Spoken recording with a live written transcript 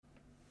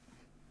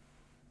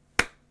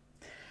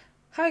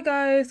Hi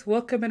guys,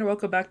 welcome and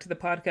welcome back to the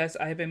podcast.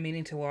 I've been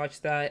meaning to watch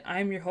that.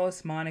 I'm your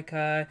host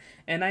Monica,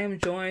 and I am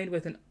joined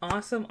with an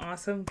awesome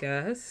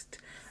guest.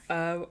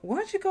 Why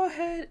don't you go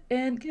ahead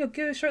and give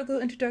a short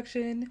little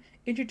introduction,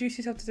 introduce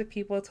yourself to the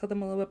people, tell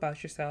them a little bit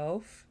about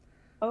yourself.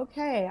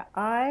 Okay,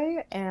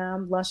 I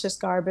am Luscious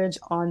Garbage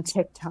on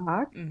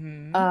TikTok.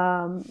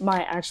 Mm-hmm.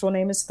 My actual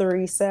name is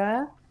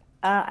Theresa.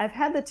 I've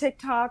had the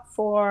TikTok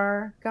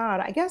for, God,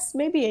 I guess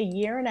maybe a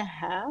year and a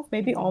half,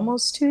 maybe Mm-hmm.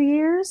 almost 2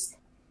 years.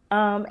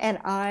 And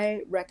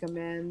I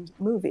recommend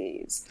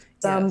movies,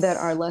 some that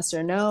are Yes.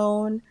 lesser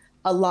known,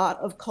 a lot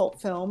of cult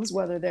films,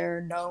 whether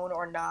they're known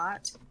or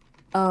not,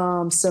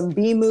 some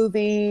B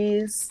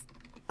movies,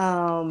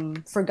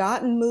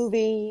 forgotten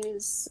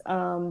movies,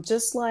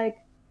 just like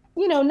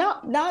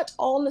not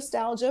all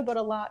nostalgia, but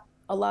a lot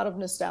of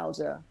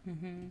nostalgia.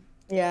 Mm-hmm.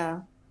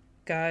 Yeah,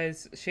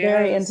 Guys, she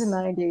very into has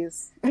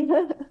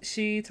 90s.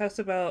 she talks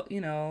about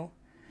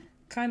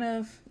kind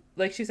of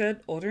like she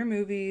said, older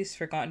movies,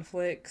 forgotten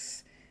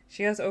flicks.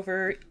 She has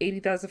over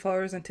 80,000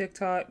 followers on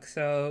TikTok,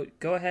 so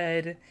go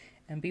ahead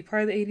and be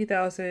part of the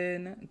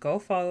 80,000. Go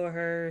follow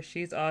her.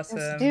 She's Yes,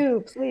 awesome. do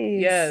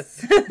please.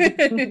 Yes.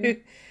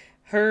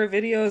 Her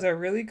videos are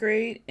really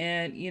great.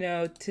 And,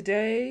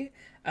 today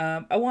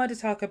I wanted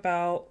to talk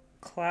about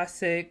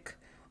classic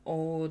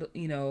old,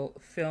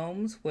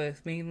 films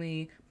with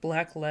mainly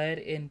black led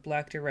and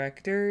black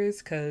directors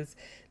because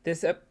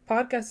this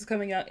podcast is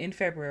coming out in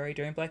February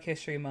during Black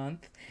History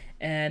Month.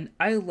 And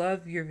I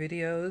love your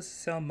videos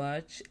so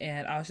much.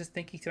 And I was just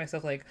thinking to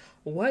myself, like,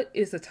 what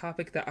is the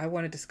topic that I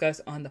want to discuss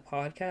on the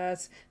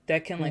podcast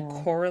that can, like,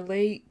 Yeah,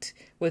 correlate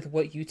with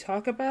what you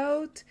talk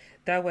about?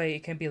 That way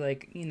it can be,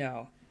 like,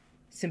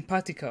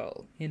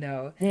 simpatico.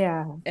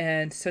 yeah,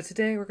 And so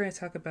today we're going to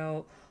talk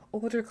about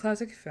older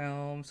classic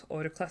films,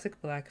 older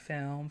classic black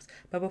films.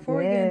 But before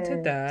we get into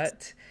yes.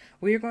 that,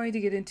 we are going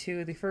to get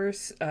into the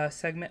first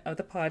segment of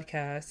the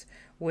podcast,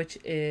 which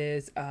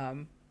is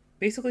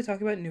basically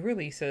talking about new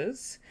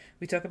releases.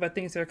 We talk about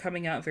things that are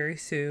coming out very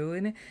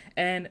soon.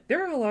 And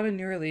there are a lot of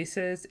new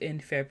releases in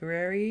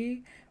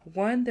February.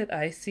 One that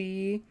I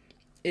see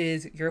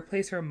is Your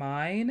Place or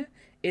Mine.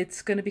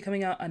 It's going to be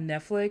coming out on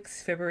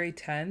Netflix February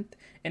 10th,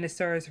 and it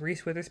stars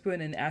Reese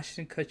Witherspoon and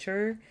Ashton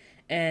Kutcher.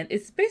 And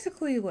it's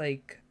basically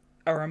like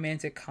a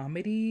romantic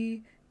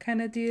comedy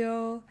kind of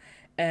deal.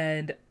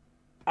 And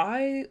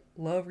I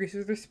love Reese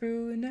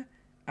Witherspoon.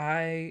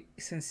 I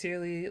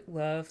sincerely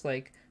love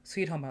like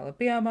Sweet Home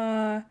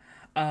Alabama,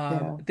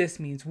 Yeah. This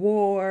Means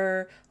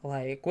War,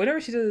 like whenever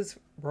she does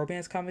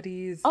romance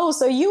comedies. Oh,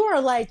 so you're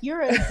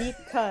a deep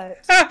cut.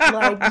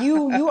 Like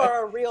you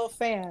are a real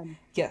fan.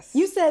 You Yes,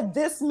 said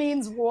this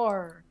means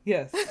war.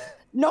 yes.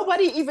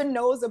 Nobody even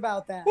knows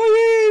about that. What do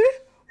you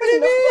mean? What do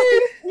you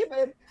Nobody mean?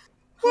 even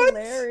What?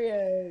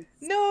 hilarious.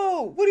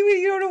 No. What do you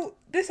mean? You don't know?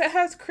 This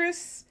has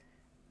Chris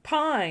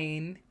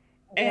Pine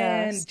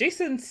and Yes.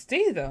 Jason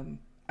Statham,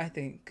 I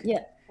think.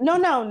 Yeah. No,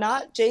 no,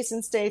 not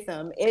Jason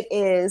Statham. It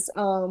is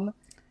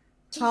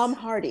Tom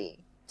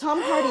Hardy.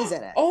 Tom Hardy's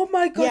in it. Oh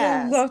my god, I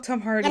Yes. love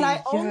Tom And I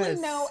Hardy. only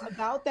know Yes.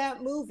 about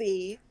that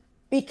movie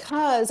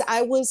because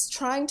I was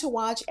trying to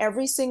watch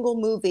every single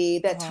movie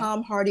Uh that huh.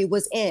 Tom Hardy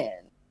was in.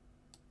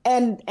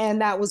 And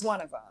that was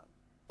one of them.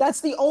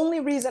 That's the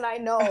only reason I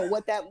know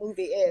what that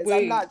movie is. I'm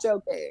Wait, not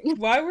joking.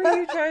 why were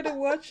you trying to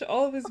watch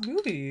all of his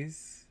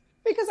movies?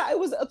 Because I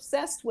was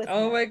obsessed with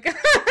Oh my him. god.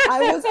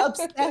 I was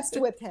obsessed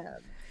with him.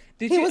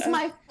 Did He you? was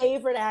my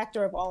favorite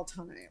actor of all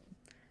time.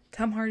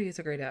 Tom Hardy is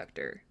a great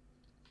actor.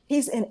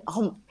 He's in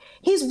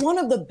he's one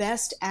of the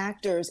best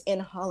actors in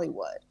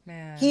Hollywood. He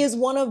Man. is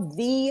one of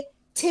the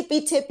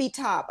tippy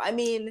top. I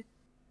mean,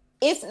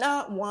 if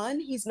not one,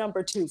 he's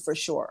number two for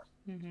sure.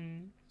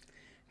 Mm-hmm.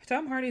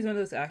 Tom Hardy is one of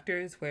those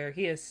actors where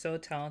he is so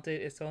talented,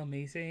 is so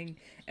amazing,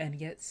 and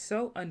yet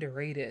so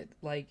underrated.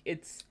 Like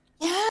it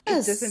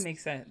doesn't Yes, make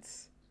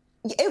sense.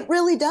 it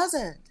really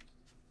doesn't.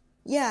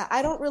 Yeah,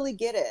 I don't really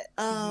get it.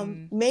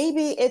 Mm-hmm.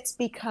 Maybe it's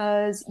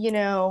because,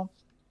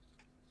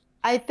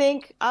 I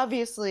think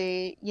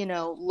obviously,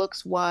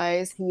 looks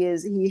wise,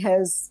 he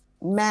has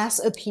mass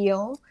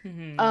appeal.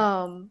 Mm-hmm.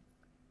 Um,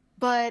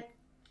 but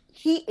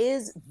he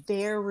is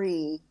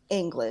very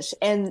English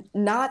and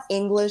not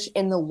English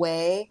in the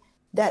way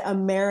that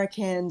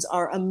Americans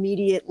are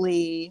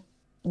immediately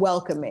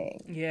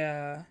welcoming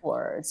Yeah,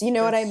 towards. You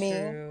know what I that's mean?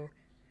 true.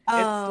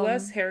 It's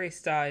less Um, Harry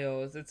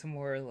Styles. It's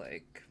more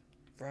like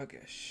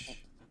ruggish,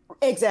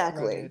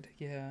 exactly. rugged.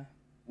 Yeah.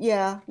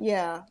 Yeah,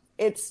 yeah.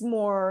 It's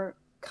more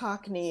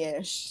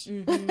Cockney-ish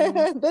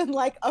Mm-hmm. than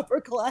like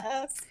upper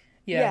class.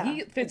 Yeah, Yeah,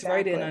 he fits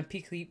right in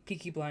exactly. on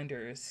Peaky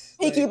Blinders.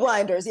 Peaky Like,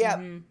 Blinders. Yep.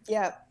 mm-hmm.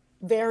 Yep.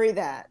 Very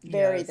that.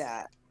 Very Yes.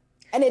 that.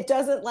 And it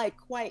doesn't like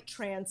quite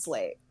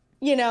translate.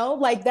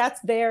 Like that's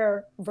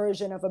their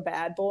version of a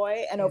bad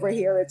boy. And over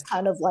here Yeah. it's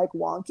kind of like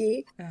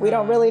wonky. We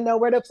don't Uh-huh. really know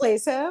where to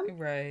place him.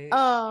 Right.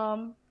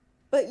 Um,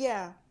 but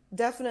yeah,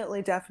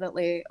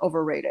 definitely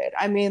overrated.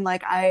 I mean,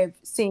 like I've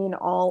seen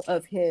all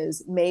of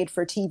his made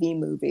for TV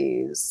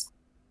movies.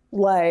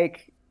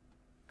 Like,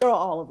 girl,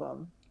 all of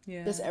them.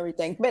 Just Yeah.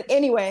 everything. But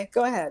anyway,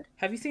 go ahead.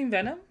 Have you seen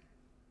Venom?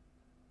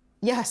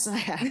 Yes, I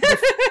have.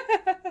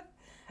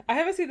 I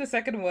haven't seen the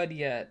second one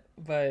yet,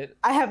 but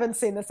I haven't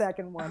seen the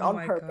second one oh on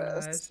my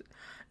purpose. gosh.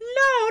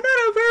 No,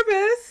 not on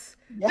purpose.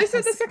 They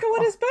said the Yes. second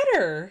one is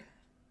better.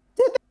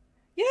 Did That's,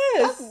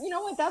 Yes. you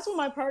know what? That's what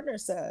my partner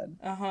said.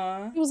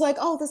 Uh-huh. He was like,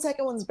 "Oh, the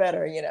second one's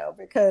better,"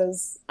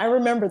 because I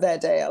remember that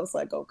day. I was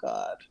like, "Oh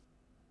God."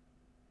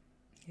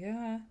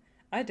 Yeah.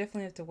 I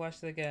definitely have to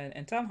watch it again.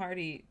 And Tom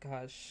Hardy,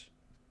 gosh,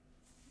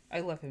 I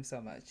love him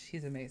so much.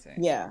 He's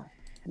amazing. Yeah.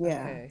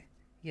 Yeah. Okay.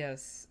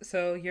 Yes.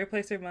 So Your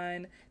Place or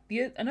Mine.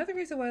 The another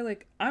reason why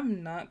like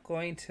I'm not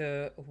going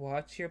to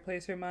watch Your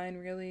Place or Mine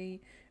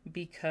really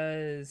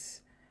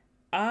because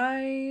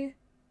I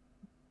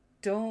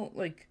don't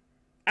like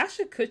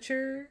Ashton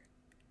Kutcher.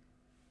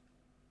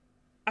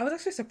 I was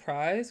actually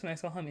surprised when I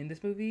saw him in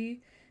this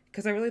movie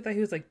because I really thought he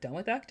was like done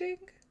with acting.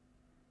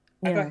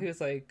 I thought Yeah. he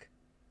was like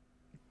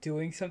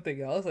doing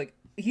something else. Like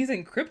he's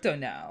in crypto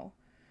now.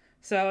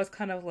 So I was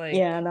kind of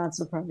Yeah, like, not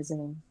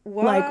surprising.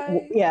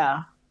 why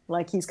Yeah,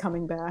 like he's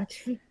coming back.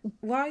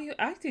 why are you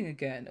acting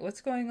again?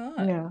 What's going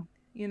Yeah.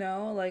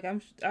 on? Like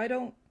I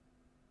don't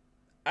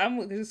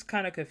I'm just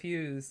kind of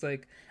confused.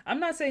 Like I'm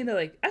not saying that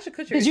like Ashton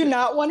Kutcher Did you isn't.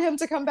 not want him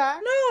to come back?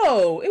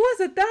 No, it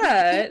wasn't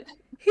that.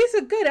 He's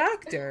a good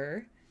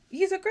actor.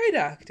 He's a great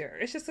actor.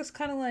 It's just this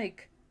kind of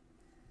like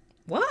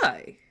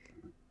why?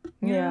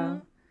 You Yeah.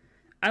 know?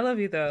 I love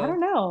you I though. don't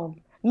know.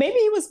 Maybe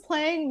he was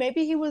playing,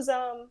 maybe he was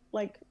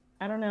like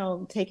I don't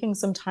know, taking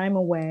some time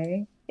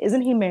away.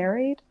 Isn't he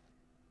married?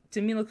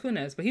 To Mila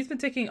Kunis, but he's been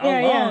taking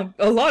Yeah, yeah.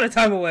 a lot of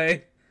time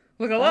away.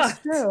 Like a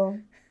That's lot.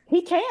 true.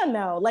 He can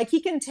though. Like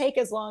he can take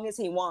as long as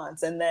he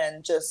wants and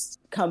then just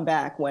come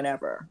back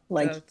whenever.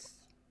 Like That's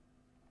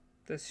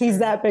that's he's true.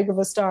 that big of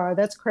a star.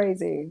 That's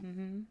crazy.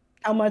 Hmm.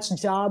 How much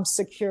job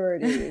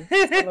security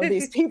some of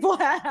these people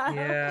have.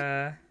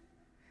 Yeah,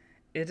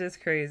 it is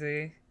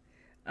crazy.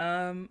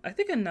 I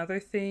think another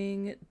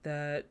thing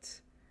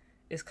that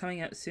is coming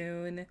out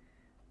soon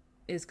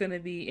is going to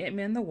be Ant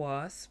Man the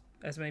Wasp,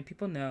 as many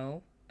people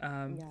know,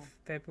 Yeah.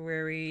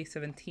 February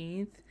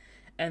 17th.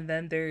 And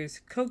then there's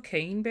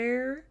Cocaine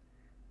Bear,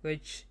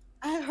 which,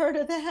 I heard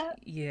of that.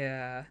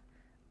 yeah,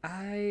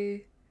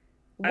 I,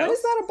 I What is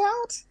also, that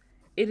about?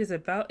 it is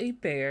about a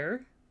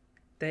bear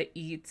that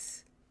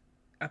eats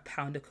a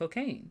pound of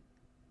cocaine.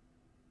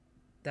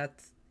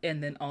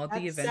 And then all the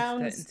That events that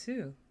sounds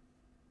ensue.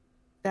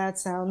 that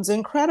sounds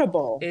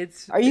incredible.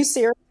 It's, Are you it,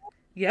 serious?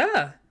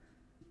 yeah,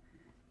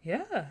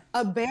 yeah,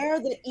 A bear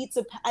that eats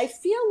I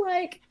feel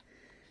like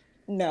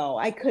no,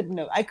 I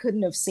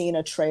couldn't have seen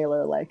a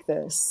trailer like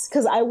this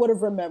because I would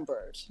have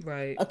remembered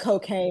right. a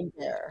cocaine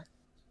bear.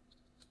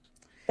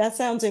 That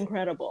sounds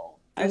incredible.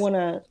 I There's, want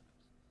to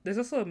there's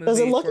also a Does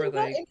it movie look for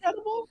like,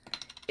 incredible?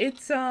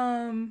 it's,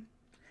 I'm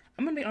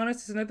gonna be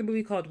honest, there's another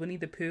movie called Winnie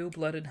the Pooh,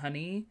 Blood and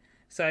Honey.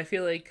 So I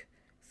feel like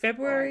Oh, I've heard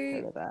February,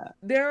 of that.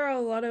 there are a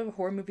lot of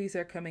horror movies that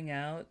are coming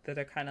out that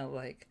are kind of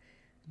like,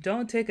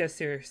 don't take us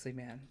seriously,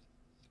 man.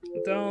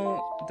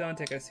 Don't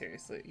take us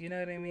seriously. You know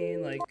what I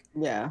mean? Like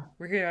Yeah.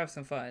 we're here to have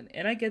some fun,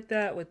 and I get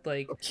that with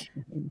like Okay.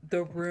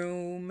 The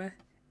Room,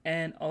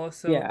 and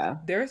also Yeah.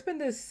 there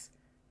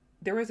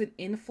was an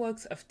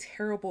influx of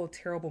terrible,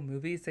 terrible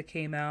movies that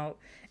came out,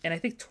 and I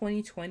think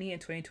 2020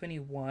 and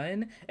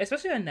 2021,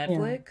 especially on Yeah.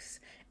 Netflix.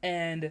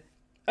 And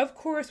of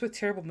course, with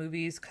terrible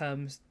movies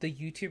comes the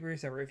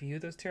YouTubers that review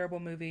those terrible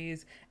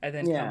movies, and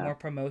then come Yeah. more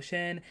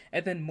promotion,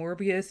 and then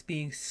Morbius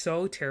being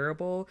so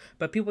terrible,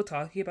 but people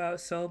talking about it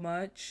so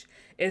much.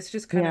 It's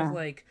just kind of Yeah.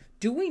 like,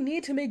 do we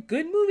need to make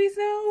good movies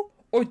now,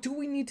 or do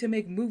we need to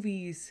make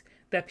movies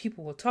that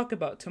people will talk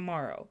about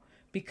tomorrow?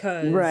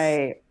 Because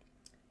Right.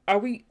 are Or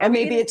we in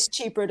maybe it? it's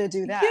cheaper to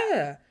do that.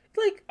 Yeah.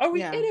 Like, are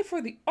we in Yeah. it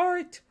for the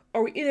art?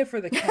 Or are we in it for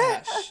the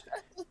cash?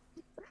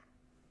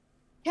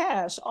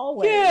 Cash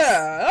always.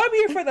 Yeah, I'm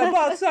here for the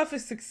box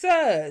office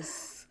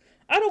success.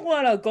 I don't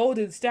want a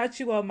golden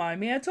statue on my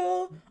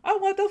mantle. I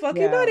want the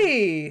fucking Yeah.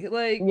 money.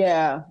 Like,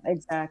 Yeah,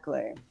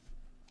 exactly.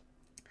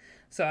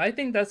 so I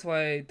think that's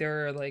why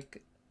there are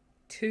like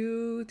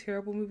two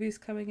terrible movies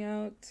coming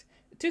out,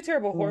 two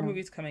terrible horror Yeah.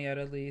 movies coming out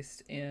at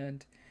least,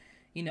 and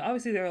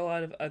obviously there are a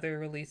lot of other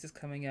releases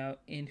coming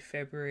out in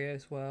February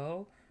as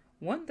well.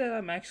 One that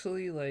I'm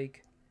actually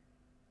like,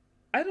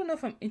 I don't know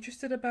if I'm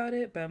interested about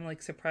it, but I'm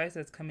like surprised that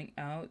it's coming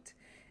out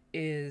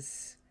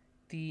is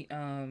the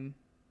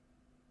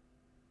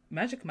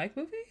Magic Mike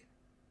movie?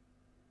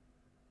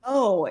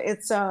 Oh,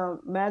 it's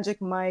Magic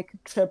Mike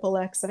Triple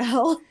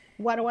XL.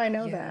 Why do I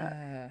know that?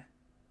 Yeah.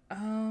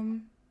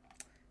 Um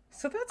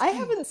so that's I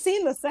haven't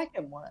seen the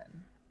second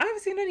one. I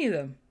haven't seen any of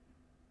them.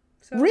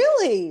 So,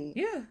 Really?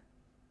 yeah.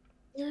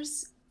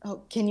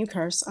 Oh, can you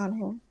curse on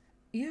here?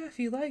 Yeah, if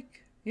you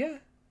like. Yeah.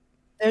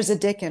 There's a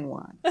dick in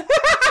one.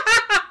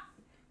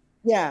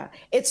 Yeah,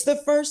 it's the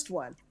first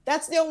one.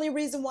 That's the only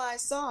reason why I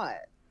saw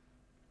it.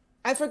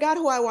 I forgot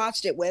who I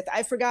watched it with.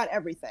 I forgot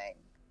everything.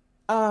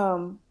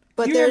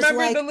 But You there's remember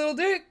like the little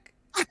dick?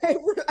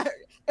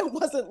 it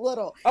wasn't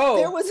little. There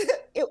Oh, was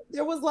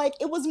there was like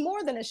it was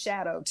more than a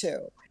shadow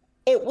too.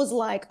 It was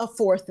like a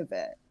fourth of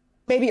it,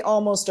 maybe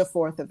almost a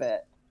fourth of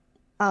it.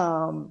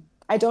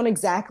 I don't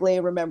exactly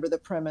remember the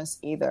premise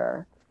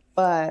either,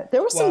 but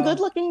there were some Wow.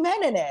 good-looking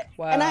men in it,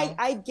 and I Wow.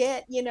 I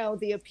get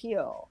the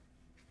appeal,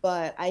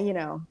 but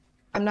I'm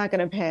not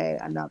gonna pay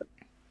another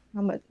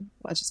how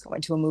much is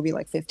going to a movie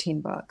like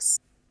 $15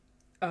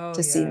 Oh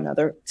to see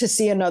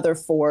yeah. another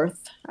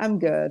fourth. I'm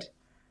good.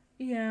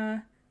 Yeah.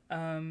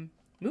 Um,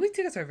 movie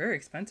tickets are very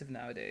expensive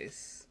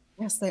nowadays.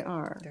 Yes, they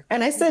are. They're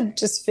And I said crazy.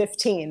 just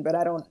 15, but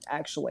I don't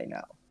actually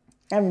know.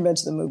 I haven't been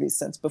to the movies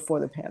since before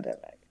the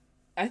pandemic.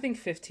 I think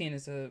 15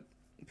 is a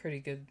pretty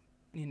good,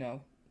 you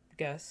know,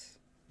 guess.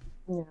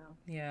 Yeah.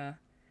 Yeah.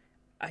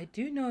 I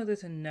do know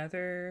there's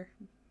another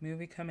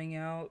movie coming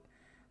out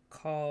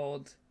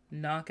called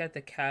Knock at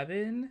the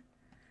Cabin,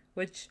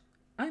 which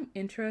I'm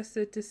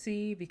interested to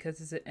see because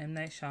it's an M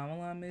Night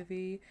Shyamalan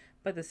movie,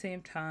 but at the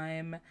same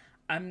time,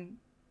 I'm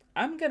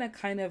I'm gonna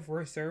kind of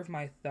reserve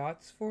my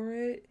thoughts for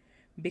it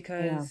Yeah.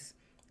 because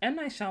M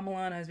Night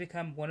Shyamalan has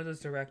become one of those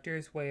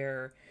directors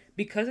where,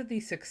 because of the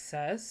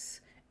success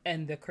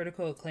and the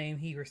critical acclaim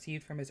he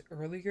received from his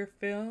earlier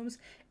films,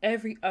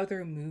 every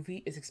other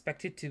movie is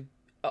expected to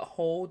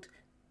hold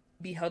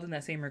be held in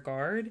that same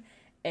regard,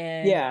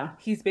 and Yeah.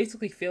 he's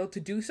basically failed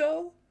to do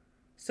so.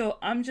 So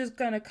I'm just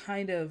gonna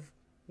kind of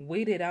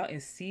wait it out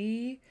and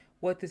see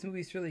what this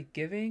movie's really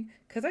giving.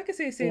 Cause I could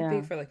say the same thing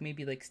Yeah. for like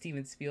maybe like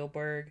Steven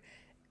Spielberg.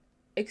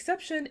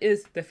 Exception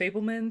is The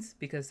Fablemans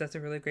because that's a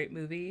really great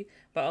movie,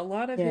 but a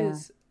lot of Yeah.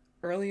 his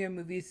earlier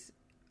movies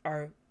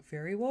are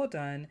very well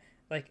done,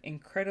 like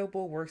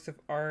incredible works of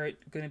art,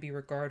 going to be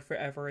regarded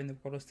forever in the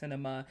world of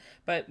cinema.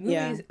 But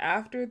Yeah. movies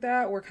after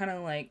that were kind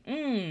of like,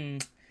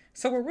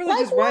 so we're really Like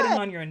just riding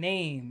what? on your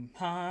name,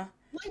 huh?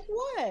 Like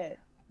what?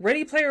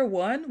 Ready Player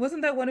One,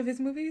 wasn't that one of his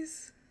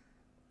movies?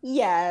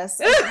 Yes.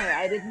 Okay.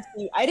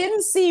 I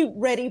didn't see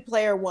Ready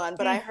Player One,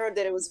 but I Mm, heard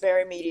that it was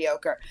very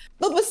mediocre.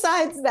 But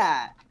besides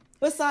that,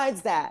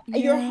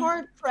 you're yeah.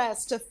 hard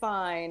pressed to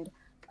find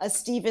a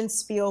Steven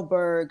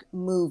Spielberg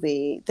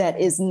movie that Mm,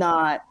 is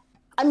not.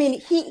 I mean,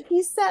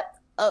 he set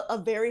a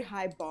very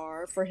high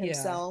bar for yeah,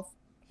 himself.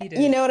 he You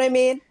did. know what I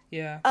mean?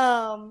 Yeah.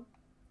 Um,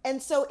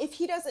 and so if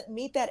he doesn't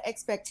meet that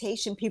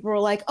expectation, people are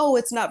like, "Oh,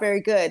 it's not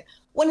very good."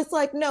 When it's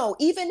like, no,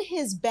 even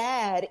his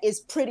bad is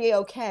pretty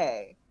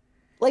okay.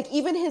 Like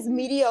even his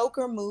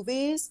mediocre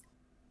movies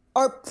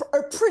are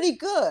pretty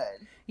good.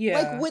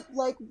 Yeah.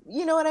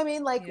 You know what I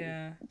mean? Like,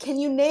 Yeah. can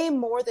you name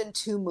more than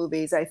two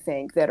movies I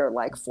think that are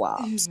like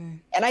flops?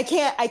 And I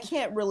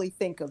can't really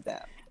think of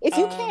them. If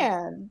you um,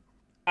 can.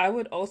 I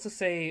would also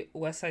say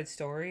West Side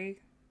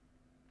Story.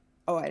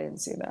 Oh, I didn't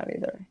see that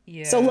either.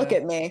 So look Yeah.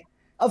 at me.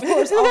 Of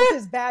course, all of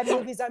his bad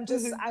movies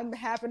I'm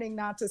happening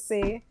not to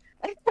see.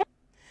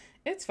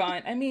 It's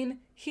fine. I mean,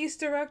 he's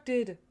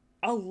directed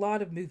a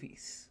lot of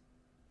movies,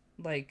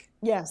 like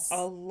a Yes.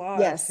 lot of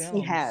Yes, he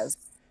films. has.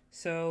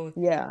 So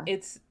Yeah.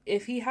 it's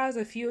if he has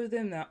a few of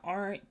them that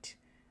aren't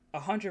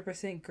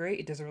 100% great,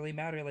 it doesn't really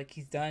matter. Like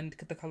he's done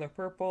The Color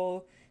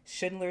Purple,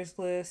 Schindler's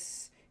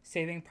List,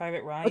 Saving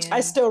Private Which I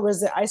Ryan. still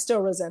resent. I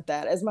still resent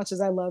that as much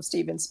as I love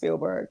Steven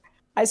Spielberg.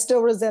 I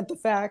still resent the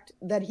fact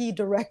that he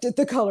directed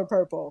The Color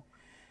Purple.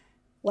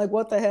 Like,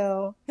 what the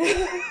hell?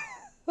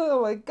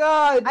 Oh my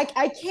god.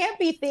 I can't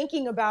be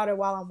thinking about it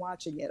while I'm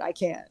watching it. I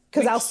can't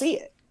because We I'll see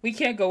it. we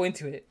can't go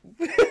into it.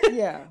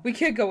 Yeah, We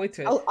can't go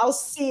into it. I'll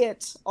see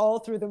it all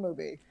through the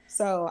movie.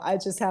 So I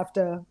just have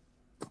to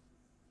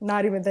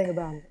not even think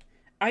about it.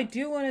 I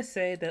do want to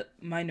say that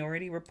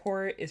Minority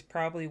Report is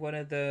probably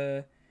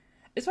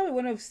it's probably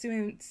one of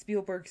Steven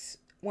Spielberg's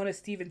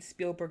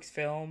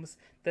films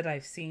that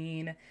I've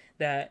seen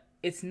that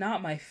it's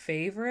not my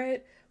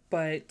favorite,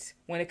 but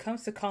when it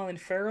comes to Colin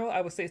Farrell, I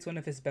would say it's one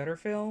of his better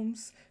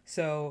films.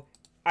 So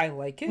I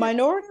like it.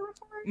 Minority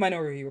Report.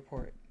 Minority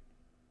Report.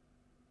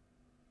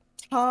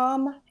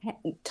 Tom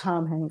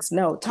Hanks.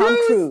 No, Tom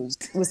Cruise.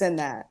 Cruise was in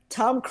that.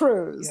 Tom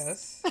Cruise.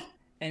 Yes.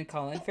 And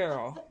Colin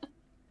Farrell.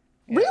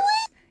 Really?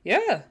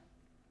 Yes. Yeah.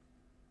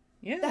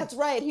 Yeah. That's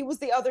right. He was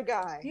the other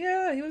guy.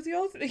 Yeah, he was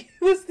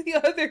the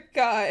other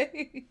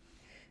guy.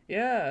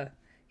 Yeah.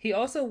 He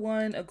also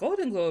won a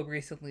Golden Globe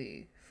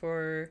recently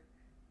for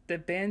The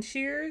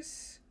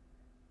Banshees.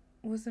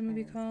 What's the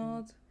movie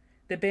called?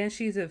 The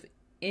Banshees of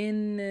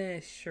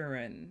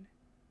Inisherin.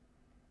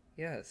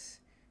 Yes.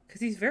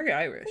 Because he's very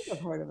I think I've Irish.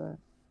 heard of it.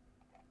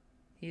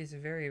 He is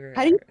very, very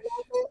How do you Irish.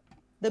 pronounce it?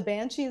 The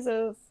Banshees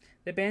of.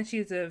 The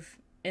Banshees of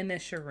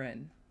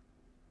Inisherin.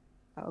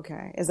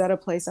 Okay, is that a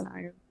place in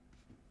Ireland?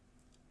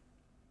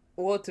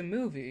 Well, it's a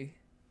movie.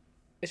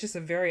 It's just a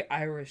very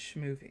Irish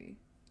movie.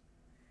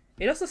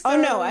 It also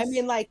Oh no, I stars.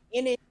 mean like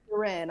in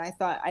Iran. I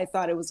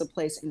thought it was a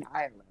place in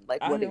Ireland.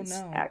 Like I what don't is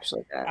know.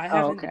 actually that?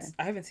 Oh, okay.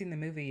 I haven't seen the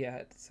movie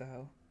yet,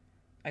 so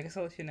I guess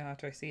I'll let you know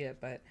after I see it.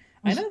 But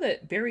I know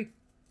that Barry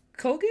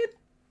Cogan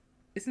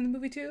is in the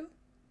movie too.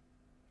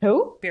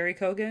 Who? Barry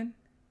Cogan.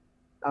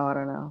 Oh, I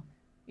don't know.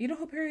 You know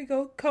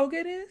who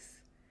Cogan is?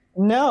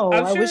 No,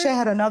 I'm I wish sure. I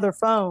had another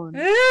phone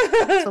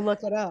I to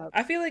look it up.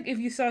 feel like if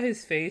you saw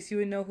his face, you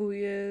would know who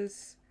he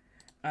is.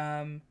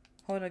 Hold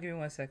on, give me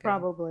 1 second.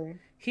 Probably.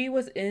 He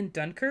was in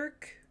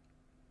Dunkirk.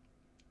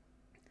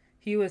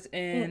 He was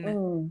in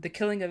Mm-mm. The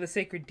Killing of a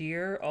Sacred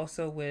Deer,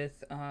 also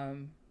with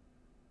Colin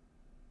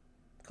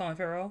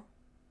Farrell.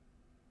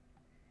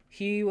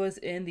 He was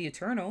in The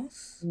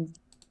Eternals. You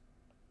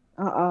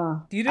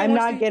didn't I'm watch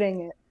not the. getting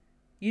it.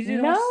 You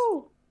didn't watch.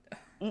 No.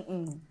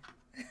 Mm-mm.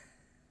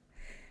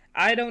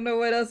 I don't know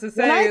what else to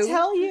When I say.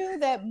 tell you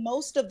that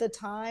most of the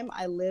time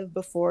I live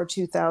before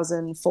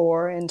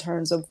 2004 in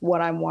terms of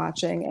what I'm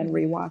watching and Hmm.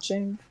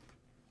 rewatching.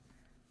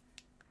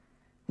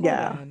 Hold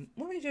Yeah. on.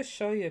 Let me just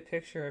show you a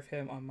picture of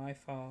him on my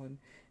phone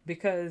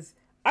because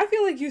I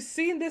feel like you've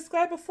seen this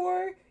guy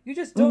before. You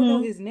just don't know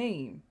Mm-hmm. his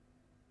name.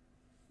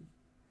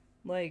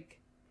 Like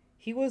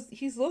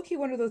he's low key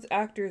one of those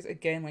actors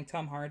again like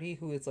Tom Hardy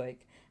who is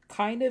like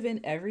kind of in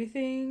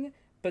everything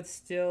but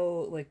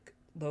still like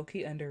low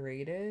key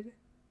underrated.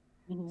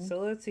 Mm-hmm. So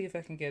let's see if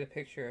I can get a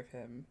picture of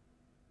him.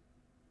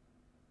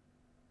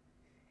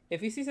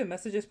 If you see some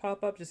messages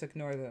pop up, just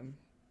ignore them.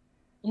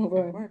 Okay,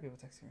 Okay. why are people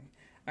texting me?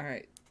 All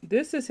right,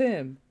 this is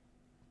him,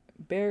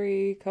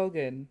 Barry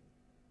Cogan.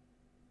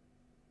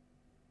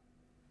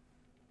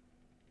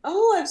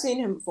 Oh, I've seen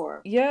him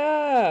before.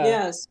 Yeah,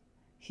 Yes.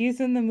 he's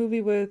in the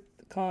movie with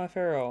Colin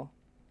Farrell.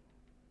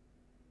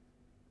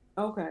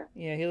 Okay.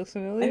 Yeah, he looks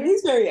And familiar.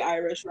 he's very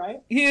Irish,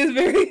 right? He is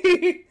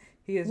very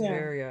he is Yeah.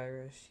 very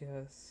Irish.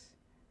 Yes.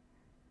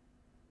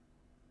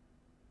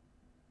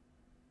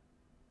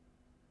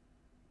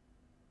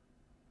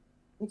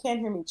 You can't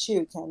hear me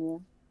chew, can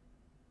you?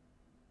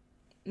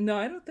 No,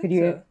 I don't Could think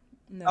you? so.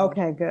 No.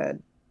 Okay,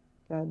 good.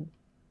 Good.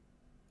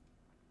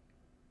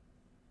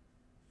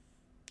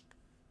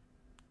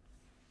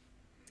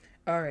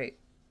 All right.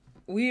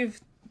 We've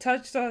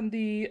touched on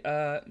the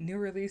new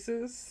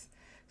releases.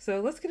 So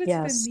let's get into the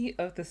Yes. meat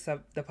of the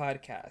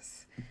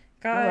podcast.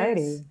 Guys,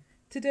 Alrighty.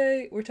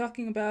 today we're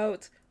talking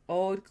about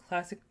old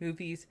classic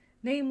movies,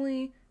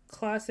 namely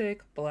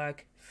classic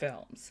black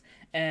films.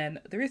 And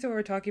the reason why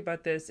we're talking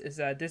about this is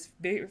that this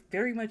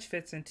very much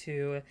fits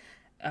into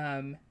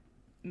um,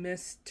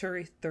 Miss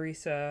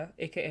Teresa,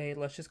 aka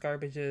Luscious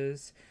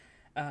Garbage's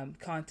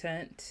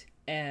content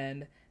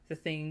and the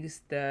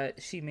things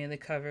that she mainly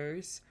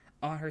covers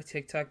on her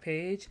TikTok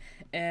page.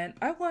 And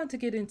I wanted to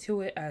get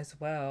into it as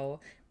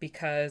well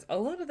because a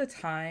lot of the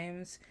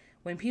times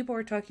when people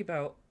are talking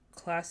about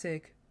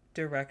classic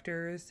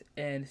directors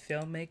and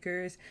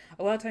filmmakers,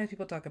 a lot of times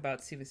people talk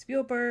about Steven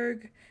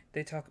Spielberg,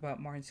 they talk about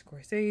Martin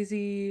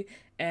Scorsese,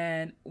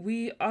 and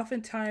we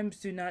oftentimes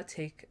do not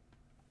take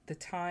the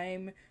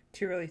time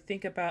to really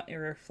think about and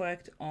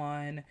reflect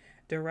on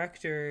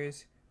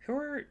directors who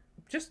are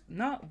just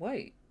not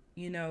white.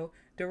 You know,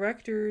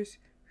 directors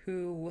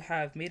who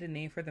have made a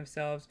name for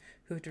themselves,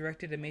 who've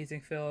directed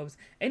amazing films,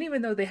 and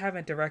even though they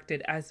haven't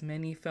directed as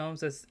many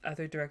films as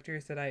other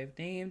directors that I have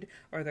named,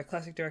 or the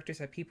classic directors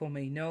that people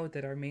may know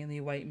that are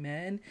mainly white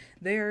men,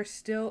 they are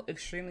still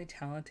extremely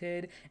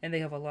talented and they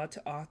have a lot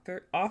to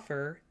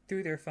offer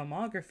through their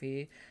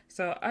filmography.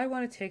 So I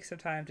want to take some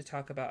time to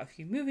talk about a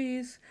few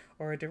movies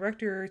or a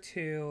director or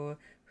two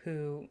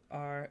who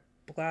are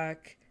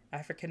black,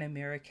 African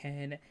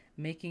American,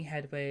 making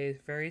headways,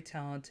 very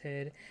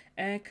talented,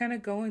 and kind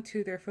of go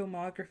into their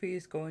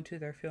filmographies, go into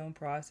their film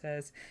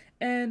process,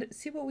 and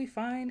see what we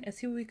find and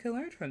see what we can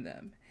learn from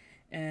them.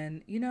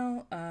 And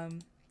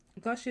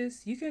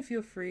Luscious, you can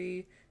feel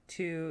free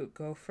to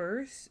go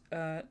first.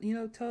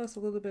 Tell us a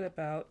little bit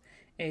about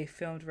a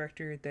film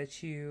director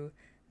that you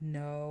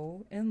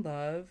know and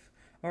love,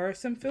 or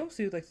some films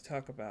you'd like to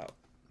talk about.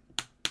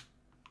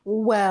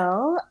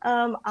 Well,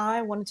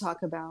 I want to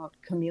talk about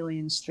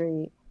Chameleon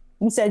Street.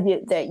 You said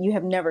that you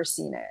have never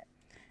seen it,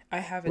 I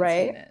haven't seen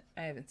right? it.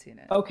 I haven't seen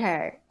it.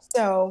 Okay.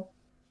 So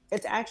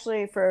it's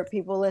actually for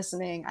people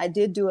listening. I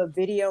did do a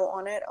video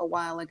on it a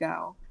while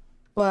ago,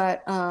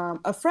 but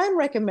a friend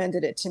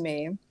recommended it to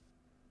me,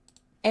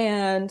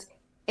 and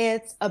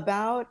it's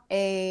about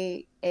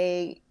a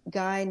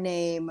guy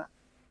named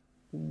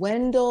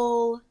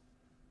Wendell.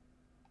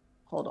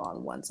 Hold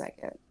on one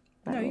second.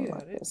 No, Let me you look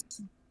got it.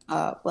 this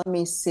up. Let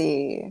me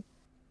see.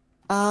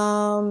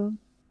 Um,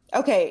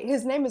 okay,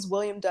 his name is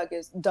William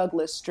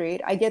Douglas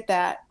Street. I get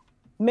that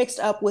mixed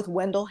up with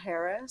Wendell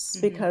Harris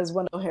Mm-hmm. because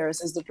Wendell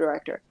Harris is the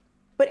director.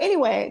 But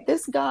anyway,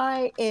 this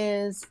guy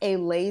is a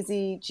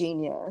lazy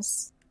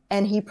genius,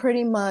 and he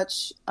pretty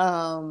much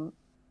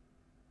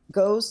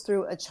goes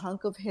through a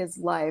chunk of his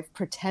life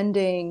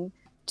pretending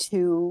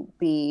to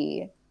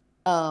be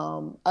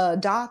a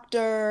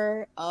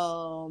doctor,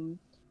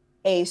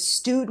 a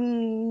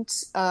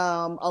student,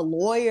 a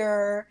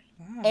lawyer.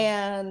 Wow.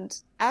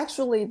 And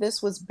actually,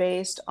 this was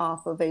based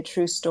off of a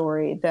true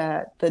story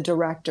that the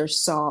director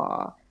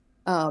saw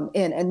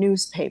in a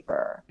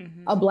newspaper. A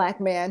Mm-hmm.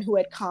 black man who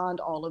had conned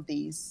all of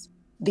these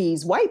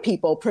white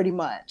people, pretty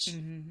much.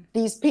 Mm-hmm.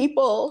 These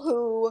people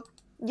who,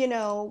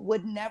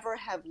 would never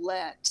have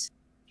let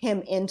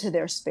him into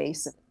their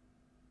space,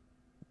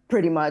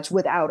 pretty much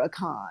without a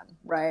con,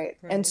 right?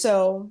 And Right.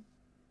 so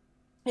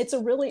it's a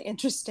really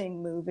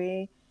interesting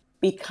movie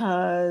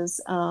because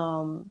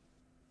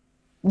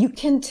you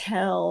can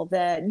tell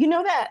that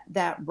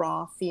that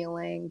raw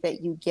feeling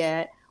that you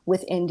get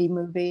with indie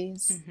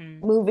movies,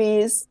 Mm-hmm.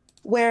 movies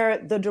where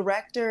the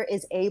director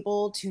is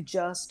able to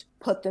just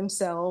put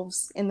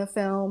themselves in the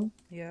film.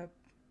 Yep.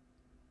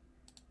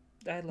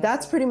 I love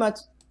That's that. pretty much,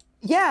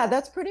 yeah,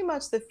 that's pretty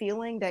much the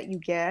feeling that you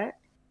get.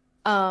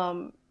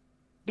 Um,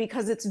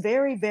 because it's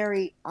very,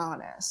 very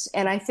honest.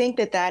 And I think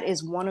that that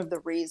is one of the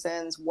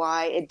reasons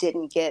why it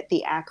didn't get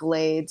the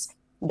accolades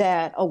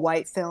that a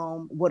white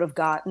film would have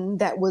gotten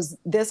that was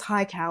this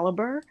high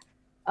caliber.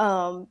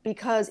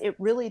 Because it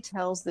really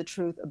tells the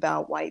truth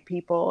about white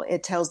people.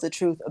 It tells the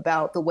truth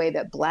about the way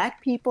that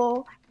Black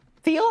people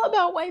feel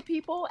about white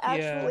people, Yeah.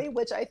 actually,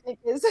 which I think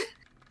is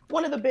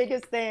one of the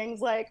biggest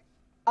things. Like,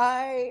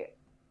 I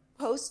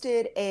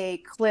posted a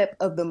clip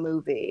of the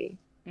movie.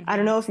 I don't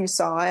Mm-hmm. know if you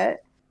saw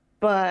it,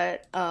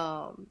 but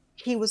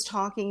he was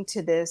talking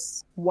to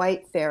this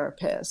white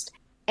therapist,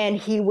 and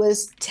he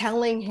was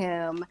telling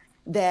him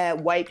that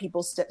white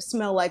people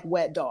smell like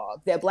wet dog,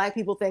 that Black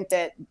people think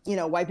that,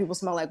 white people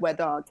smell like wet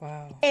dog.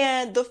 Wow.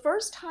 And the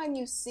first time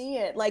you see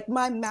it, like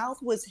my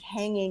mouth was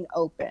hanging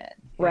open,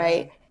 Yeah.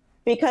 right?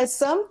 Because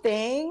some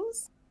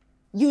things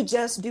you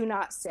just do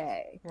not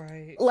say,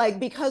 Right. like,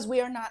 because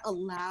we are not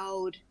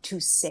allowed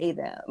to say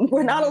them.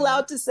 We're not Mm-hmm.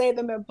 allowed to say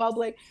them in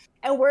public,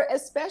 and we're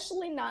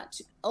especially not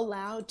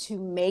allowed to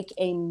make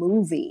a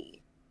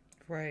movie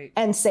Right.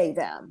 and say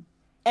them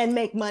and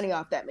make money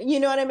off them, you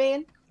know what I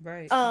mean?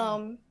 Right. Yeah.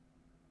 um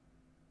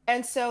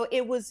and so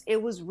it was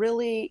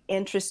really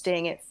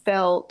interesting. It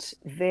felt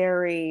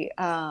very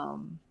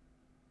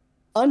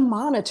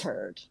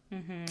unmonitored,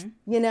 Mm-hmm.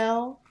 you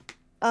know.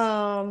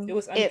 It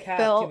was It uncapped, you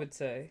felt would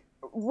say.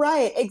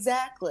 right,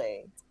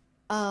 exactly.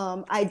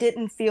 I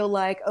didn't feel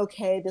like,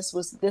 okay, this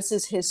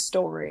is his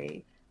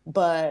story,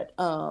 but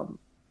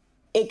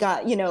it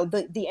got,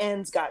 the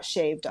ends got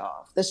shaved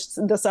off,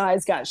 the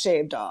sides got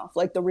shaved off,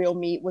 like the real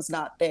meat was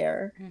not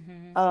there.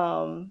 Mm-hmm.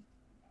 Um,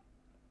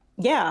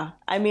 yeah,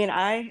 I mean,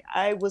 I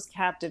was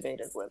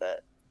captivated with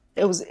it.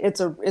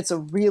 It's a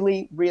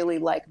really, really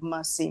like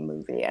must see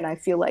movie, and I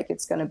feel like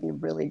it's going to be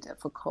really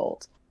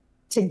difficult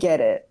to get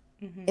it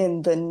Mm-hmm.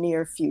 in the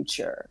near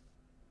future.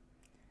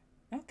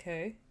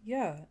 Okay.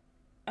 Yeah.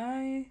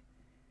 I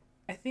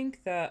I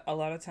think that a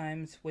lot of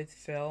times with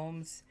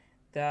films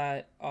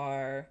that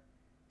are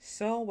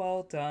so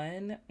well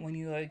done, when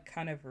you like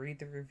kind of read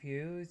the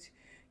reviews,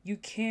 you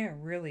can't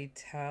really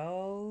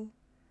tell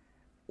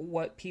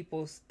what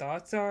people's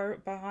thoughts are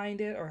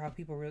behind it or how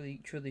people really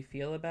truly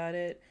feel about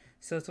it.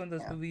 So it's one of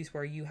those Yeah. movies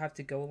where you have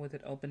to go in with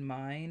an open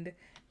mind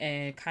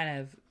and kind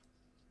of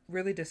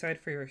really decide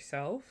for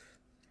yourself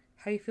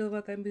how you feel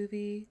about that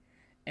movie.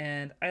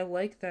 And I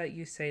like that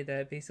you say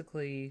that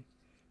basically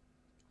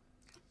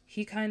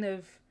he kind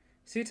of,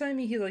 so you're telling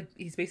me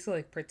he's basically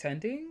like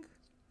pretending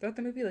throughout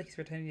the movie, like he's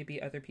pretending to be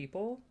other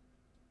people.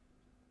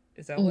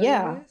 Is that what it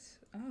Yeah. is?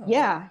 Oh,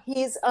 Yeah,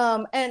 he's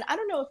and I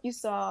don't know if you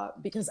saw,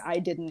 because I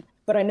didn't,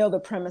 but I know the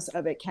premise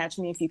of it, Catch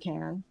Me If You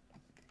Can.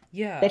 That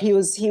yeah. he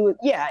was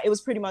yeah, it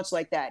was pretty much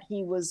like that.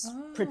 He was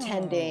Oh,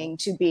 pretending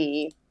to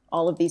be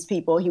all of these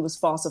people. He was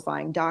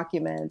falsifying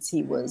documents.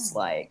 He was oh,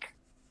 like,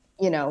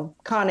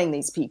 conning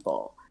these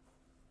people.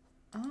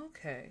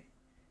 okay,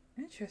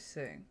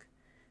 interesting.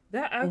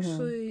 That Hmm.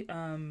 actually,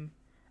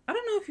 I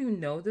don't know if you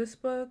know this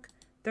book.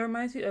 That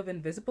reminds me of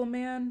Invisible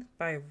Man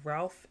by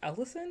Ralph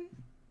Ellison.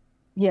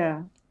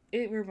 Yeah.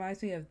 It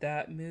reminds me of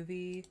that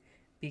movie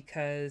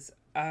because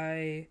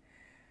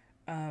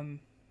um,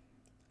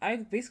 I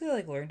basically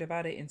like learned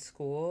about it in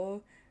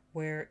school,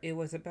 where it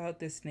was about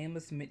this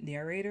nameless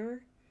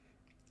narrator,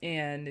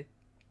 and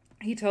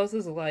he tells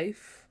his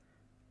life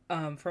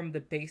from the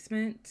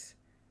basement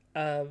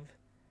of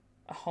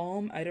a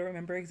home. I don't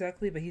remember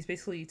exactly, but he's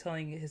basically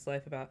telling his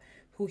life about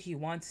who he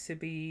wants to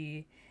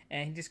be.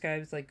 And he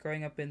describes like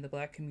growing up in the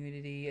black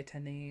community,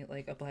 attending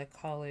like a black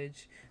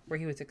college where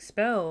he was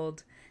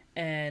expelled,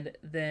 and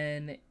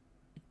then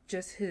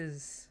just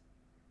his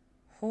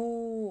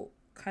whole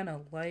kind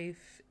of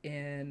life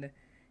and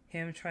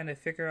him trying to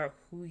figure out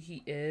who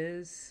he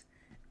is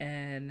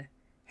and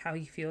how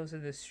he feels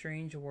in this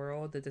strange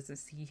world that doesn't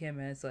see him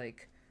as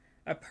like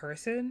a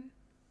person.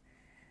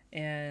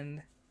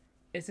 And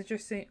it's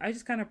interesting. I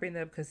just kind of bring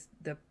that up because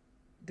the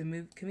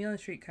movie Camille on the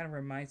Street kind of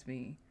reminds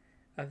me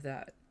of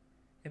that.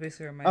 It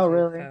basically reminds Oh, me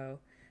of really? how,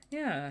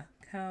 yeah,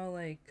 how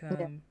like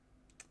Yeah.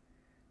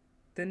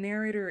 the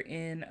narrator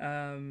in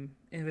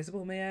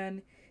Invisible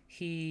Man,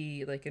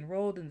 he like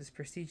enrolled in this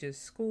prestigious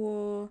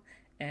school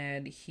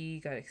and he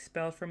got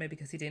expelled from it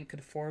because he didn't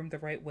conform the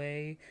right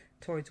way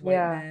towards white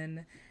Yeah.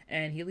 men,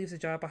 and he leaves a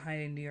job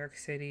behind in New York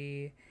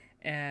City.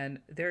 And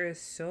there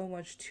is so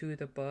much to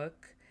the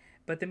book,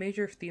 but the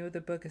major theme of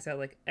the book is that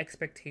like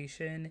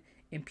expectation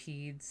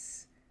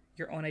impedes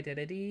your own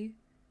identity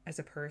as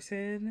a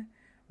person,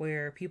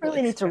 where people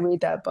Really need to expect, read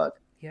that book.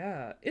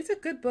 yeah, it's a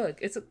good book.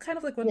 It's kind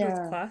of like one of those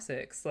Yeah.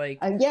 classics. Like,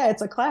 Yeah,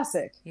 it's a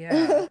classic.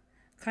 yeah,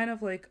 kind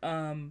of like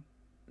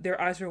their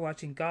eyes were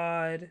watching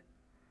God,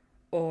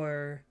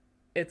 or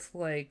it's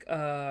like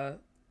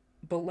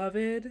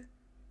Beloved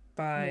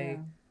by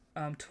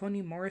Yeah.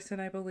 Toni Morrison,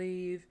 I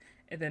believe,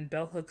 and then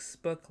Bell Hooks'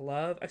 book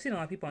Love. I've seen a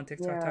lot of people on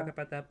TikTok talk Yeah.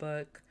 about that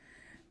book,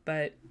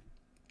 but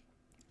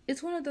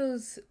It's one of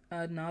those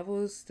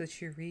novels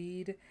that you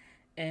read,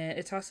 and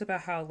it talks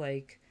about how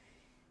like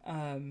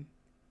um,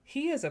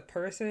 he is a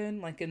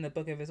person. Like in the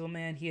Book of Invisible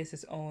Man, he is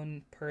his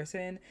own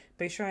person,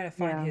 but he's trying to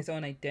find Yeah. his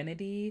own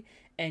identity,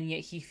 and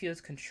yet he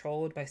feels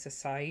controlled by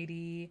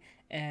society,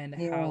 and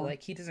how Yeah.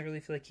 like he doesn't really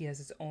feel like he has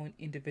his own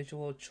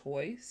individual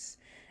choice,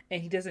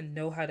 and he doesn't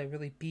know how to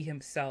really be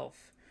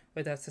himself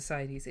without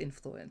society's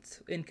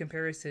influence. In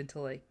comparison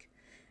to like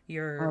Oh,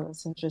 your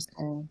that's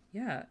interesting.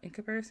 yeah, in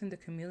comparison to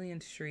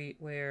Chameleon Street,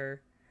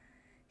 where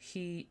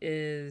he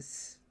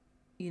is,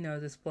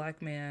 this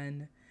black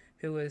man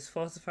who is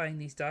falsifying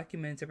these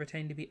documents and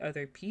pretending to be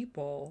other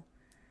people.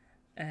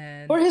 For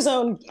And, his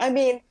own, I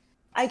mean,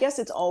 I guess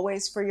it's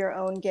always for your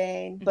own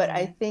gain, but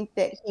I mm-hmm. think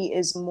that he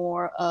is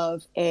more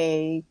of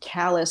a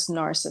callous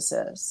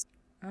narcissist.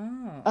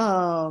 Oh,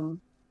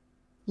 Um,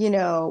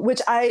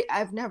 which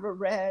I've never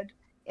read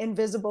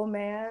Invisible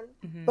Man,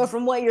 mm-hmm. but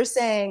from what you're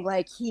saying,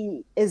 like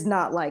he is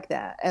not like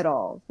that at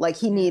all.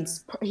 Like Yeah,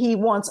 he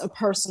wants a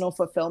personal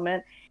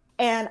fulfillment.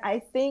 And I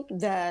think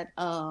that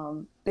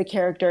the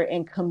character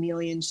in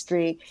Chameleon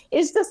Street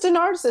is just a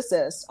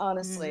narcissist,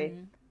 honestly,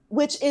 mm-hmm.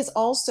 which is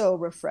also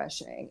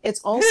refreshing. It's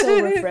also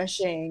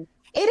refreshing.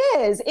 It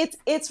is.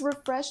 It's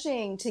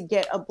refreshing to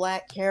get a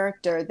black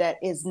character that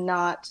is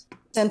not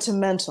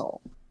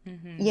sentimental,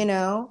 Mm-hmm. you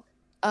know?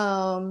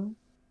 Um,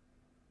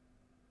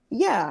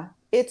 yeah,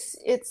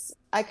 it's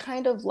I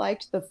kind of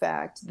liked the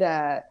fact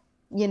that,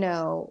 you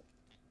know,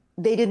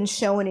 they didn't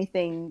show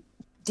anything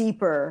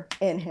deeper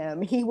in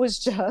him. He was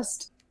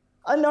just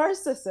a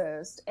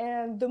narcissist.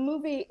 And the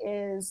movie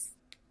it's,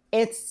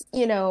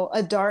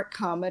 a dark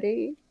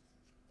comedy,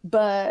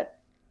 but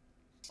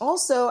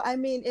also, I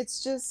mean,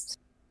 it's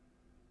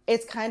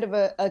kind of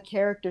a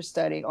character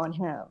study on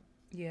him.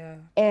 Yeah,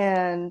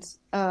 And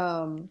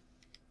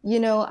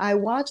I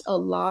watch a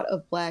lot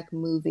of black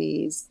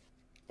movies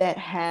that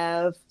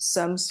have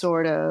some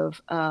sort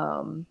of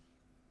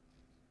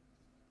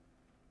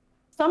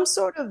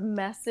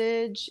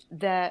message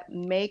that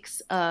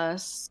makes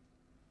us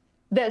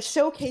that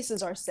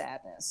showcases our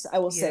sadness. I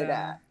will say yeah,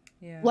 that.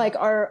 yeah, Like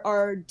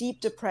our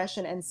deep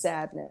depression and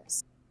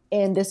sadness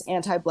in this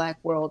anti-black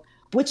world,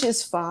 which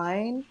is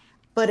fine,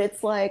 but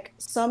it's like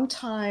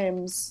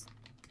sometimes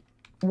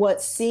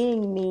what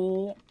seeing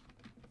me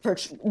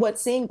what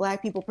seeing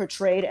black people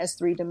portrayed as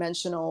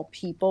three-dimensional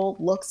people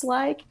looks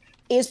like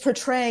is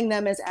portraying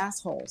them as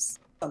assholes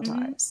mm-hmm.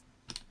 sometimes.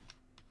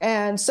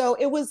 And so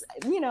it was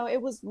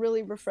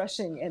really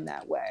refreshing in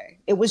that way.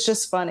 It was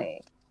just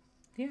funny.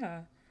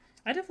 Yeah.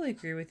 I definitely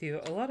agree with you.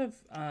 A lot of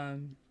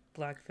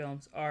black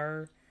films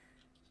are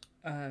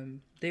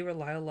they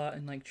rely a lot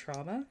in like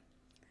trauma,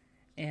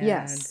 and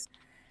Yes.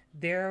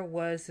 there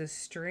was a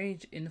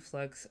strange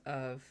influx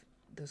of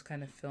those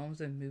kind of films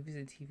and movies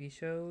and TV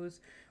shows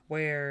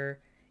where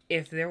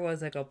if there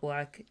was like a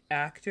black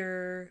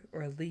actor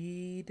or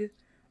lead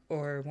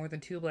or more than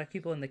two black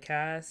people in the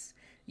cast,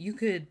 you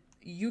can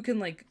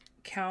like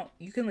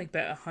you can like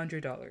bet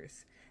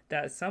 $100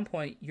 that at some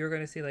point you're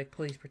gonna see like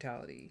police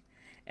brutality,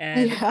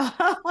 and Yeah.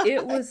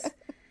 it was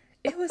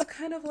it was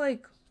kind of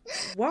like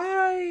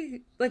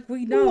why like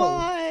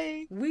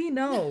Why? we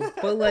know,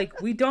 but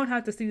like we don't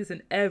have to see this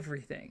in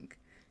everything,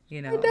 you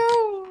I know.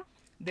 know.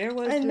 There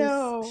was I this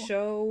know.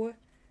 show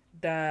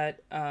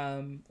that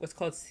was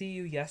called See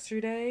You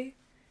Yesterday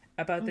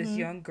about this Hmm.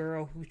 young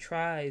girl who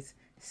tries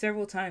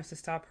several times to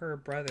stop her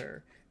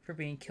brother from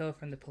being killed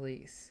from the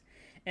police.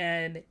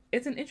 And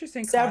it's an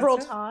interesting Several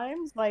concept.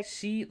 times. Like,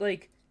 She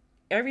like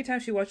every time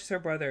she watches her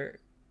brother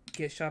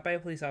get shot by a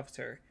police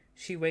officer,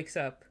 she wakes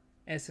up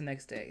and it's the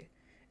next day.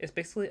 It's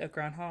basically a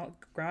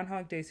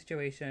Groundhog Day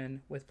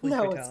situation with police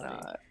no, it's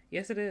brutality. not.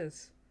 Yes, it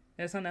is.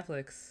 And it's on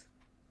Netflix.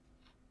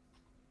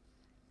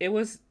 It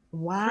was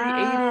created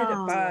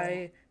Wow.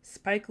 by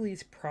Spike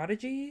Lee's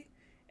prodigy,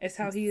 is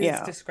how he has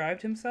Yeah.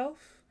 described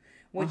himself,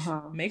 which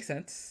Uh-huh. makes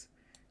sense.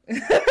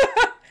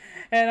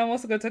 And I'm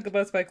also going to talk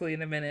about Spike Lee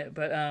in a minute,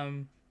 but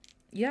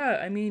yeah,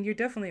 I mean, you're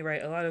definitely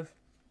right. A lot of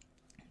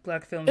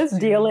black films Just do.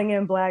 dealing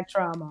in black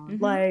trauma.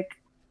 Mm-hmm. Like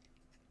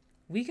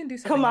We can do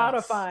something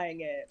else. commodifying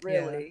it, Yeah,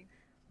 really.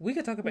 we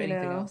could talk about You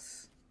anything know?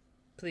 else,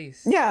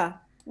 please. Yeah,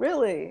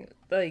 really.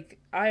 Like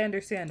I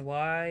understand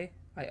why.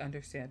 I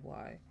understand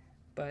why,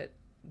 but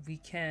we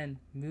can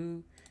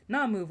move,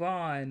 not move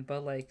on,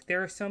 but like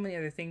there are so many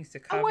other things to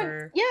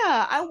cover.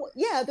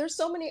 Yeah, there's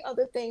so many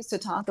other things to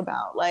talk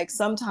about. Like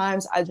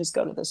sometimes I just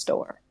go to the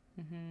store.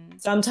 Mm-hmm.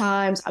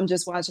 Sometimes I'm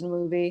just watching a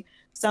movie.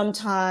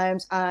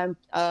 Sometimes I'm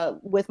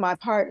with my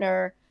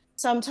partner.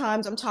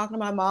 Sometimes I'm talking to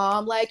my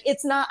mom. Like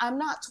I'm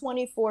not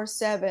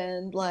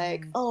 24/7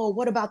 like, Mm-hmm. oh,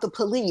 what about the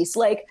police?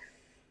 Like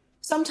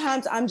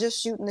sometimes I'm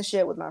just shooting the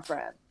shit with my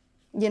friend,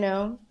 you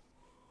know?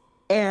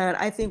 And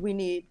I think we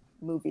need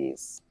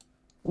movies,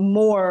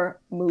 more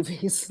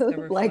movies That like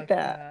reflect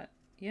that. that.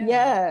 Yeah.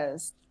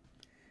 Yes,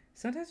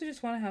 Sometimes we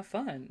just want to have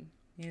fun.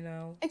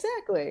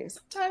 exactly.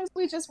 Sometimes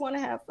we just want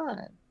to have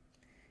fun.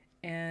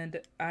 And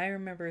I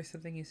remember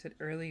something you said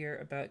earlier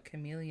about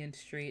Chameleon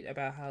Street,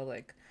 about how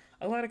like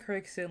a lot of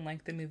critics didn't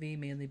like the movie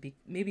mainly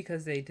maybe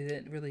because they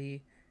didn't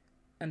really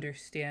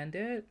understand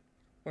it,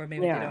 or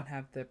maybe they Yeah. don't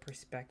have the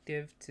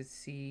perspective to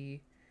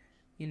see,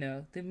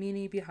 the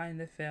meaning behind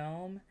the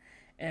film.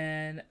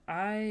 And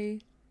I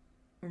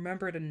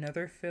remembered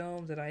another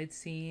film that I'd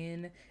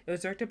seen. It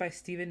was directed by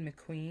Stephen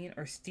McQueen,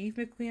 or Steve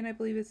McQueen, I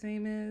believe his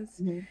name is.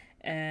 Mhm.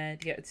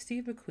 And yeah, it's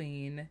Steve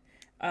McQueen.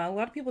 A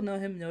lot of people know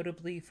him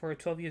notably for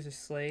 12 Years a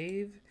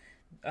Slave.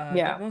 The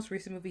Yeah. most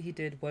recent movie he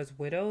did was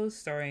Widows,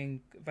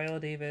 starring Viola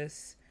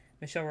Davis,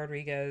 Michelle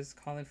Rodriguez,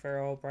 Colin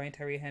Farrell, Brian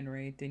Tyree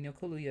Henry, Daniel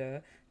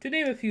Kaluuya, to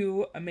name a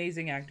few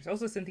amazing actors.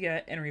 Also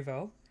Cynthia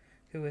Erivo,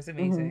 who is Hmm.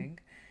 amazing.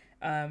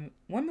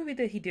 One movie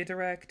that he did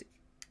direct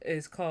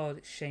is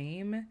called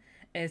Shame,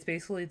 and it's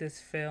basically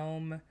this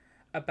film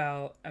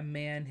about a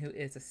man who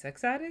is a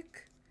sex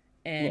addict,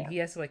 and Yeah. he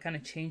has to like kind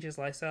of change his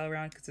lifestyle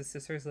around because his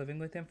sister is living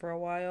with him for a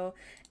while.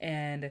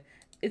 And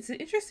it's an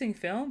interesting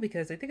film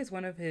because I think it's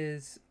one of the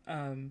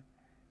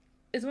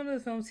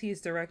films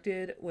he's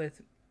directed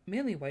with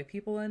mainly white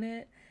people in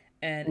it,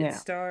 and it Yeah.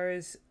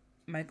 stars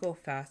Michael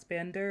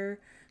Fassbender,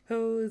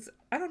 who's,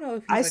 I don't know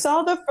if I he's like,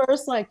 saw the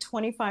first like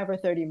 25 or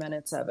 30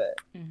 minutes of it.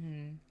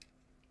 mm-hmm.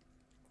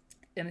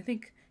 And I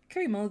think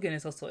Carey Mulligan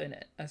is also in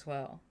it as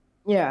well.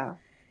 Yeah.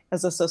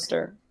 As a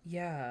sister.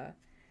 Yeah,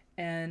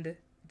 and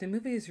the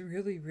movie is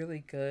really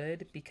really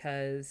good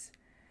because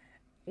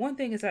one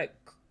thing is that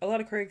a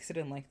lot of critics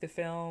didn't like the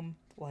film,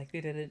 like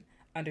they didn't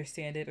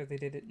understand it or they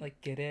didn't like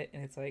get it,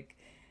 and it's like,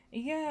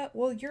 yeah,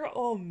 well, you're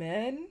all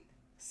men,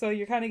 so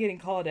you're kind of getting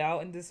called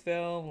out in this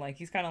film. Like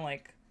he's kind of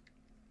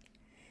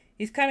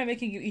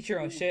making you eat your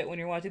own shit when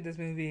you're watching this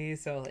movie.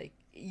 So like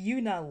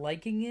you not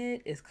liking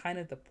it is kind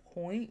of the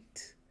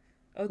point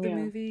of the Yeah.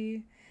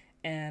 movie,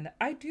 and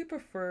I do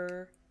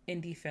prefer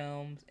indie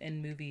films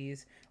and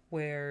movies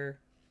where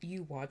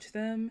you watch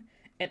them,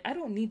 and I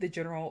don't need the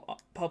general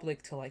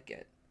public to like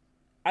it.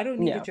 I don't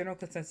need the Yeah. general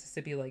consensus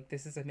to be like,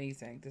 this is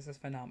amazing, this is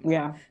phenomenal.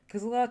 Yeah.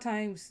 Because a lot of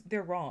times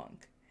they're wrong.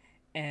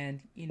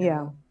 And,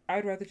 Yeah.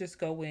 I'd rather just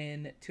go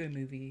in to a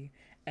movie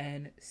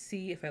and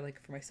see if I like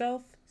it for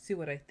myself, see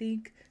what I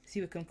think, see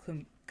what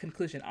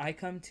conclusion I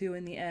come to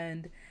in the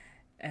end.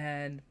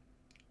 And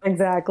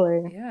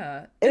Exactly.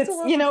 yeah, it's a It's,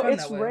 lot more fun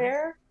it's that way.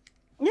 rare.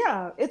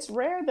 Yeah, it's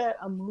rare that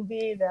a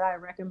movie that I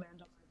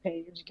recommend on my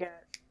page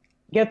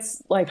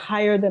gets like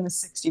higher than a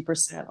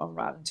 60% on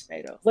Rotten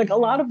Tomatoes. Like a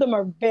lot Mm-hmm. of them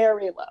are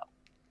very low.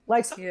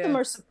 Like some of them Yeah.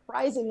 are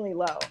surprisingly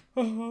low.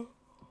 Uh-huh.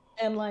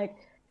 And like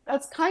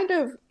that's kind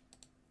of,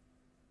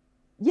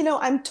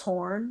 I'm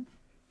torn Mm-hmm.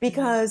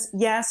 because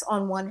yes,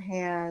 on one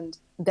hand,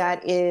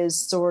 that is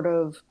sort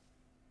of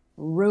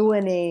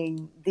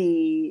ruining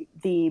the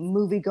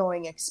movie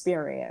going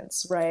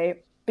experience,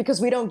 right? Because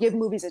we don't give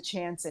movies a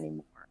chance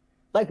anymore.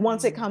 Like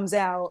once it Mm-hmm. comes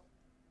out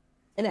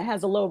and it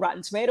has a low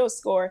Rotten Tomatoes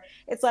score,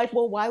 it's like,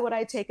 well, why would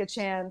I take a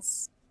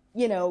chance,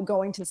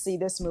 going to see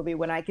this movie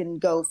when I can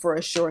go for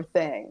a sure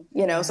thing,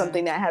 Yeah.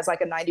 something that has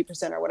like a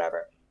 90% or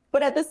whatever.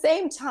 But at the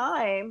same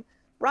time,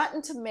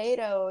 Rotten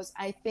Tomatoes,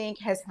 I think,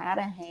 has had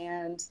a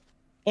hand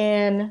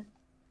in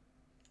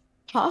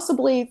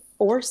possibly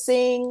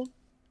forcing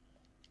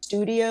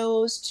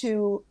studios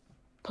to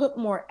put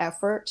more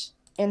effort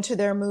into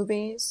their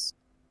movies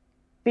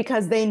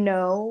because they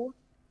know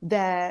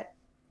that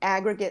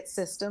aggregate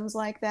systems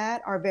like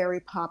that are very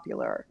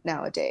popular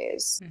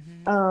nowadays.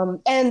 Mm-hmm.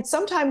 And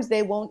sometimes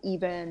they won't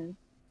even,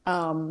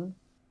 um,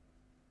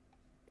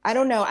 I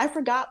don't know, I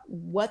forgot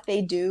what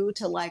they do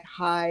to like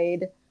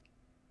hide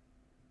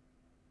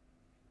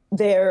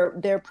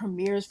their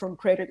premieres from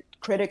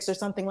critics or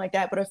something like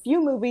that. But a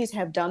few movies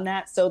have done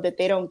that so that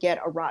they don't get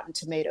a Rotten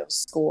Tomatoes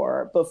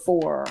score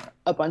before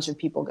a bunch of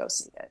people go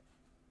see it.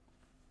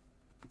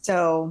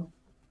 So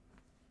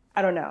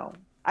I don't know.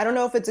 I don't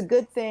know if it's a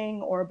good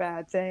thing or a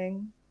bad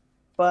thing,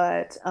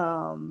 but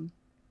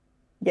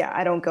yeah,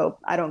 I don't go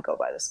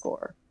by the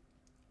score.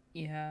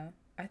 Yeah.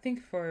 I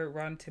think for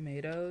Rotten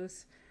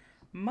Tomatoes,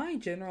 my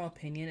general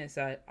opinion is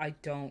that I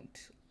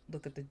don't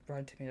look at the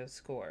Rotten Tomatoes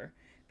score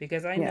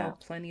because I know Yeah.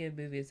 plenty of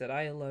movies that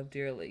I love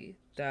dearly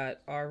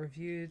that are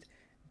reviewed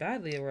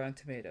badly at Rotten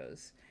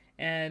Tomatoes.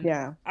 And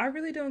Yeah. I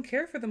really don't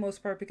care for the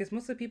most part because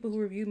most of the people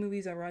who review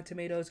movies on Rotten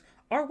Tomatoes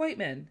are white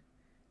men.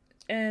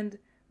 And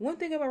one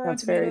thing about Rotten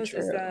That's very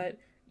Tomatoes is true. that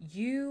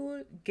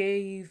you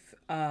gave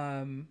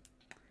the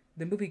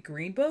movie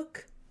Green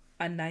Book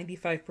a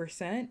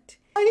 95%.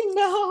 I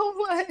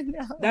know, I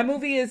That know.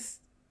 movie is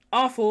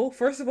awful.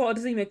 First of all, it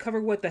doesn't even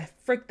cover what the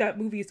frick that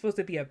movie is supposed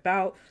to be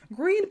about.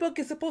 Green Book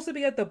is supposed to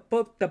be at the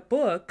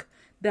book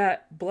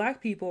that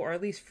black people, or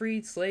at least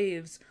freed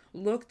slaves,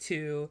 look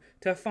to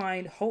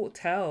find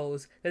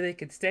hotels that they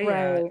could stay at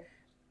Right. So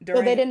they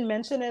during. didn't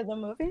mention it in the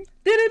movie?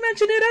 They didn't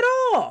mention it at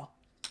all.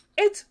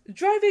 It's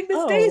Driving Miss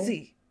Oh,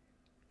 Daisy.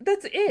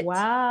 That's it.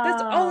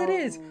 That's all it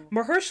is.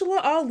 wow.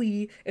 Mahershala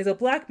Ali is a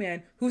black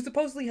man who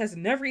supposedly has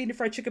never eaten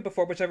fried chicken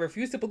before, which I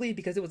refuse to believe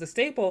because it was a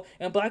staple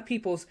in black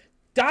people's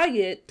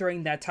diet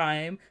during that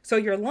time. So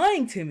you're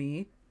lying to me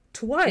Yeah.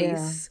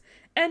 twice.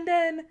 And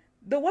then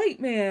the white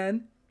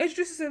man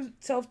introduces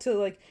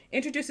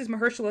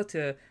Mahershala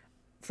to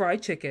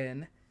fried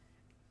chicken.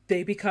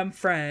 They become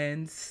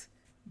friends.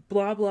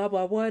 blah blah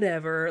blah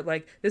whatever.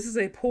 Like this is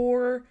a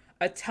poor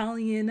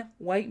Italian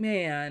white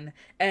man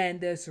and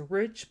this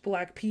rich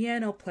black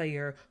piano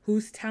player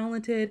who's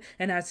talented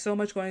and has so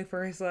much going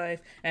for his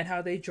life, and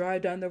how they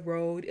drive down the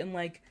road and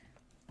I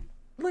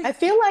like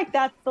feel like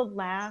that's the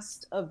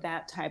last of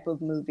that type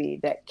of movie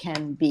that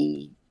can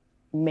be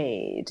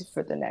made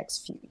for the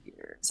next few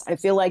years. I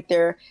feel like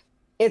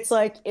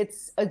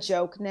it's a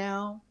joke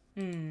now,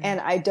 mm, and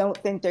I don't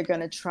think they're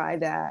going to try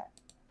that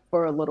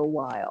for a little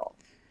while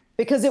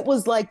because it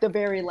was like the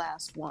very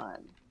last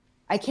one.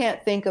 I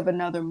can't think of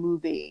another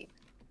movie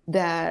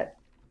that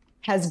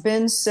has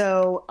been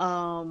so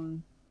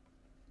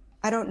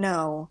I don't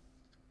know,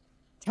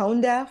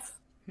 tone deaf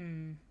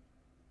hmm.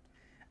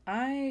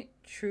 I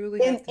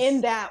truly have to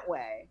in that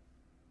way.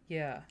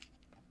 yeah.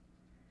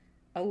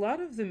 A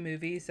lot of the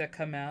movies that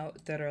come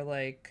out that are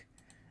like,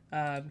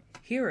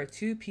 here are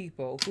two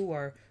people who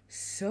are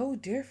so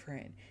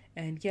different,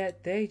 and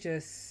yet they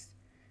just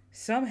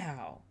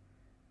somehow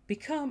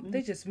become,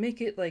 they just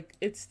make it like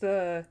it's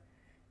the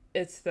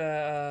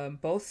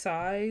both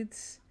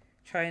sides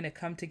trying to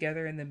come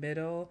together in the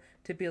middle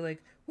to be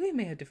like, we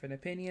may have different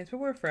opinions but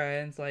we're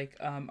friends, like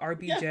Yeah.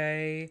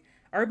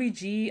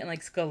 RBG and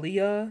like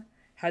Scalia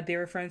had, they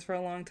were friends for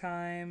a long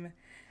time.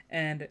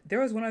 And there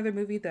was one other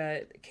movie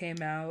that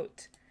came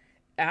out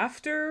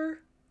after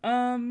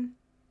um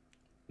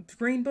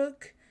Green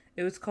Book.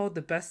 It was called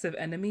The Best of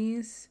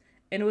Enemies,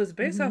 and it was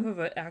based off Mm-hmm. of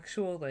an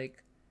actual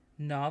like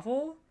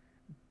novel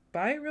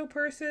by a real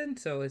person,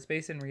 so it's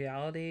based in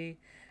reality.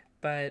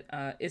 But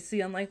it's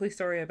the unlikely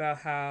story about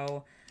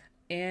how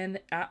Anne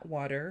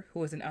Atwater, who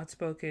was an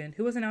outspoken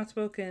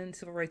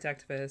civil rights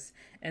activist,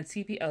 and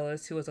C.P.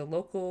 Ellis, who was a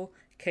local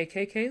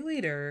KKK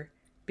leader,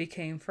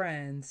 became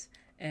friends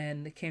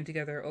and came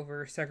together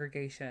over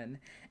segregation.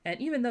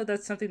 And even though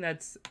that's something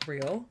that's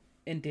real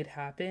and did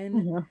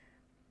happen, Yeah.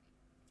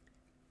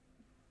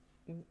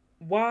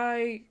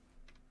 why?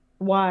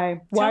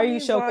 Why? Tell me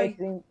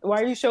why.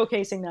 Why are you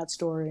showcasing that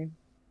story?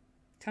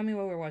 Tell me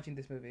why we're watching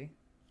this movie.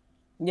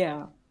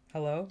 Yeah.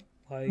 Hello?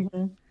 Like,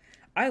 Hmm.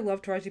 I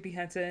love Taraji P.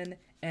 Henson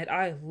and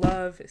I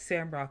love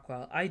Sam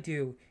Rockwell. I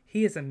do.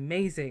 He is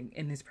amazing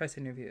in his press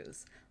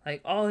interviews.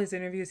 Like all his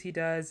interviews he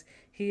does,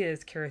 he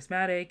is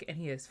charismatic and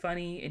he is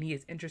funny and he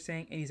is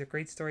interesting and he's a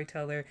great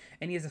storyteller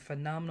and he is a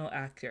phenomenal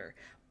actor.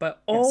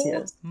 But Yes, he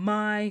oh is.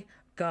 my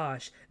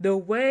gosh, the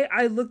way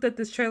I looked at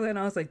this trailer and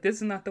I was like, this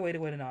is not the way to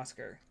win an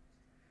Oscar.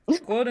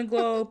 Golden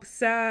Globe,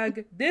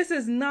 SAG, this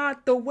is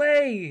not the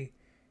way.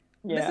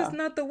 This is Yeah.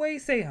 not the way,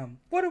 Sam.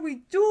 What are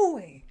we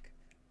doing?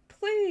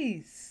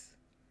 Please.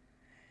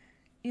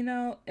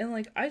 And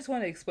like I just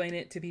want to explain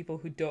it to people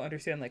who don't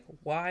understand like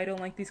why I don't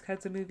like these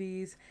kinds of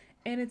movies.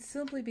 And it's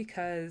simply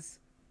because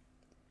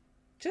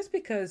just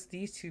because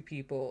these two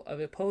people of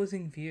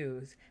opposing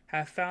views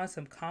have found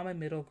some common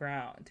middle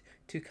ground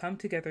to come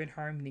together in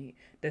harmony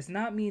does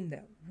not mean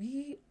that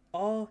we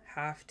all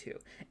have to.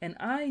 And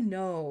I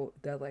know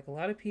that like a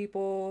lot of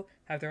people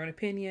have their own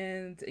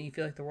opinions and you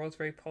feel like the world's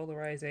very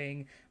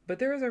polarizing, but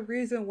there is a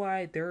reason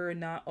why there are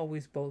not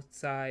always both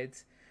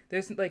sides.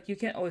 There's like you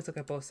can't always look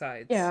at both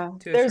sides Yeah.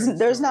 to a certain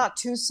There's story. not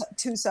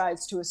two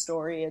sides to a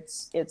story.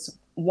 It's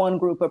one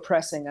group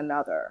oppressing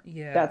another.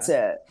 That's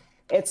Yeah. it.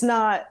 It's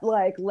not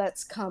like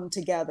let's come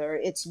together.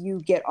 It's you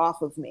get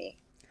off of me.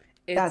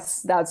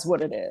 It's That's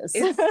what it is.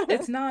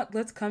 it's not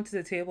let's come to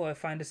the table and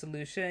find a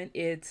solution.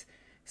 It's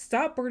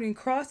stop burning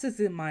crosses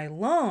in my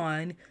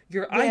lawn.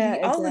 Your Yeah,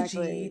 ideology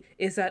exactly.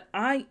 is that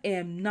I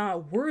am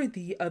not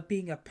worthy of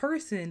being a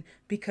person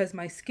because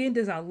my skin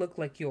does not look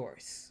like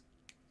yours.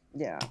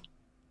 Yeah,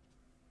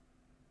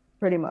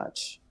 pretty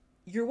much.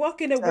 You're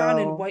walking around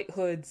in So, white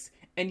hoods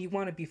and you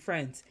want to be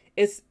friends.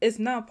 It's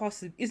not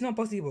possible. It's not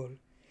possible.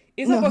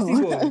 It's not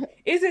possible. no.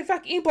 It's in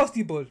fact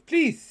impossible.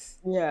 Please.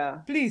 Yeah.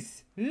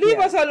 Please leave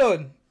Yeah. us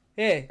alone.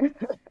 Hey,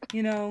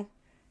 you know,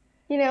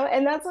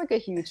 And that's like a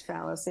huge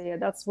fallacy.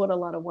 That's what a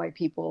lot of white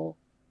people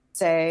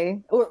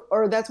say,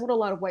 or that's what a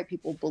lot of white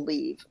people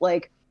believe.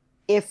 Like,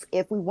 if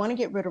we want to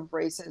get rid of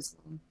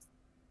racism,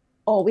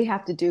 all we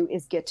have to do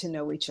is get to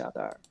know each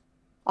other.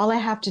 All I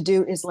have to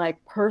do is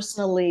like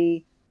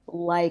personally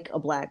like a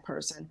black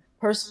person,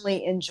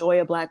 personally enjoy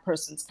a black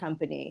person's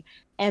company,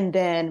 and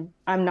then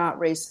I'm not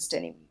racist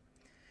anymore.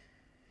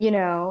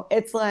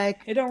 It's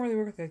like, it don't really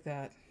work like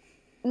that.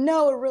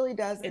 no, it really It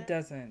doesn't.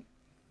 doesn't.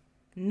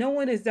 No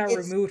one is that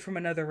It's removed from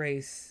another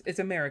race. It's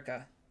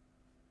America.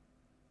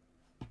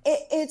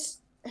 it's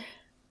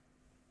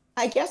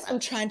I guess I'm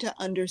trying to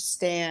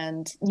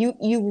understand.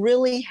 You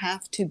really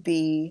have to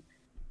be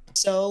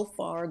so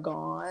far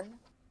gone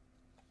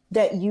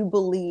that you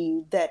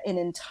believe that an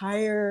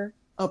entire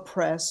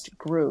oppressed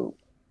group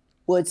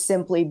would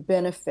simply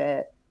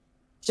benefit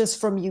just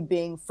from you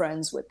being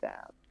friends with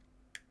them.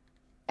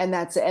 And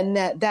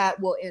that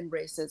will end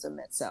racism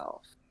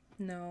itself.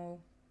 No,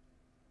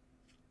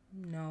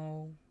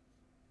 no.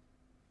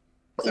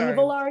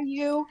 Evil Sorry. are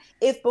you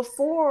if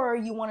before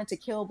you wanted to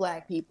kill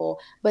black people,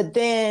 but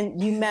then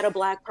you met a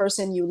black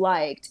person you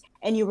liked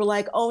and you were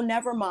like, oh,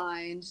 never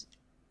mind.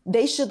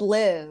 they should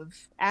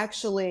live.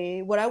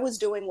 Actually, what I was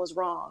doing was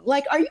wrong.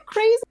 Like, are you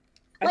crazy?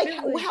 I Like,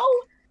 feel like how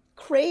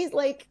crazy?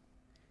 Like,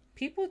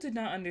 people did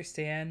not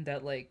understand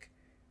that like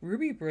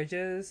Ruby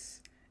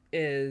Bridges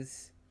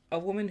is a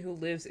woman who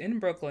lives in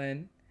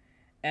Brooklyn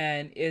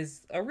and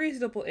is a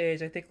reasonable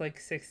age, I think like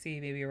 60,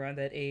 maybe around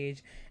that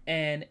age.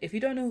 And if you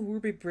don't know who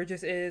Ruby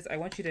Bridges is, I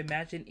want you to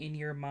imagine in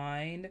your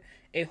mind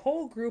a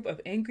whole group of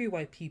angry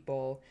white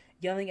people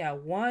yelling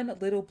at one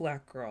little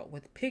black girl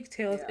with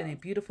pigtails and yeah, a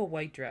beautiful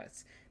white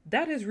dress.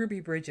 That is Ruby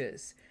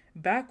Bridges.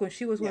 Back when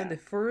she was one of yeah, the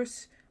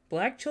first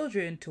black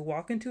children to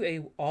walk into a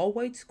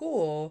all-white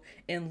school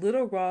in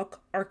Little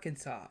Rock,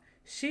 Arkansas.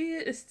 She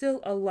is still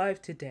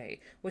alive today,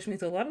 which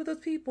means a lot of those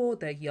people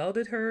that yelled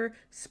at her,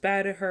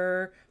 spat at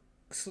her,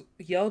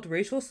 yelled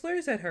racial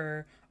slurs at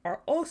her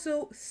are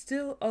also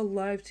still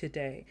alive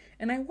today.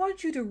 And I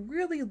want you to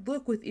really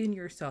look within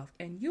yourself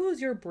and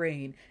use your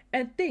brain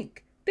and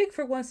think. Think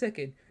for 1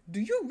 second. Do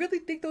you really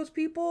think those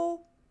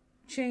people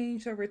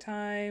changed over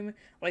time?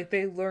 Like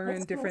they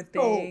learn different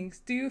so things?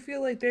 Do you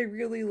feel like they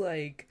really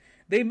like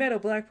they met a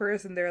black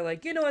person, they're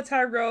like, you know what,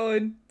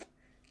 Tyrone,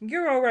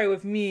 you're all right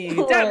with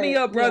me. Dap me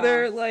right, up, yeah,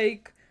 brother.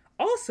 Like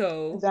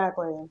also,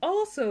 exactly.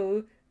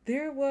 also,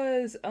 there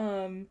was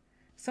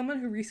someone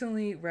who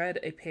recently read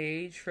a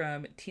page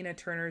from Tina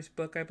Turner's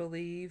book, I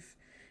believe,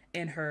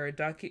 in her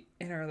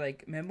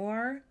like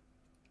memoir,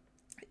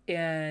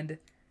 and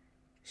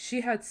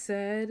she had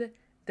said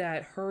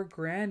that her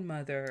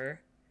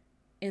grandmother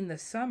in the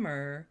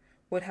summer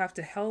would have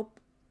to help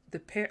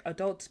the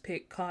adults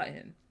pick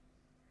cotton.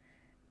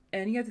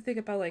 And you have to think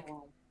about like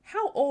Um,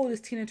 how old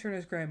is Tina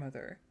Turner's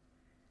grandmother?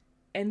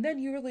 And then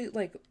you really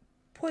like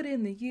put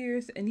in the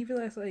years and you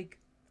realize like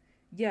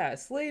yeah,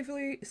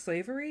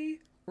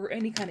 slavery, or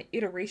any kind of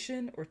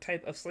iteration or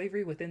type of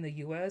slavery within the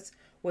U.S.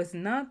 was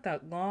not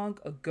that long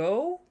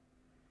ago.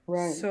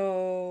 right.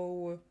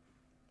 So,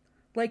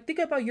 like, think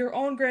about your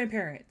own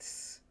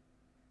grandparents.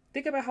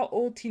 Think about how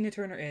old Tina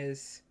Turner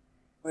is,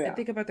 and Yeah,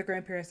 think about the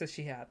grandparents that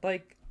she had.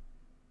 Like,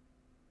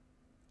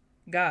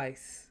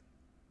 guys,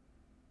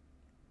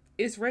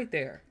 it's right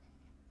there.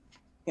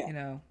 yeah. You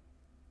know,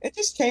 It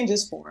just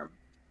changes form,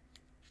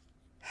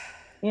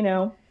 you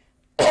know?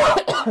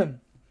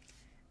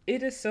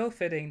 it is so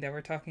fitting that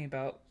we're talking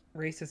about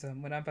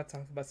racism when I'm about to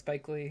talk about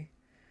Spike Lee.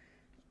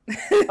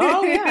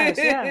 Oh, yes,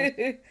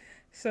 yes.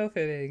 So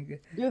fitting.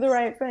 Do the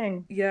right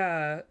thing.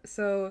 Yeah,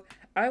 so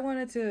I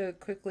wanted to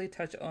quickly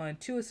touch on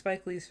two of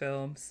Spike Lee's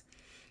films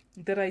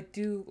that I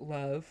do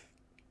love.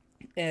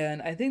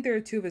 And I think there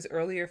are two of his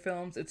earlier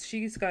films. It's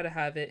She's Gotta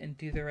Have It and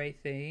Do the Right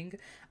Thing.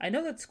 I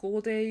know that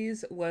School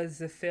Days was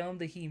the film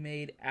that he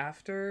made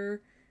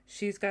after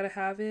She's Gotta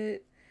Have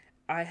It.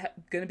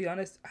 Gonna be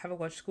honest, I haven't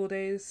watched School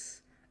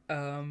Days.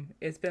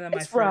 It's been on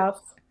my It's first.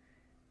 rough.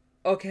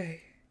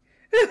 Okay.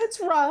 It's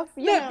rough,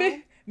 you Not,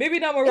 know. maybe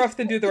not more It's rough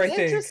than Do the it's Right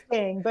Thing.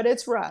 interesting, but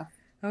it's rough.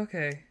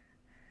 Okay.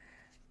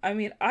 I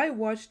mean, I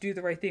watched Do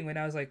the Right Thing when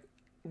I was like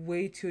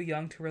way too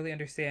young to really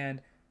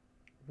understand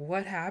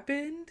what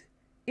happened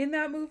in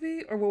that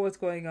movie or what was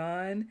going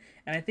on.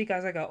 And I think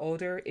as I got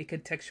older, it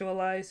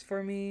contextualized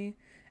for me.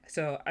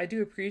 So I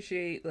do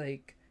appreciate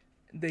like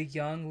the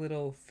young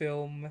little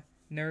film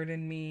nerd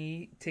in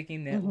me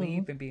taking that Hmm.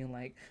 leap and being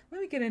like,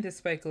 let me get into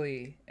Spike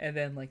Lee. And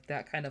then like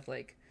that kind of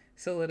like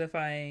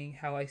solidifying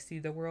how I see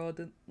the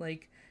world,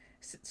 like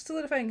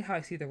solidifying how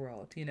I see the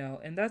world, you know.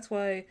 And that's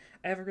why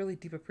I have a really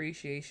deep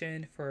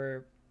appreciation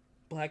for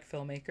black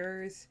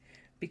filmmakers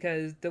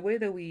because the way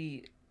that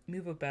we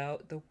move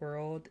about the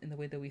world and the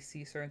way that we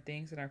see certain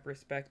things in our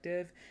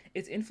perspective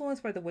is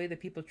influenced by the way that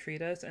people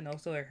treat us and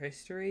also our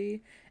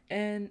history.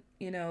 And,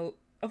 you know,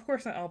 of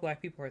course, not all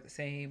black people are the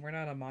same. We're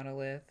not a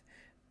monolith.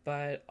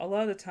 But a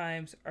lot of the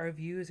times, our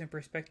views and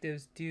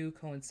perspectives do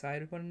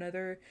coincide with one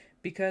another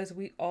because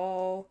we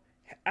all,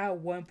 at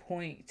one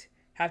point,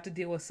 have to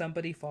deal with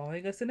somebody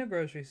following us in a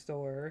grocery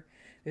store.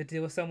 We have to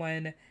deal with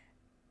someone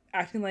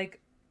acting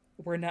like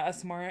we're not as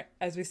smart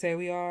as we say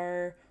we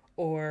are,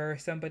 or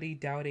somebody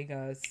doubting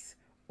us,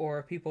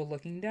 or people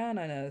looking down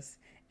on us.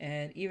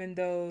 And even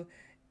though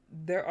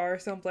there are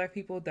some black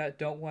people that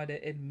don't want to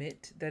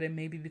admit that it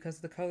may be because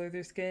of the color of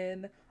their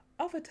skin,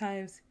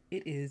 oftentimes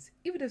it is.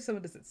 Even if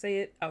someone doesn't say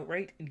it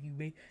outright and you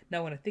may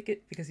not want to think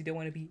it because you don't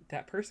want to be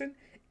that person,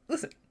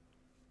 listen,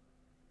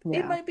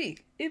 it Yeah. might be.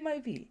 It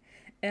might be.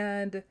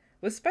 And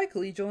with Spike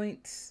Lee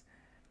joints,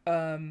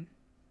 um,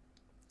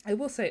 I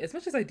will say, as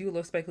much as I do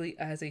love Spike Lee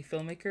as a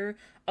filmmaker,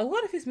 a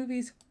lot of his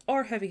movies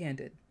are heavy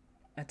handed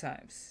at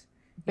times.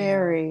 You know?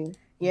 Very.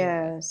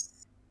 Yeah.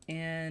 Yes.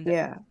 And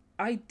Yeah.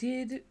 I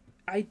did,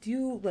 I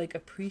do like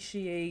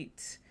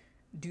appreciate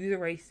Do the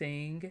Right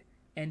Thing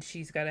and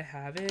She's Gotta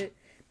Have It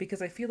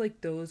because I feel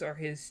like those are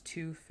his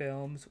two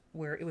films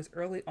where it was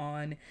early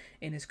on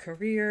in his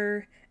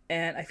career.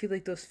 And I feel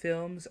like those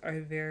films are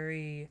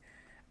very,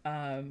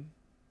 um,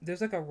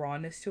 there's like a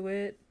rawness to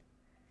it.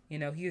 You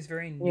know, he is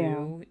very Yeah.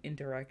 new in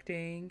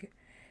directing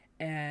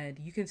and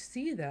you can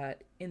see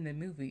that in the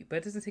movie, but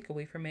it doesn't take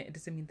away from it. It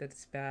doesn't mean that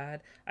it's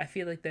bad. I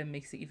feel like that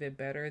makes it even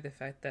better. The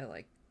fact that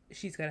like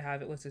She's Gotta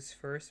Have It was his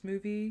first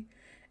movie,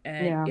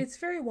 and Yeah. it's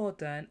very well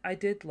done. I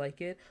did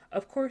like it.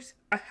 Of course,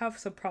 I have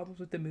some problems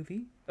with the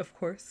movie, of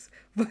course,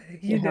 but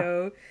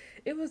Yeah.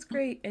 it was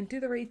great. And Do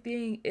the Right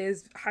Thing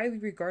is highly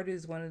regarded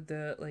as one of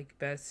the like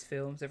best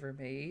films ever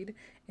made,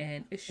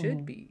 and it should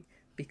Hmm. be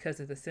because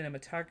of the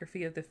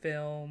cinematography of the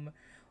film,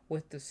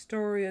 with the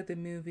story of the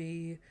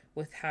movie,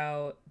 with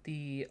how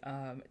the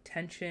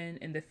tension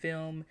in the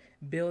film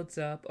builds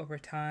up over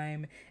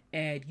time,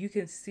 and you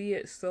can see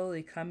it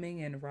slowly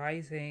coming and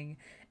rising,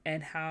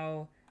 and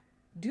how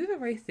Do the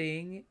Right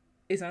Thing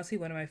is honestly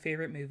one of my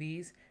favorite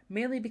movies,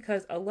 mainly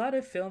because a lot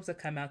of films that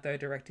come out that are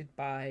directed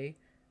by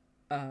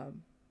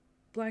um,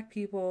 black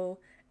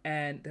people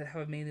and that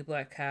have a mainly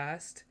black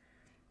cast,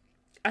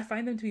 I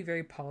find them to be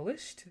very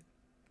polished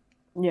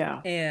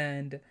Yeah.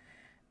 and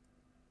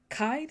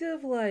kind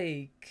of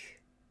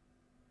like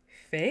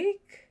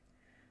fake.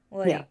 Yeah.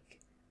 Like,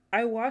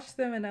 I watch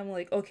them and I'm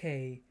like,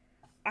 okay,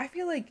 I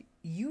feel like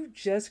you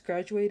just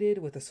graduated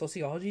with a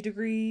sociology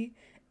degree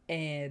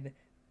and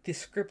the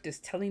script is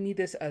telling me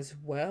this as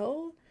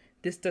well.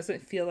 This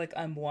doesn't feel like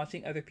I'm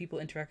watching other people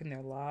interact in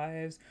their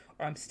lives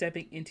or I'm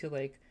stepping into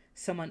like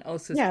someone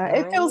else's Yeah.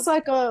 It feels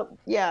world.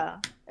 like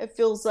it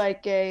feels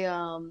like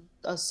a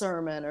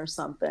sermon or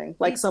something.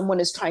 Like It, someone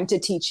is trying to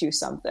teach you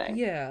something.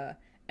 yeah.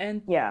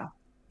 And, Yeah.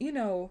 you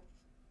know,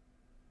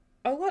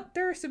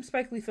 there are some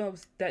Spike Lee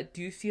films that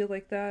do feel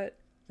like that.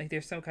 Like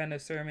there's some kind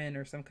of sermon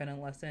or some kind of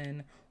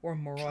lesson or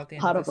moral at the A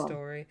end of lot the of them.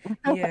 story.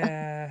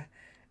 Yeah.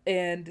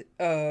 And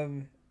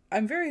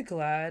I'm very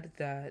glad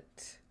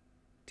that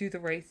Do the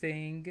Right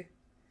Thing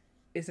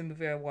is a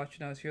movie I watched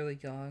when I was really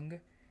young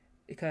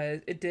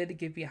because it did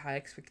give me high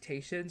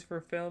expectations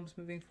for films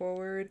moving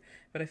forward,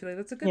 but I feel like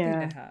that's a good thing to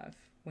Yeah. have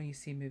when you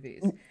see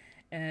movies.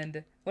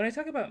 And when I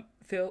talk about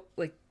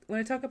when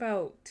I talk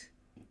about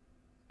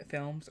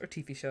films or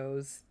TV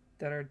shows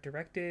that are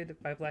directed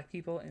by black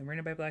people and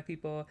written by black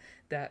people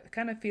that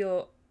kind of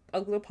feel a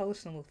little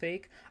polished and a little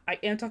fake, I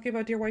am talking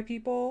about Dear White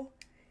People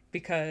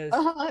because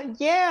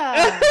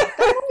Yeah.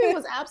 That movie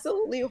was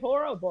absolutely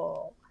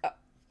horrible.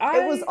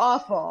 It was I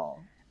awful.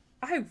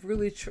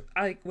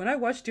 like when I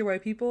watched Dear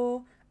White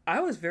People, I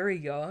was very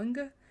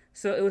young,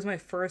 so it was my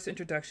first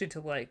introduction to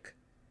like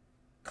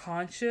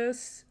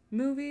conscious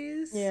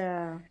movies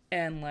Yeah.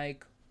 and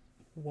like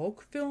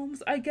woke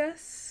films, I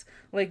guess.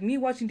 Like me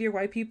watching Dear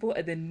White People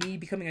and then me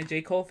becoming a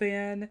J. Cole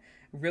fan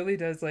really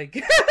does like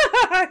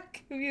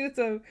give you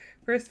some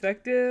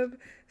perspective.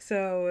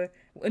 So,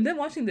 and then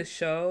watching the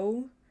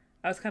show,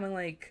 I was kind of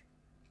like,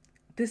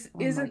 this Oh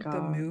my isn't the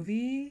God.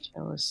 movie.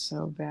 It was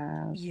so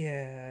bad.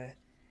 Yeah.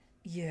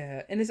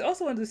 Yeah. And it's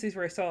also one of those things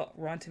where I saw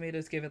Rotten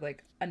Tomatoes give it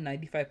like a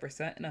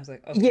 95%, and I was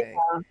like, Yeah.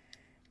 okay.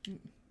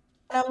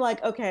 I'm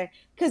like, okay,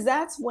 because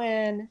that's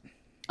when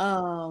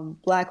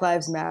Black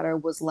Lives Matter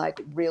was like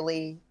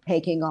really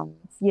taking off,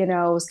 it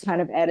was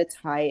kind of at its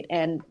height,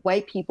 and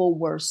white people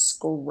were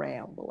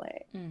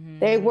scrambling.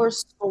 They Mm-hmm. were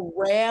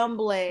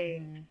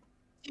scrambling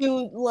Mm-hmm.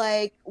 to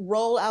like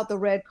roll out the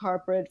red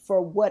carpet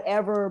for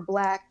whatever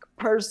black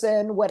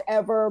person,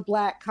 whatever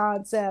black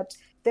concept.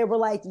 They were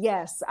like,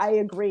 yes, I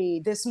agree.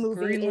 This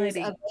movie is Greenlighting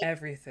amazing.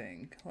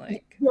 everything.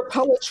 Like, Your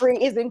poetry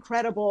is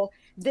incredible.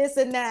 This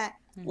and that.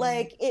 mm-hmm.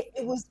 Like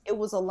it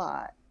was a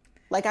lot.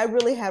 Like I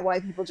really had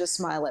white people just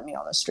smile at me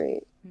on the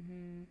street.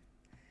 Mm-hmm.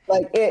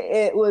 Like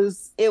it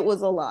was a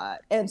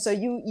lot. And so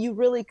you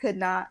really could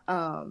not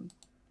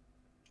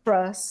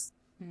trust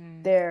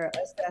Mm-hmm. their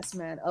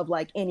assessment of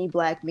like any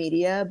black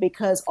media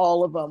because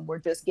all of them were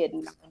just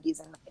getting 90s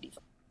and 90s.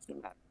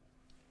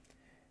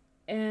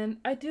 And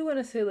I do want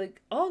to say, like,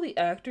 all the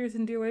actors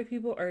in Dear White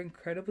People are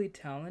incredibly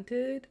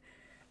talented,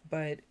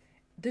 but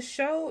the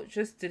show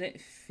just didn't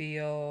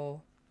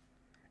feel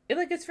it.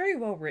 Like, it's very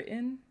well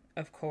written,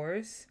 of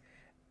course,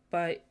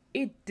 but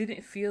it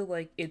didn't feel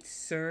like it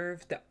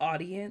served the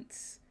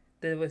audience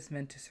that it was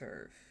meant to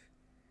serve,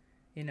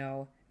 you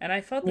know? And I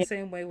felt the Yeah.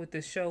 same way with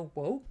the show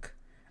Woke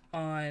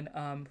on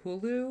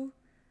Hulu,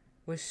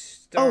 which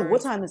Oh,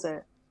 what stars. time is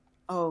it?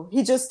 Oh,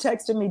 he just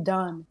texted me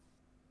done.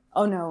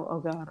 Oh no. Oh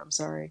God, I'm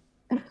sorry.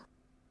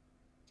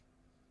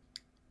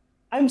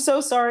 I'm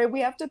so sorry.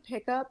 We have to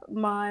pick up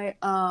my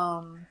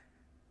son.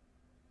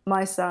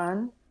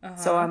 Uh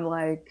So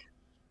huh.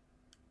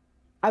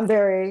 I'm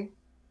very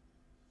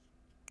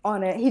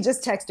on it. He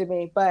just texted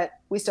me, but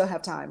we still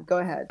have time. Go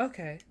ahead.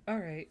 Okay. All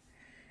right.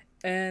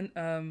 And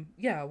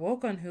yeah,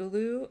 Woke on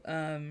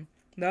Hulu.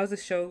 That was a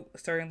show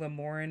starring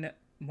Lamorne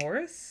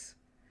Morris.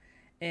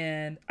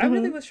 And I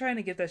really Hmm. was trying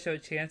to give that show a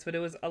chance, but it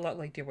was a lot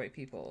like Dear White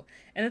People.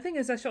 And the thing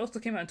is, that show also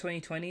came out in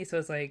 2020, so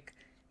it's like,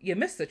 you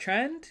missed the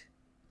trend.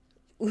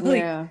 Like,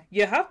 Yeah.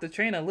 you hopped the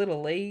train a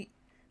little late.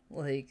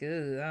 Like,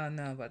 ugh, I don't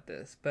know about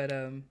this. But,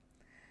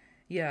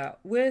 yeah,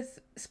 with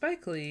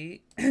Spike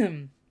Lee,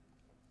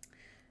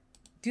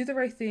 Do the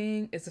Right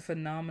Thing is a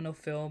phenomenal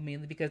film,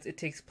 mainly because it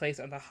takes place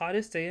on the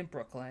hottest day in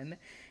Brooklyn.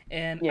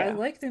 And I Yeah.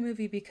 like the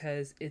movie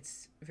because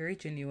it's very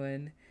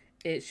genuine.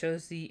 It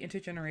shows the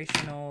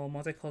intergenerational,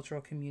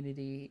 multicultural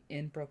community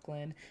in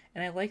Brooklyn.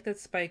 And I like that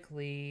Spike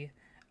Lee,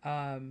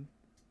 um,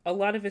 a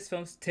lot of his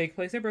films take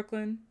place in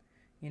Brooklyn.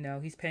 You know,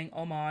 he's paying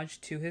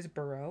homage to his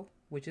borough,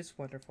 which is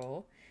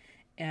wonderful.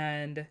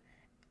 And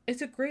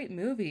it's a great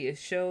movie. It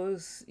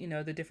shows, you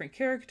know, the different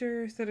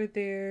characters that are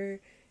there.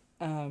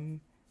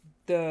 Um,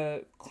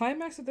 the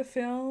climax of the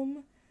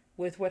film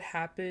with what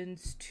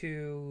happens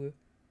to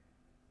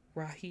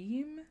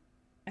Raheem,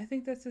 I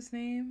think that's his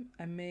name.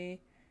 I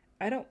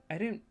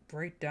didn't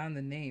break down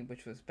the name,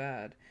 which was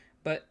bad.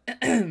 But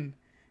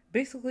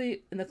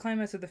basically, in the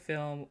climax of the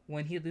film,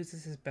 when he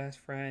loses his best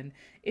friend,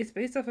 it's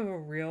based off of a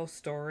real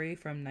story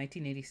from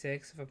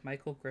 1986 of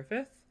Michael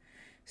Griffith.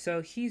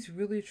 So he's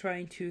really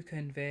trying to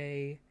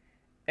convey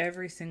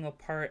every single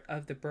part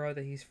of the borough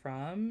that he's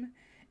from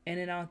in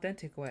an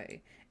authentic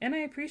way. And I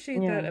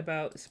appreciate that Yeah.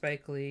 about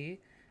Spike Lee.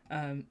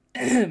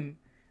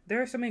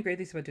 There are so many great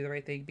things about Do the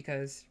Right Thing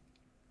because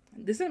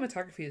the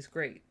cinematography is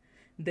great.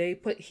 They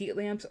put heat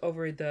lamps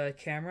over the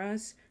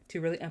cameras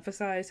to really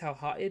emphasize how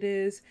hot it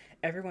is.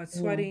 Everyone's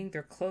Yeah. sweating,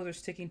 their clothes are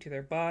sticking to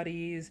their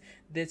bodies.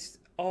 This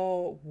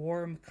all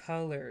warm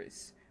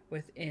colors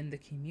within the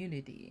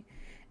community.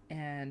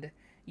 And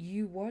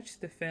you watch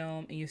the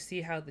film and you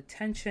see how the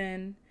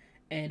tension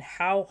and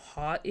how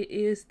hot it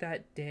is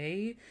that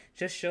day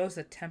just shows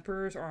that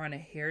tempers are on a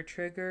hair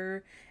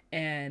trigger,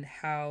 and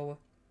how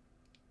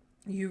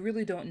you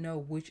really don't know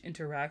which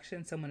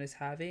interaction someone is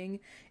having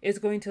is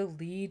going to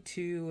lead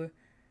to,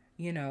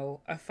 you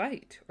know, a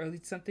fight or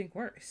lead to something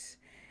worse.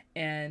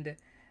 And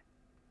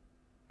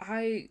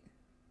I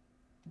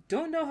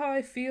don't know how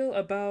I feel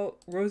about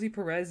Rosie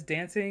Perez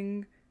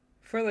dancing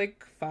for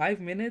like 5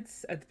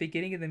 minutes at the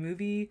beginning of the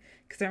movie,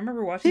 because I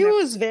remember watching She that.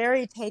 was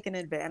very taken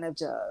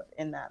advantage of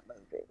in that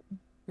movie.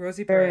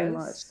 Rosie Very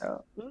much Perez.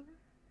 so. Mhm.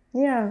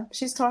 Yeah,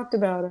 she's talked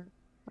about it,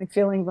 like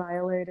feeling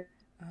violated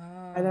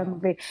by that Oh.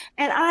 movie.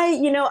 And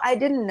I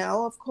didn't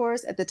know, of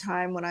course, at the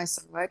time when I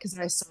saw it, because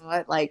I saw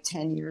it like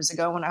 10 years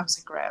ago when I was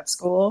in grad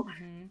school.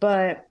 Mm-hmm.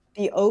 But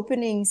the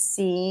opening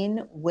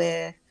scene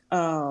with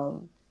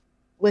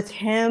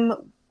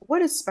him,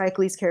 what is Spike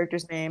Lee's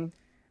character's name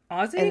in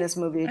Ozzy, this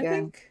movie I again?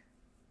 think.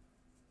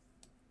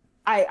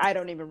 I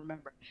don't even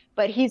remember.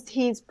 But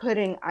he's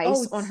putting Oh,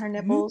 ice on it's her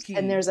nipples, and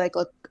Mookie. there's like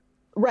a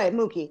right,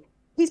 Mookie.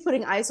 He's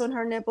putting ice on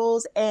her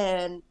nipples,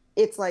 and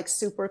it's like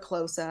super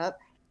close up.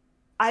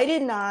 I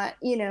did not,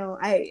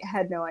 I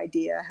had no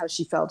idea how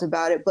she felt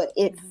about it, but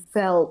it Mm-hmm.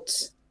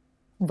 felt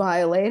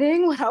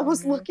violating when I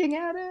was Mm-hmm. looking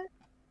at it.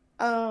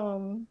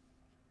 Um,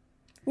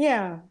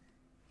 yeah,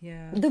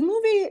 Yeah. the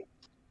movie,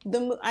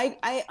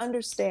 I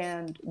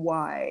understand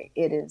why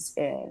it is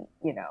in,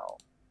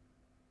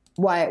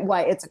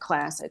 why it's a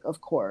classic,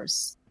 of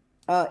course.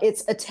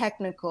 It's a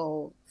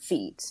technical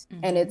feat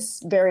and Mm-hmm.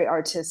 it's very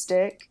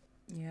artistic,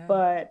 Yeah.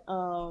 but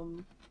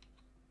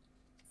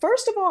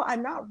first of all,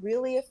 I'm not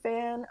really a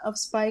fan of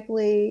Spike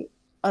Lee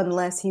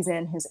unless he's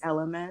in his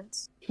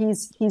element.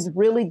 He's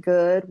really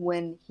good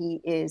when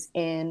he is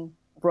in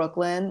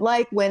Brooklyn,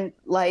 like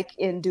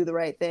in Do the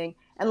Right Thing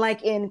and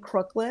like in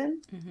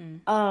Crooklyn.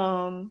 Mm-hmm.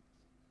 Um,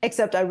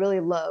 except I really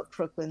love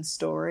Crooklyn's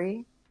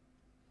story.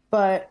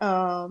 But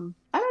I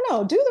don't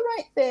know, Do the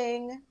Right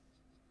Thing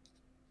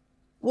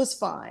was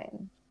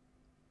fine.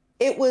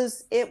 It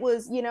was,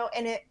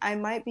 and I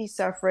might be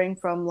suffering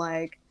from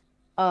like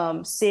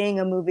seeing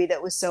a movie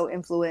that was so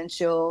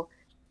influential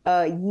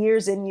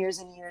years and years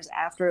and years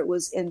after it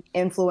was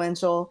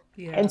influential.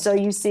 And Yeah. so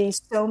you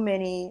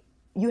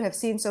have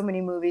seen so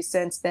many movies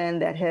since then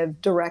that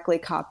have directly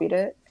copied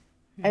it.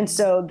 And Mm-hmm.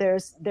 so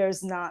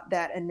there's not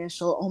that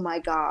initial, oh my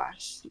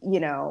gosh,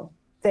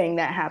 thing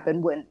that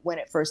happened when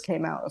it first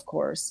came out, of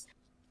course.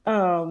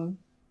 Um,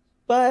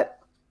 but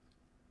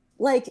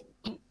like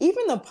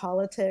even the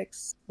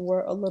politics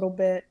were a little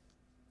bit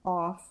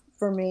off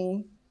for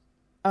me.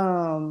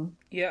 Um,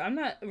 Yeah, I'm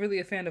not really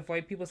a fan of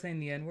white people saying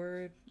the N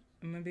word.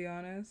 I'm gonna be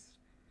honest.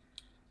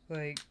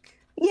 Like,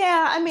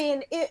 yeah, I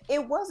mean,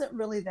 it wasn't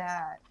really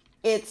that.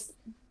 It's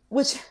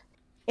which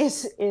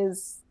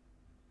is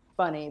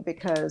funny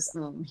because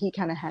he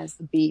kind of has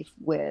the beef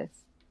with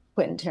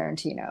Quentin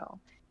Tarantino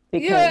yeah.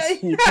 because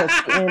he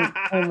puts the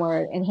N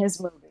word in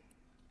his movie.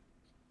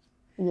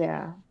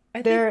 Yeah,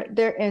 I they're think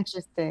they're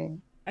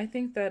interesting. I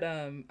think that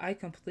I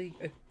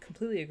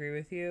completely agree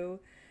with you.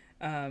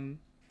 Um,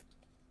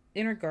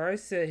 in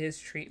regards to his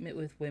treatment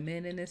with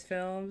women in his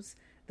films,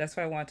 that's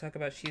why I want to talk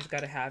about She's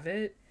Gotta Have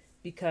It,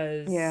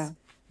 because Yeah,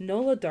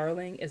 Nola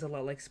Darling is a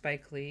lot like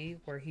Spike Lee,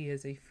 where he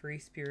is a free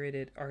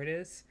spirited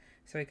artist,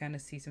 so he kind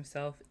of sees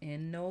himself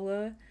in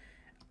Nola.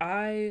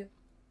 I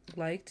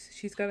liked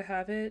She's Gotta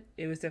Have It.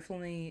 It was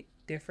definitely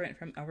different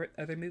from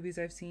other movies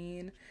I've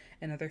seen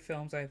and other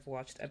films I've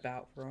watched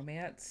about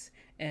romance.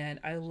 And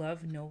I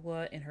love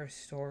Nola and her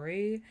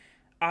story.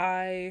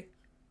 I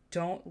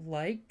don't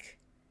like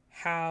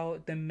how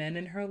the men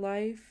in her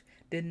life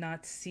did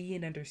not see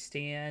and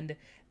understand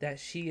that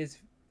she is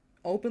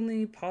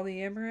openly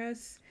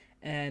polyamorous,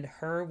 and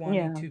her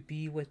wanting yeah, to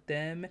be with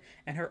them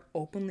and her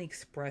openly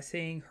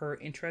expressing her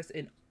interest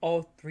in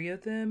all three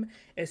of them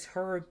is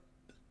her,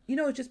 you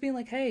know, just being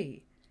like,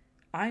 hey,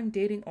 I'm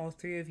dating all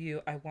three of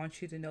you. I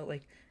want you to know,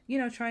 like, you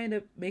know, trying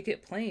to make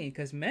it plain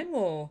because men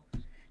will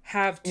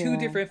have two Yeah.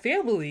 different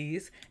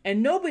families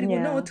and nobody will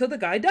know Yeah. until the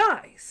guy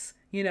dies,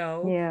 you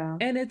know? Yeah.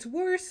 And it's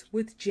worse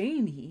with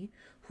Jamie,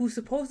 who's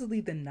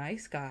supposedly the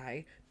nice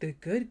guy, the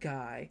good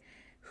guy,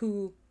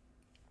 who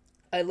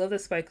I love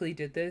that Spike Lee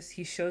did this.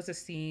 He shows a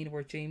scene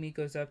where Jamie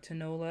goes up to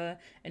Nola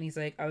and he's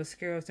like, I was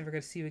scared I was never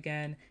going to see you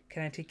again.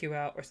 Can I take you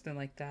out? Or something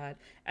like that.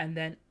 And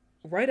then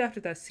right after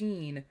that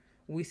scene,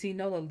 we see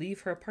Nola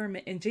leave her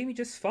apartment and Jamie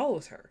just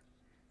follows her.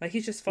 Like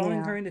he's just following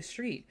Yeah. her in the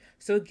street.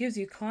 So it gives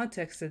you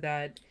context to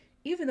that.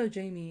 Even though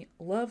Jamie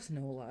loves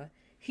Nola,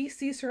 he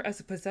sees her as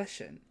a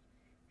possession.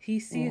 He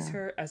sees Yeah.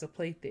 her as a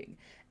plaything.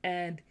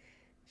 And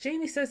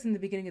Jamie says in the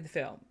beginning of the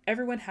film,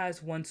 everyone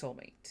has one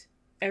soulmate.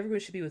 Everyone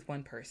should be with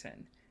one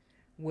person,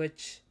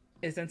 which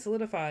is then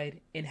solidified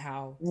in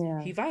how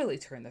Yeah. he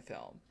violates her in the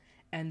film.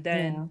 And Yeah.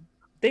 then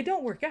they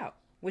don't work out,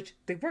 which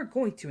they weren't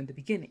going to in the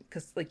beginning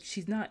because, like,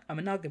 she's not a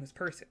monogamous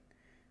person.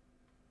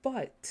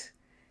 But,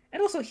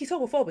 and also he's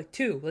homophobic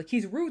too. Like,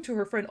 he's rude to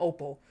her friend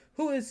Opal,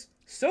 who is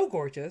so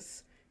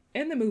gorgeous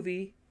in the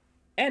movie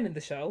and in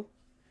the show.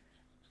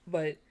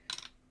 But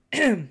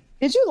Did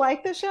you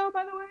like the show,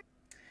 by the way?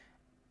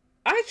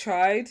 I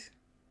tried.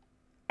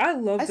 I I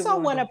loved the saw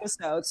one Wanda.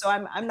 episode, so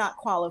I'm not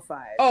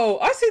qualified. Oh,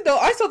 I see though.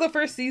 I saw the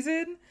first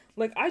season.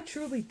 Like I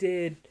truly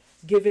did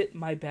give it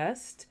my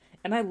best,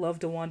 and I love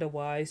DeWanda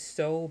Wise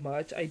so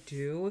much. I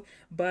do,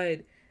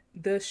 but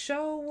the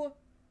show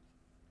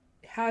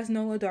has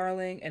Nola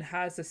Darling and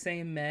has the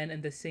same men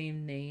and the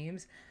same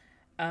names.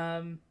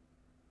 Um,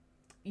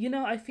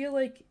 I feel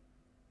like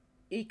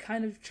it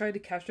kind of tried to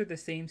capture the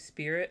same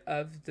spirit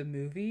of the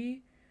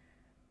movie,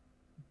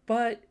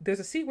 but there's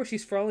a scene where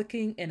she's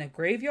frolicking in a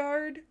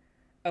graveyard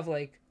of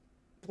like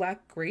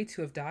black greats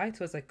who have died.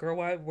 So it's like, girl,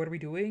 why? What are we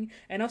doing?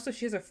 And also,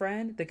 she has a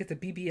friend that gets a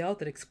BBL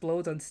that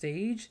explodes on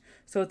stage.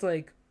 So it's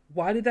like,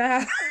 why did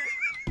that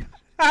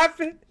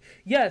happen?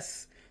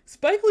 Yes,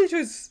 Spike Lee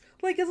just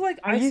like it's like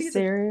Are I you see.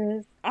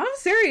 serious? I'm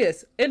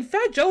serious, and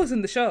Fat Joe's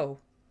in the show.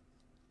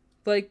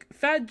 Like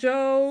Fat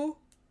Joe,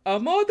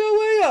 I'm all the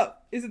way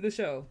up is in the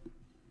show.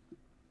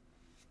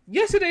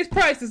 Yesterday's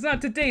price is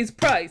not today's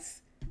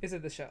price is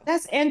in the show.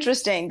 That's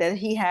interesting that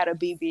he had a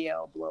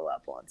BBL blow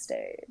up on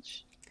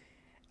stage.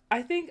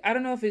 I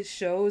don't know if it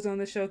shows on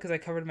the show because I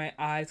covered my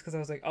eyes because I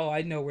was like, oh,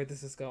 I know where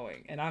this is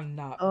going, and I'm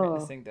not Oh.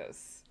 witnessing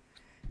this.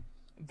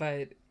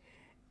 But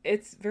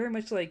it's very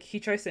much like he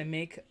tries to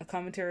make a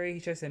commentary,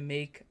 he tries to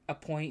make a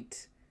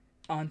point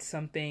on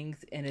some things,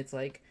 and it's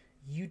like,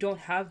 you don't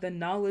have the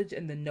knowledge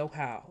and the know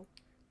how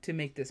to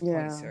make this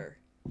Yeah. point, sir.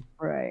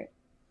 Right.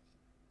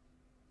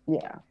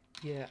 Yeah.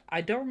 Yeah, I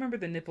don't remember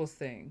the nipples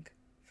thing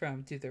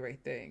from Do the Right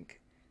Thing,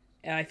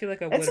 and I feel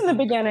like I would It's have in the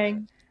remembered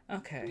beginning. that.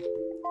 Okay,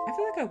 I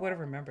feel like I would have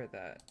remembered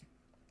that.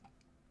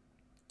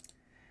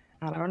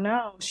 I don't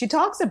know. She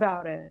talks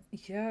about it.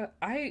 Yeah,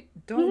 I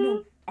don't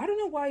know. I don't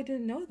know why I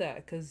didn't know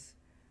that because,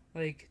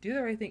 like, Do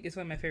the Right Thing is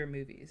one of my favorite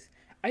movies.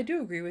 I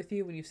do agree with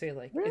you when you say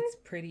like Really? it's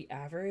pretty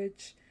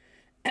average,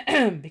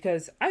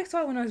 because I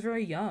saw it when I was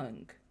very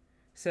young,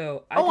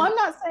 so I Oh, didn't- I'm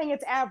not saying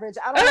it's average.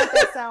 I don't want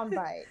that sound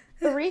bite.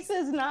 Teresa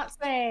is not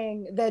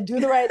saying that Do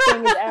the Right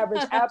Thing is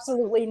average.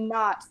 Absolutely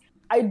not.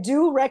 I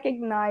do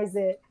recognize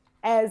it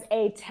as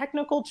a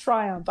technical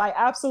triumph. I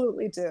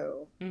absolutely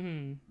do.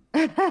 Mhm.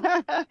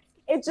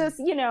 It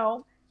just,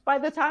 by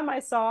the time I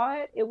saw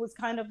it, it was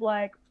kind of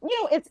like,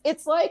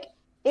 it's like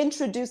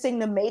introducing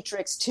the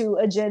Matrix to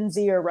a Gen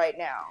Zer right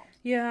now.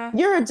 Yeah.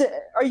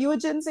 Are you a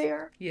Gen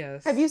Zer?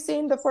 Yes. Have you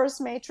seen the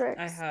first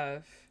Matrix? I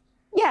have.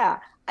 Yeah,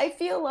 I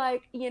feel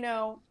like,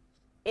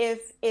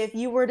 if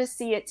you were to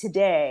see it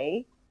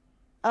today,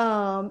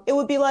 it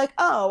would be like,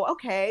 oh,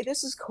 okay,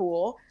 this is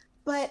cool.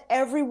 But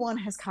everyone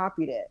has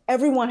copied it.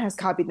 Everyone has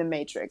copied the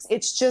Matrix.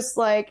 It's just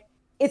like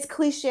it's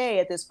cliche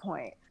at this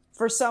point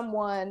for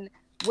someone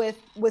with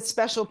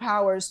special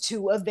powers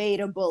to evade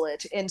a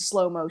bullet in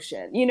slow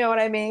motion. You know what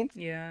I mean?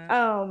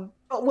 Yeah.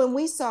 But when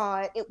we saw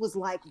it, it was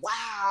like,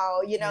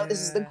 wow, this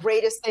is the Yeah.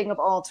 greatest thing of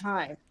all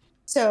time.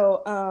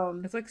 So,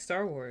 It's like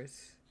Star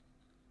Wars.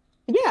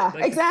 yeah,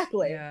 Like,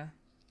 exactly. Yeah.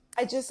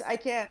 I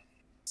can't.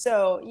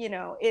 So,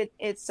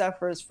 it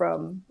suffers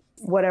from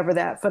whatever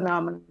that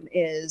phenomenon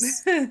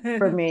is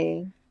for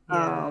me.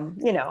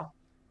 Yeah.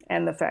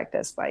 And the fact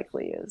that Spike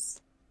Lee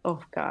is,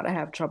 oh God, I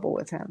have trouble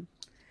with him.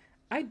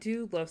 I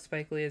do love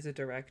Spike Lee as a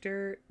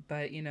director,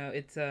 but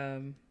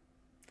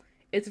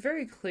it's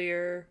very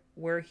clear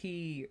where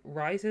he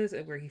rises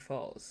and where he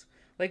falls.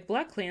 Like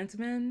Black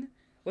Klansman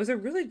was a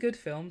really good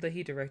film that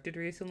he directed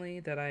recently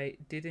that I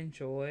did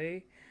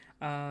enjoy.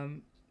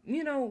 Um,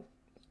 you know,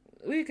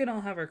 we can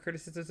all have our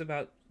criticisms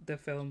about the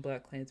film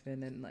Black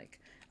Klansman, and like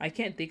I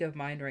can't think of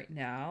mine right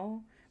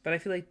now, but I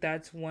feel like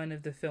that's one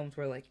of the films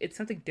where like it's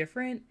something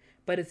different,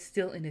 but it's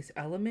still in its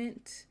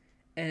element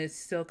and it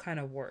still kind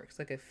of works,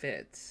 like it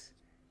fits.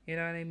 You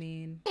know what I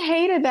mean? I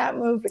hated that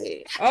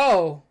movie.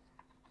 Oh,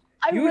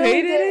 I you really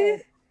hated did.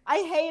 it? I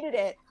hated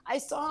it. I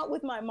saw it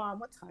with my mom.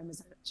 What time is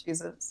it?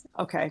 Jesus.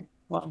 Okay.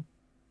 Well,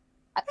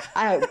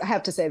 I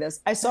have to say this.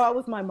 I saw it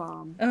with my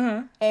mom,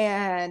 Uh-huh.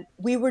 and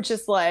we were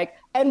just like,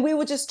 and we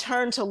would just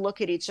turn to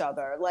look at each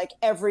other like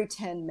every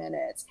 10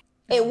 minutes.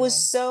 It was Oh.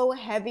 so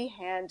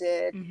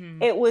heavy-handed.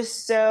 Mm-hmm. It was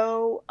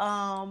so,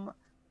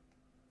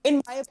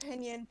 in my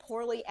opinion,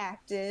 poorly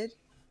acted.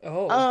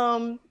 Oh.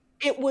 Um,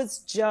 it was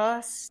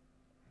just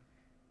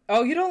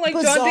Oh, you don't like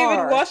John David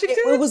bizarre. It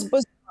Washington? was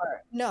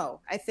bizarre.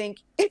 No, I think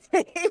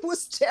it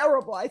was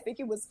terrible. I think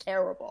it was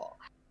terrible.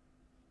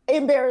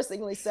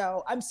 Embarrassingly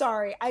so. I'm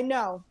sorry. I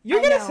know. You're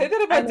I gonna say know.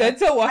 that I about know.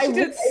 Denzel I,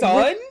 Washington's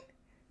son?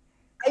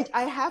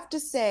 I have to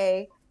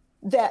say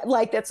that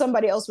like that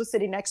somebody else was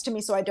sitting next to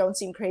me so I don't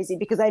seem crazy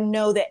because I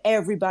know that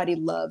everybody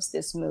loves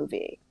this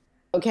movie.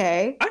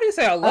 Okay? I didn't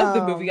say I love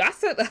the movie. Um, I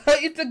said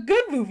it's a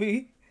good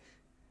movie.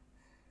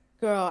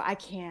 girl, I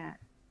can't.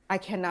 I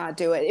cannot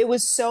do it. It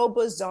was so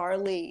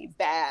bizarrely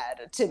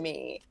bad to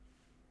me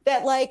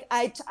that like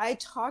I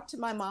talked to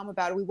my mom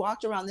about it. We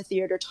walked around the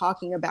theater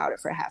talking about it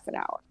for half an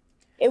hour.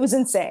 It was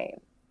insane.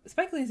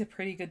 Spike Lee is a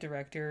pretty good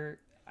director.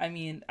 I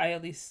mean, I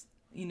at least,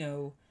 you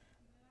know,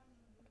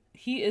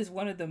 he is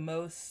one of the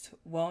most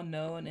well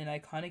known and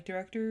iconic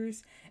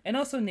directors, and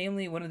also,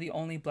 namely, one of the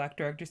only black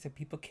directors that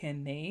people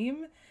can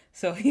name.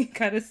 So he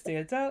kind of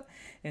stands out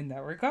in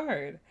that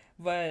regard.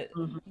 But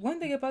Mhm. one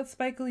thing about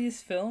Spike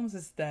Lee's films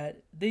is that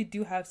they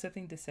do have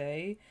something to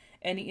say,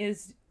 and he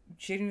is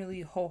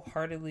genuinely,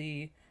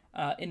 wholeheartedly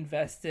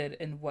invested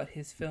in what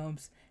his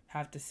films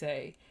have to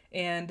say.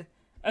 And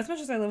as much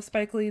as I love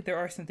Spike Lee, there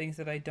are some things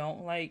that I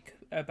don't like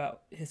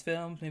about his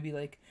films. Maybe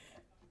like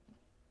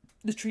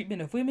the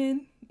treatment of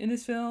women in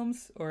his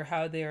films, or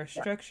how they are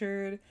Yeah.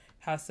 structured,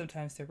 how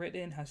sometimes they're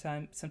written, how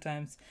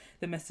sometimes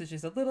the message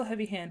is a little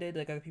heavy-handed,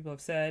 like other people have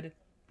said.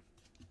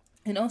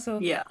 And also,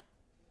 Yeah.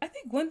 I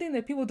think one thing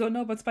that people don't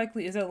know about Spike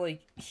Lee is that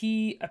like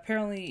he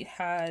apparently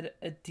had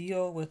a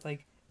deal with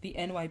like the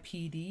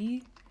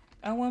NYPD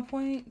at one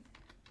point.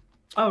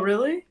 Oh,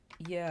 really?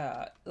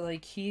 Yeah,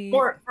 like he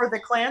For the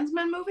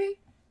Klansman movie?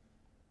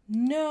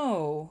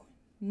 no,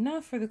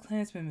 not for the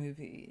Klansman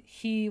movie.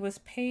 He was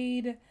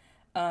paid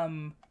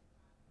um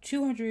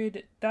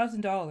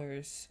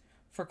 $200,000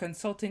 for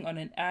consulting on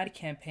an ad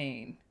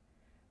campaign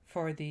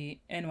for the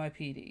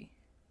NYPD.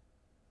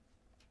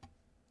 And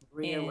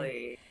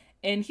Really?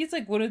 and he's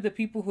like one of the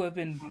people who have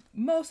been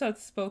most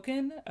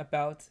outspoken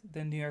about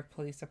the New York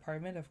Police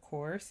Department, of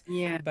course,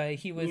 Yeah. but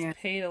he was Yeah.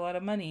 paid a lot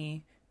of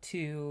money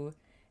to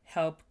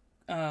help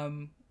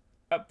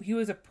he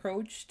was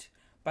approached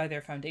by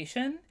their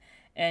foundation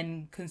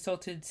and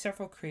consulted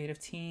several creative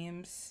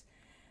teams.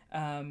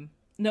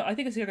 No, I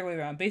think it's the other way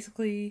around.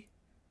 Basically,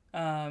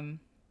 um,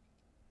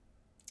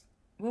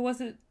 what was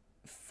it?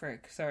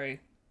 Frick,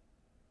 sorry.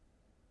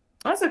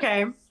 That's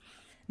okay.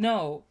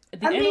 No,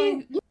 the I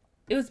mean, NY.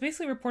 It was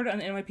basically reported on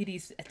the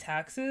NYPD's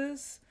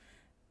taxes.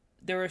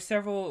 There were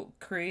several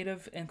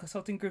creative and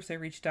consulting groups they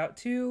reached out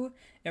to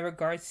in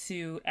regards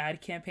to ad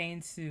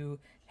campaigns to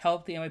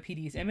help the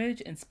NYPD's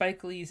image, and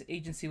Spike Lee's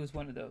agency was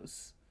one of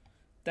those.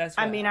 That's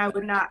I what mean,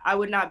 happened. I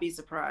would not be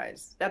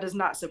surprised. That does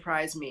not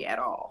surprise me at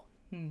all.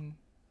 Hmm.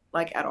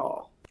 Like at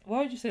all. Why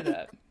would you say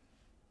that?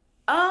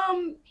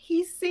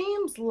 He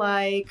seems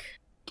like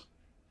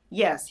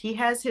yes, he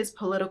has his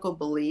political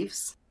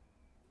beliefs,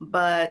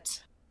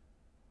 but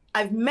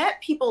I've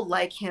met people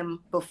like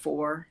him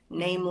before, Mm-hmm.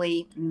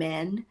 namely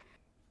men,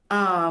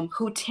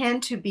 who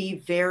tend to be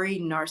very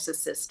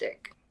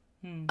narcissistic.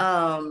 Hmm.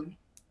 Um,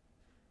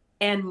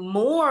 and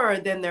more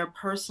than their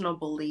personal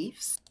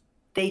beliefs,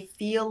 they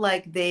feel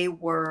like they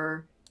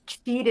were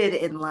cheated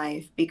in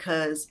life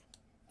because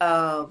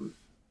um,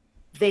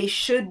 they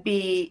should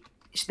be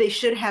they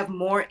should have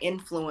more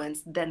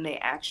influence than they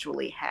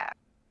actually have.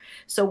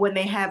 So when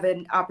they have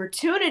an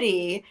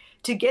opportunity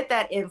to get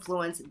that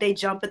influence, they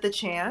jump at the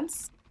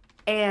chance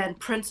and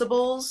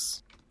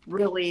principles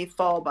really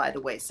fall by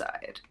the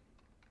wayside.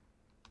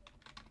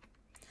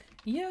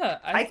 Yeah,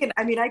 I.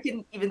 I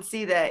can even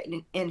see that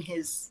in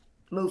his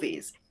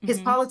movies. His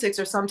Mm-hmm. politics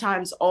are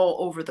sometimes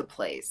all over the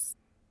place.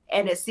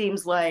 And it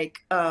seems like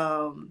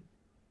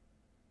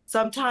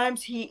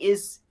sometimes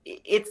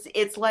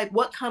it's like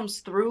what comes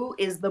through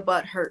is the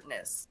butt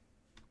hurtness,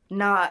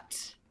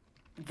 not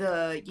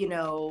the,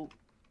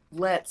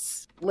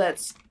 let's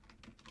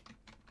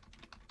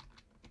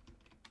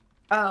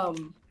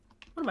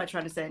what am I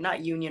trying to say?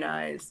 Not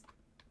unionize.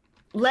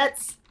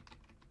 Let's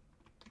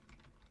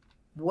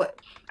what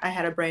I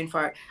had a brain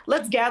fart.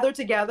 Let's gather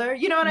together.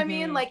 You know what I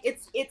mean? Mm-hmm. Like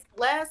it's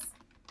less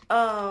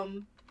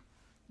um,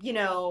 you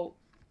know,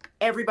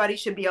 everybody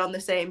should be on the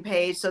same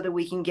page so that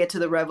we can get to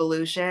the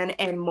revolution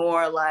and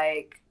more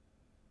like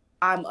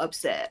I'm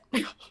upset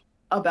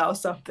about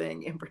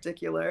something in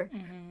particular.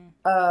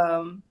 Mm-hmm.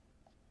 Um,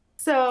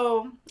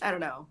 so I don't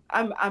know.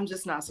 I'm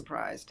just not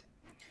surprised.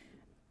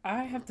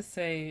 I have to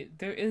say,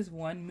 there is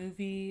one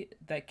movie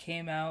that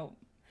came out,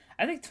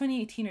 I think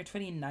 2018 or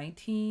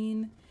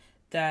 2019,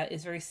 that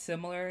is very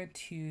similar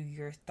to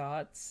your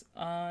thoughts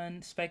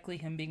on Spike Lee,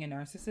 him being a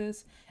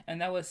narcissist, and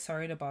that was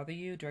Sorry to Bother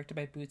You, directed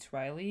by Boots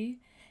Riley.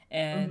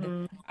 And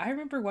Hmm. I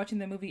remember watching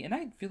that movie, and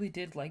I really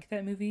did like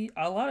that movie.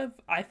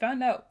 I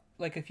found out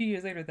like a few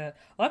years later that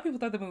a lot of people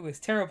thought the movie was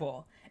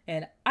terrible,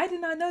 and I did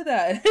not know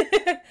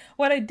that.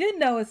 What I did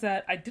know is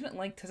that I didn't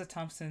like Tessa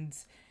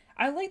Thompson's.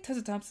 I like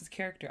Tessa Thompson's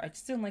character. I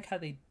just didn't like how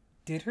they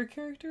did her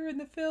character in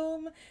the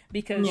film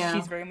because Yeah.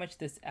 she's very much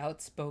this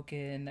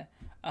outspoken,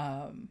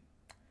 um,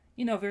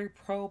 very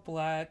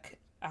pro-black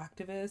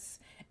activist,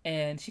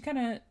 and she kind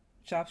of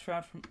jumps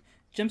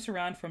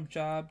around from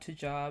job to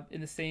job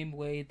in the same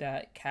way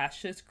that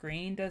Cassius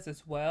Green does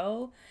as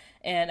well.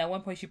 And at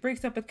one point, she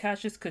breaks up with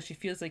Cassius because she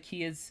feels like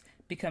he has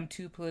become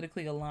too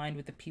politically aligned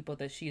with the people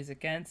that she is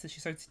against. So she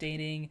starts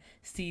dating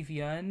Steve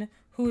Yeun,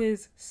 who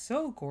is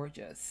so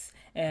gorgeous.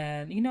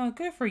 And,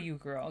 good for you,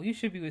 girl. You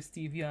should be with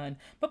Steve Yeun.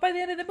 But by the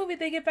end of the movie,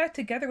 they get back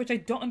together, which I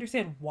don't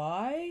understand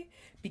why.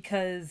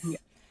 Because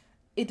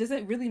it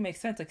doesn't really make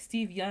sense. Like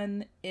Steve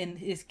Yeun in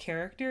his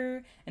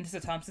character and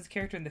Tessa Thompson's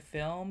character in the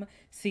film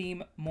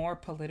seem more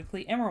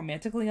politically and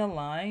romantically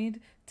aligned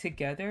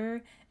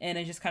together, and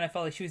it just kind of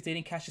felt like she was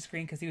dating Cassius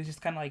Green because he was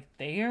just kind of like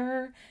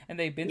there, and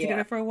they've been Yeah.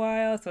 together for a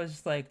while. So it's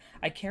just like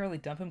I can't really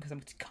dump him because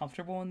I'm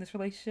comfortable in this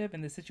relationship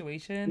in this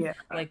situation. Yeah.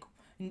 Like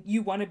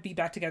you want to be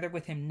back together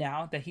with him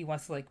now that he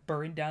wants to like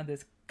burn down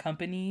this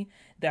company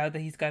now that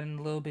he's gotten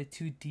a little bit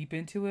too deep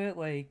into it.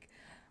 Like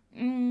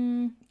I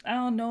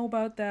don't know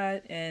about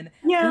that. And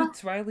Yeah.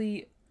 Boots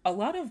Riley, a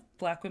lot of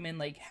black women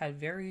like had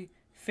very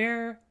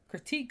fair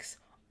critiques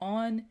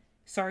on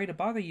Sorry to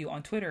Bother You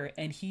on Twitter,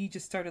 and he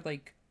just started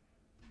like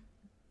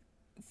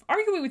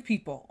arguing with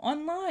people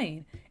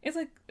online. It's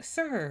like,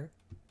 sir,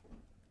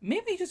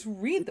 maybe just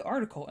read the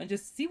article and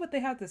just see what they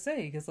have to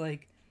say, because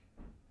like,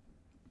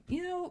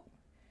 you know,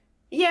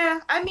 Yeah.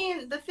 I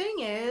mean, the thing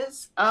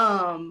is,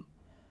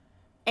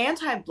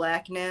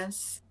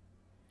 anti-blackness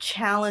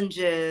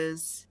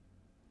challenges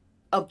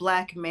a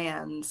black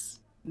man's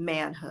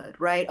manhood,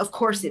 right? Of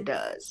course it mm-hmm,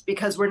 does,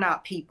 because we're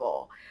not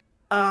people.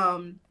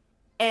 Um,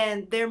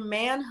 and their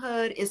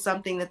manhood is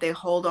something that they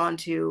hold on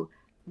to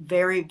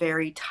very,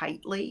 very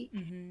tightly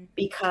mm-hmm,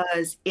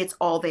 because it's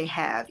all they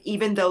have,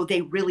 even though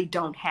they really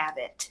don't have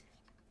it.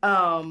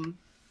 Um,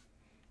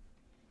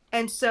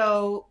 and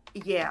so,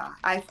 yeah,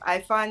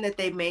 I find that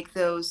they make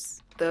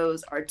those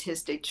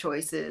artistic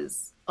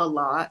choices a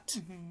lot.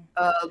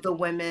 mm-hmm, The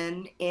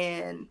women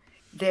in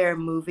their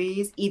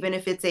movies, even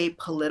if it's a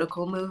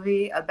political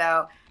movie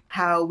about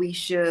how we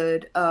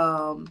should,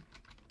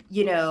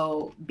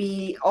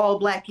 be all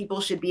black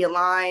people should be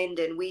aligned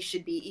and we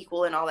should be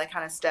equal and all that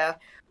kind of stuff.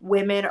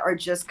 Women are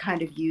just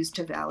kind of used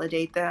to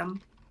validate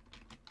them.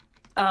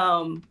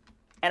 Um,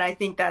 and I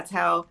think that's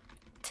how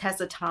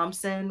Tessa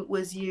Thompson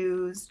was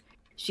used.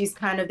 She's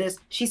kind of this,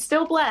 she's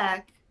still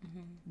black,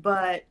 mm-hmm.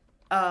 but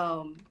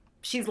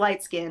she's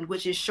light skinned,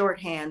 which is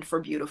shorthand for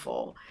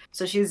beautiful.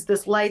 So she's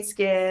this light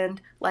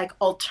skinned, like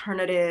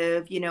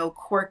alternative,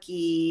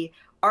 quirky,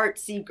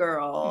 artsy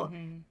girl.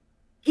 Mm-hmm.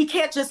 He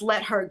can't just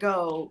let her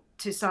go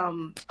to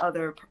some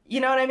other, you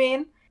know what I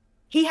mean?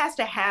 He has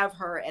to have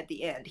her at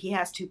the end. He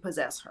has to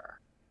possess her.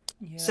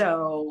 Yeah.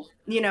 So,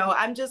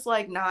 I'm just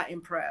like not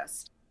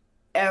impressed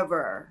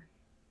ever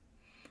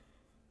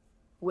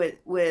with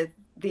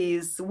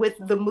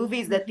the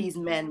movies that these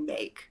men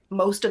make.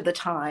 Most of the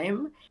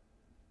time,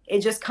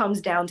 it just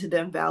comes down to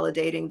them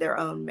validating their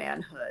own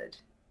manhood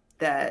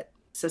that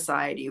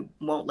society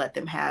won't let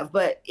them have,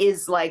 but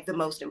is like the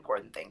most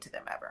important thing to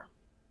them ever.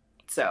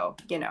 So,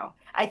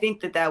 I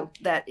think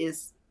that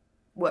is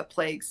what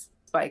plagues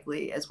Spike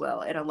Lee as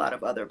well, and a lot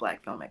of other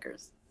black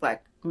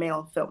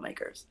male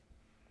filmmakers.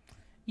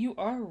 You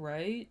are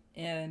right,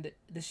 and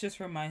this just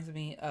reminds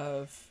me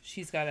of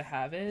She's Gotta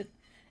Have It,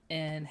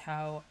 and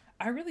how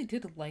I really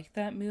did like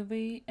that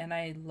movie, and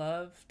I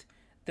loved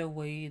the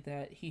way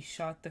that he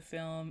shot the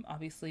film.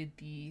 Obviously,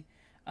 the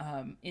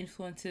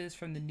influences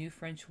from the New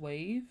French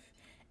Wave,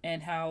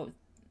 and how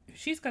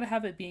She's Gotta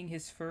Have It being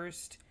his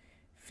first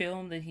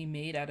film that he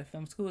made out of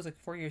film school. It was like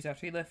 4 years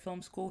after he left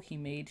film school. He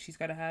made She's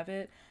Gotta Have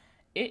It.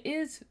 It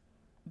is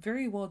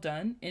very well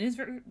done. It's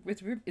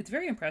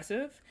very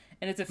impressive,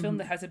 and it's a film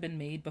that Mhm. hasn't been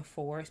made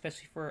before,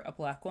 especially for a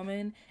black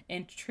woman.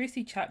 And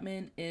Tracy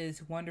Chapman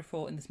is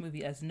wonderful in this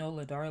movie as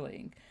Nola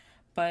Darling,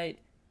 but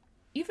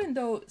even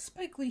though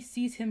Spike Lee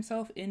sees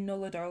himself in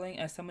Nola Darling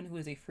as someone who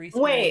is a free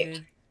Wait,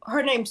 spirited,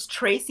 her name's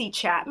Tracy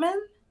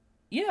Chapman?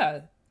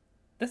 yeah,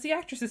 that's the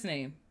actress's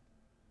name.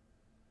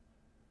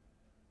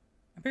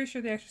 I'm pretty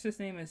sure the actress's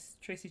name is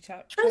Tracy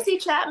Tracy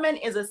Chapman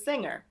is a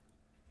singer.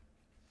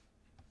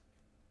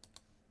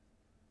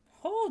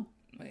 Hold,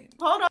 wait.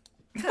 Hold on,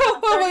 because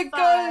I'm Oh my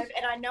gosh. 35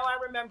 and I know I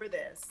remember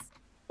this,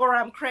 or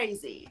I'm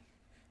crazy.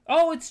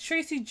 Oh, it's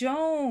Tracy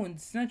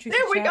Jones, not Tracy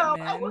There we go. I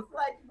Chapman. was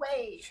like,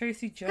 wait,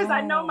 Tracy because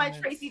I know my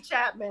Jones. Tracy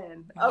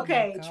Chapman. Oh my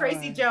Okay,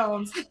 Tracy gosh.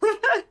 Jones.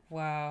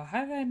 Wow.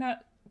 How did I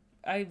not?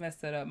 I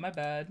messed that up. My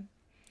bad.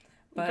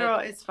 But Girl,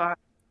 it's fine.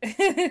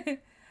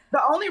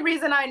 The only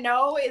reason I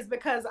know is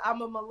because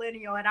I'm a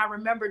millennial and I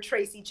remember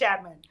Tracy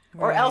Chapman,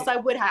 or else right,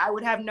 I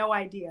would have no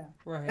idea.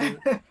 right.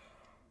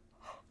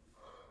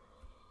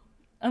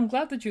 I'm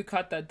glad that you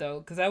caught that though,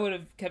 because I would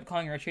have kept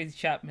calling her Tracy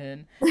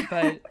Chapman.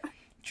 But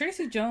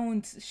Tracy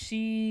Jones,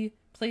 she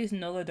plays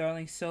Nola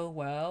Darling so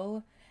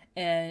well,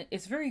 and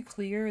it's very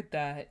clear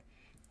that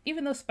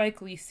even though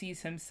Spike Lee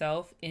sees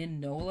himself in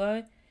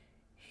Nola,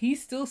 he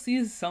still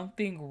sees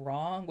something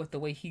wrong with the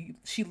way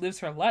she lives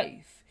her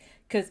life.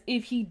 Because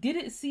if he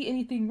didn't see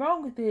anything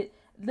wrong with it,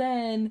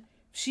 then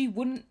she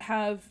wouldn't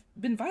have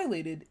been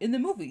violated in the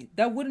movie.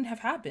 That wouldn't have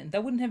happened.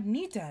 That wouldn't have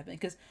need to happen.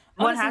 Because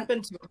What honestly,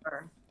 happened to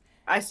her?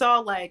 I saw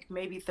like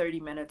maybe 30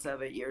 minutes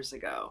of it years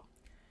ago.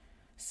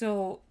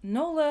 so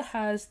Nola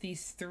has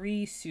these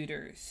three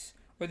suitors,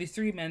 or these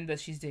three men that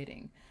she's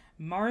dating: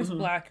 Mars Hmm.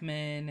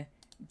 Blackman,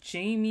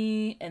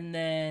 Jamie, and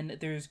then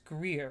there's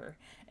Greer.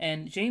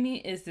 And Jamie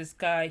is this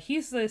guy.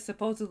 He's the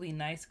supposedly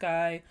nice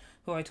guy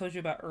who I told you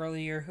about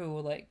earlier, who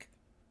like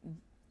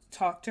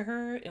talked to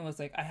her and was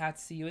like, "I had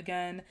to see you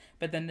again."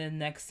 But then the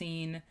next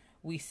scene,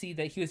 we see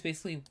that he was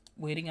basically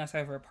waiting outside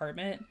of her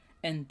apartment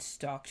and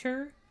stalked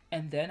her,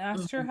 and then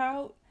asked her Hmm.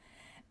 out.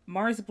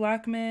 Mars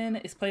Blackman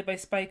is played by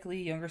Spike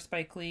Lee, younger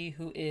Spike Lee,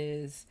 who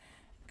is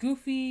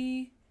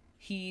goofy.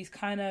 He's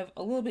kind of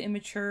a little bit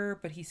immature,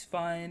 but he's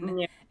fun,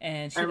 Yeah,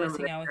 and I she likes to remember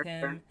hang that out with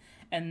character. him.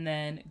 And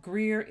then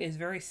Greer is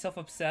very self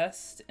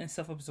obsessed and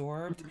self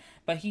absorbed, Mhm.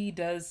 but he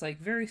does like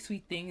very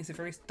sweet things and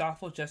very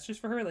thoughtful gestures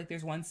for her. Like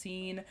there's one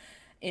scene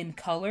in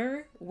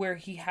Color where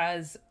he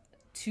has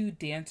two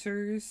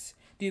dancers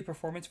do a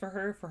performance for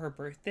her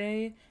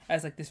birthday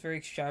as like this very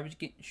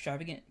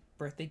extravagant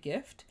birthday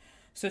gift.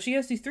 So she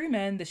has these three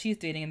men that she's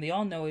dating, and they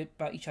all know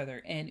about each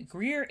other. And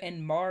Greer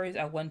and Mars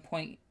at one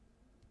point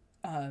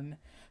um,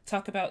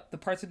 talk about the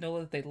parts of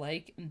Nola that they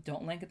like and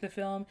don't like at the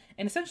film.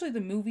 And essentially,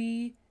 the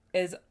movie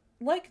is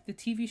like the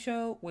TV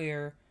show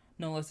where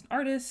Nola's an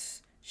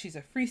artist, she's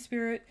a free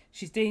spirit,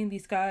 she's dating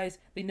these guys,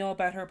 they know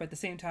about her, but at the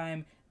same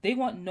time, they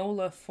want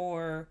Nola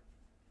for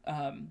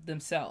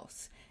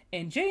themselves.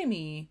 And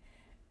Jamie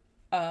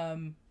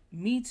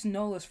meets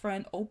Nola's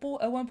friend Opal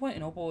at one point,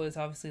 and Opal is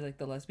obviously like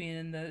the lesbian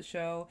in the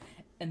show,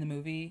 in the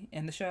movie,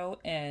 in the show,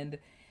 and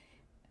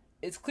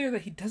it's clear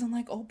that he doesn't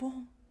like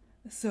Opal.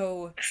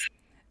 So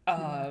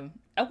Yeah.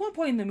 at one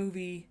point in the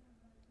movie,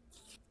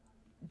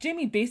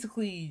 Jamie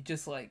basically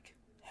just like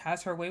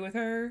has her way with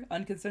her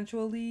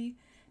unconsensually,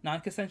 Has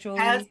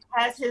non-consensually.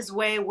 has his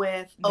way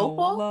with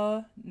Opal?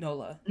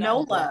 Nola, not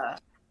Opal. Nola.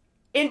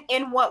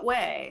 In what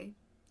way?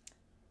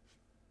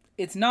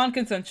 It's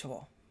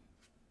non-consensual.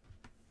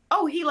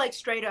 Oh, he like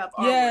straight up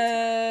R words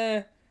her.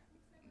 Yeah,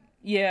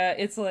 yeah.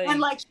 It's And like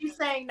like she's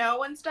saying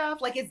no and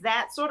stuff. Like is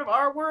that sort of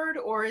R word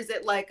or is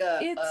it like a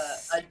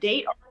it's.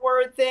 date R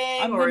word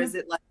thing I'm or gonna is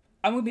it like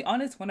I'm gonna be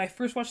honest. When I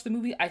first watched the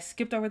movie, I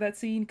skipped over that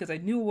scene because I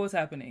knew what was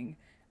happening.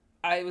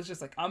 I was just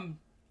like, I'm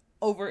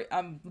over it.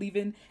 I'm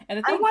leaving.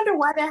 And I wonder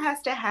why that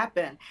has to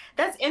happen.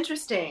 That's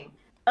interesting.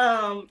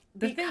 the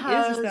thing is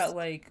Because that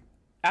like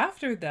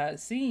after that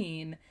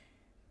scene,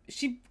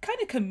 she kind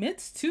of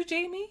commits to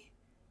Jamie,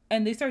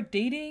 and they start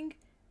dating,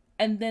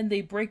 and then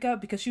they break up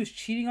because she was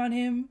cheating on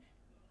him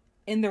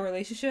in the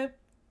relationship.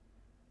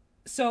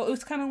 So it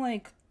was kind of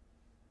like,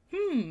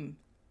 hmm,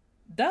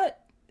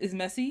 that is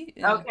messy,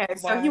 and okay,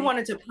 so he why?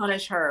 wanted to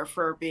punish her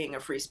for being a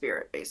free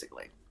spirit,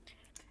 basically.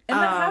 And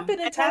that happened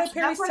in And Tyler that's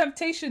Perry's what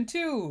Temptation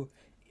too.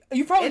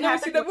 You probably it never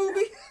seen happened that with.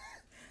 movie.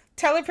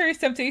 Tyler Perry's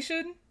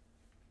Temptation.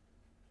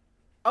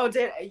 Oh,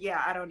 did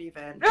yeah, I don't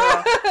even, girl.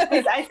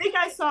 I think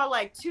I saw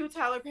like two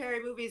Tyler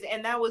Perry movies,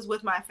 and that was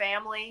with my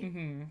family.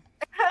 Mm-hmm.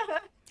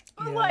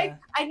 But like, Yeah,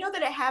 I know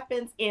that it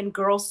happens in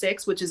Girl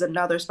Six, which is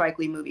another Spike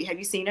Lee movie. Have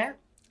you seen it?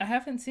 I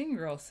haven't seen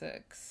Girl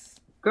Six.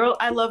 Girl,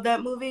 I love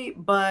that movie,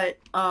 but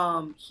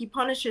he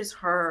punishes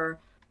her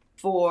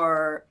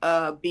for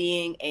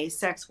being a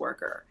sex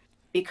worker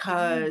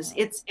because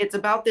Oh, it's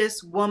about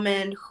this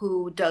woman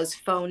who does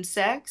phone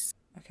sex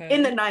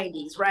in the okay.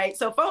 90s, right?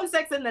 So phone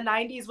sex in the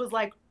 90s was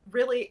like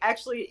really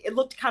actually it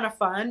looked kind of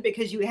fun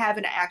because you have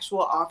an actual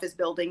office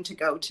building to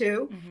go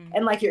to Mm-hmm.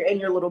 and like you're in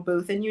your little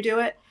booth and you do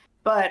it.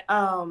 But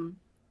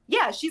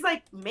yeah, she's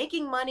like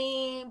making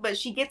money, but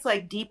she gets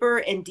like deeper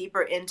and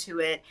deeper into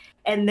it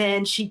and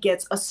then she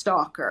gets a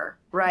stalker,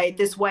 right? Mm-hmm.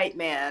 This white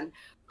man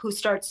who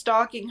starts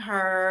stalking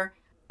her,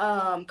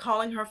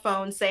 calling her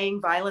phone,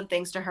 saying violent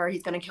things to her.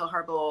 He's going to kill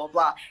her, blah, blah,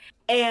 blah.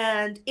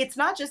 And it's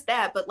not just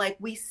that, but like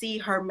we see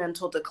her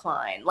mental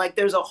decline. Like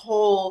there's a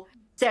whole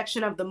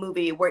section of the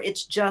movie where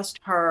it's just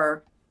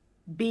her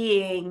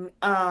being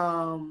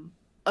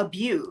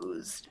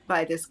abused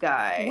by this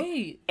guy.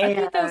 Wait, I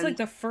think that was like And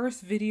the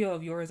first video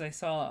of yours I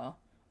saw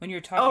when you were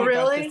oh, talking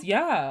about this. really?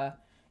 Yeah,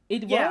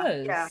 it Yeah,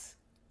 yeah. was.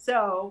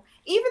 So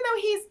even though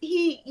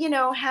he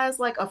has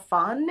like a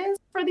fondness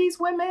for these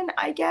women,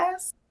 I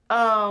guess,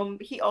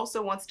 he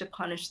also wants to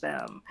punish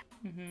them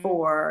Mm-hmm.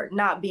 for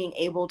not being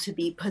able to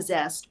be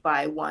possessed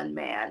by one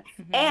man.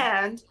 Mm-hmm.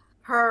 And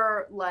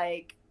her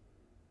like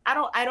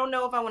I don't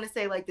know if I want to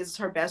say like this is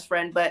her best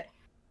friend, but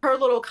her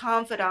little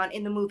confidant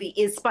in the movie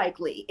is Spike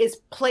Lee, is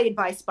played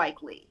by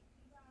Spike Lee.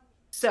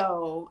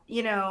 So,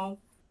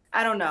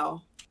 I don't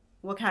know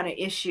what kind of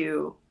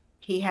issue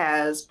he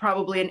has.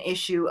 Probably an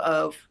issue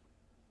of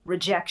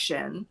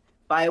rejection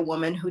by a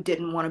woman who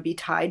didn't want to be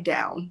tied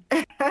down.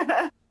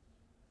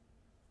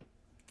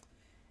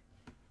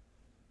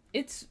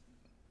 It's.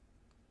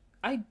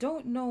 I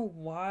don't know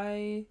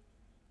why.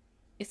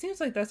 It seems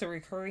like that's a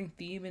recurring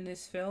theme in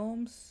his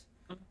films.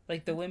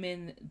 Like the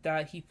women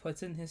that he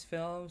puts in his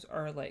films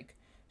are like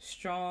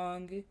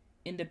strong,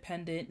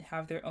 independent,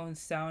 have their own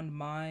sound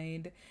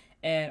mind,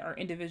 and are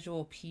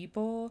individual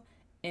people,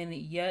 and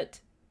yet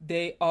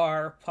they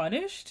are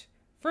punished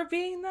for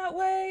being that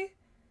way.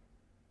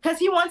 Because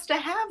he wants to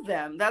have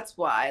them. That's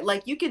why.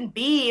 Like, you can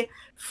be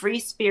free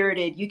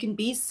spirited, you can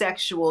be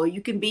sexual, you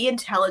can be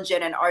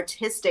intelligent and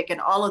artistic and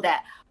all of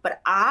that.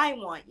 But I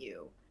want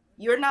you.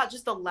 You're not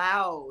just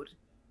allowed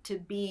to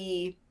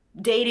be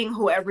dating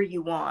whoever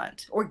you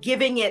want or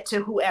giving it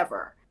to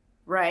whoever,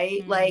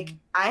 right? Like, Hmm.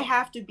 I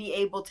have to be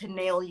able to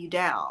nail you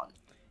down,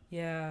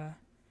 Yeah.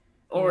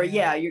 or Yeah.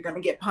 yeah, you're going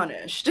to get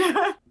punished.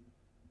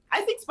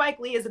 I think Spike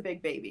Lee is a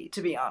big baby,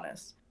 to be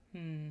honest.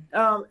 Hmm.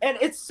 And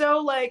it's so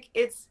like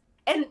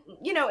and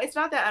it's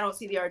not that I don't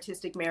see the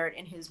artistic merit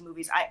in his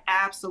movies. I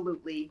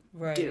absolutely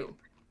Right. do.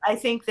 I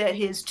think that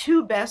his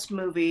two best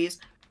movies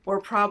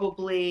were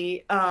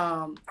probably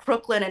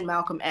Crooklyn and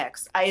Malcolm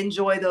X. I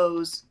enjoy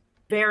those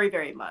very,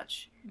 very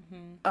much.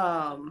 Hmm.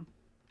 Um,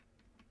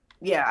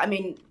 yeah, I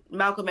mean,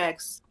 Malcolm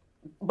X,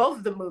 both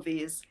of the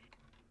movies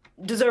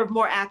deserve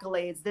more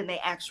accolades than they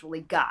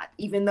actually got,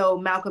 even though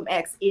Malcolm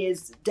X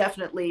is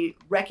definitely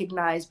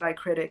recognized by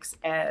critics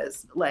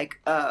as like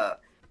a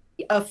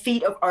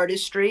feat of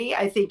artistry.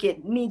 I think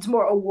it needs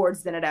more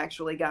awards than it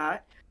actually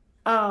got.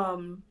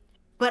 Um,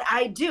 but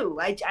I do.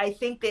 I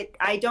think that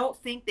I don't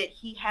think that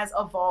he has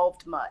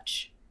evolved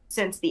much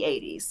since the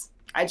 80s.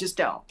 I just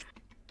don't.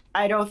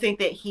 I don't think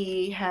that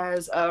he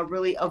has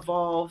really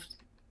evolved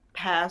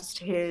past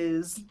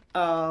his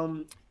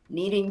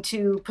needing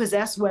to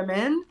possess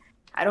women.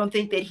 I don't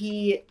think that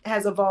he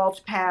has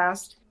evolved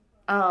past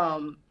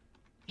um,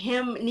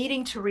 him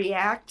needing to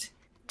react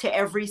to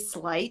every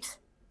slight,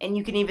 and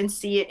you can even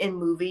see it in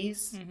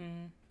movies.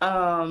 Hmm.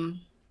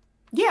 Um,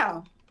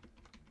 yeah,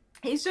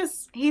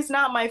 he's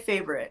not my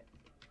favorite.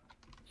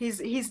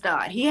 He's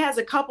not. He has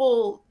a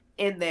couple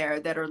in there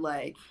that are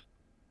like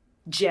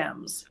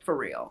gems for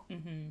real,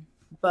 Hmm.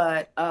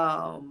 but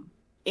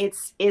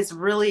it's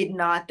really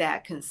not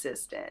that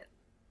consistent.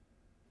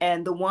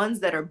 And the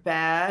ones that are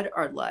bad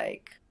are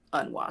like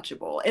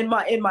unwatchable in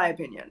my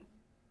opinion.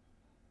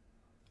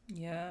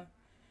 Yeah.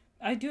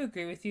 I do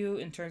agree with you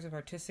in terms of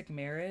artistic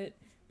merit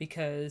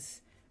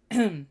because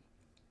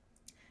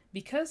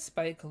because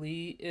Spike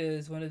Lee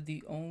is one of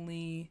the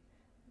only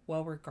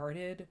well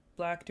regarded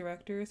black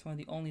directors, one of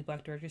the only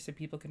black directors that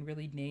people can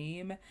really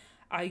name,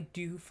 I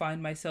do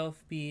find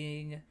myself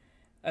being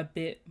a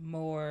bit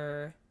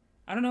more,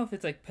 I don't know if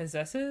it's like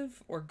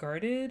possessive or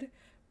guarded,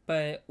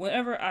 but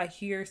whenever I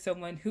hear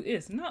someone who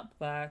is not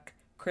black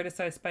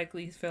criticize Spike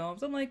Lee's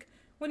films, I'm like,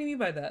 what do you mean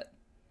by that?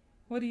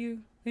 What do you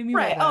mean by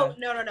Right. Oh, that?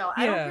 no, no, no.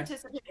 I don't Yeah.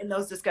 participate in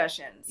those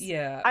discussions.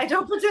 Yeah. I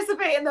don't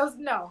participate in those.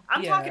 No,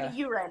 I'm talking to Yeah.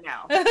 you right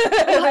now.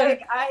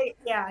 Like,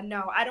 yeah,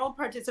 no, I don't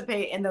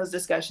participate in those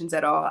discussions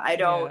at all. I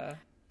don't, Yeah.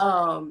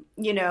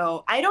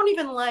 I don't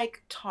even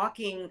like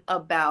talking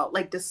about,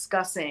 like,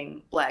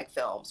 discussing black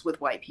films with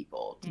white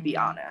people, to be Hmm.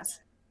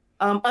 honest.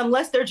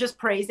 Unless they're just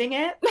praising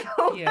it.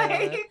 Yeah.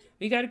 Like,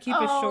 We got to keep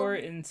it short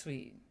um, and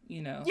sweet,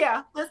 you know.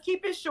 yeah, let's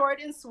keep it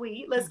short and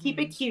sweet. Let's keep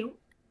it Hmm. cute.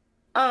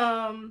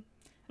 Um,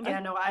 I yeah,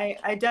 no,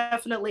 I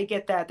definitely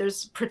get that.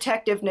 There's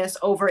protectiveness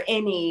over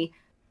any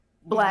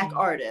black hmm.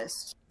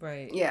 artist.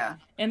 Right. Yeah.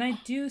 And I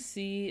do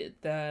see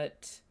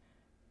that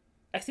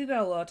I see that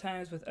a lot of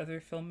times with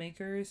other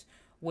filmmakers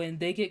when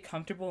they get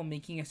comfortable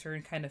making a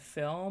certain kind of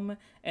film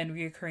and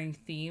reoccurring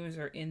themes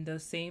are in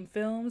those same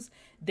films,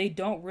 they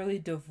don't really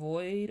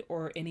devoid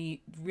or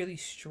any really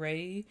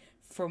stray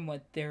from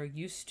what they're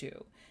used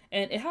to.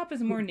 And it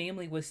happens more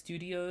namely with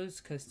studios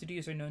because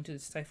studios are known to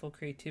stifle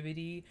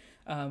creativity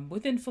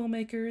within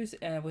filmmakers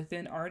and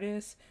within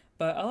artists.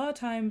 But a lot of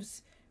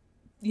times,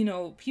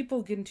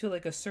 people get into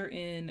like a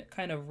certain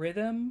kind of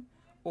rhythm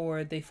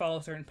or they follow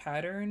a certain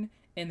pattern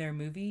in their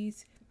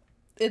movies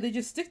and they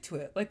just stick to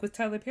it. Like with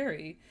Tyler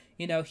Perry,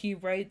 he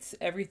writes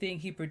everything,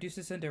 he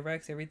produces and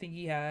directs everything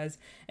he has.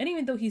 And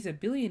even though he's a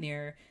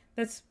billionaire,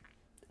 that's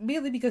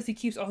mainly because he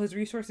keeps all his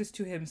resources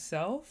to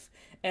himself.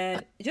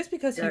 And just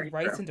because he Very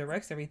writes true. and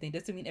directs everything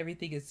doesn't mean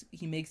everything is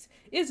he makes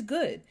is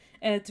good.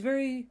 And it's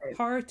very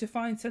hard to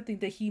find something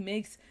that he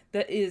makes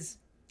that is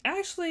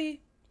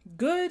actually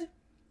good.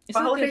 It's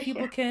something that Quality.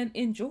 people can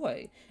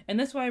enjoy. And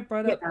that's why I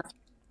brought up Yeah.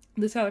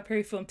 the Tyler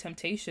Perry film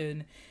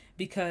Temptation,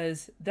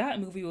 because that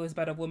movie was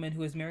about a woman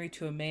who was married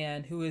to a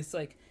man who is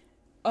like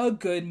a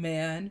good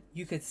man,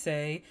 you could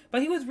say,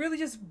 but he was really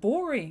just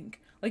boring.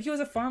 Like he was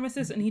a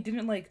pharmacist and he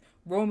didn't like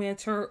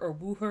romance her or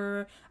woo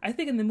her. I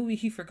think in the movie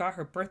he forgot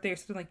her birthday or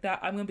something like that.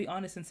 I'm gonna be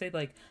honest and say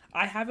like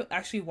I haven't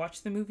actually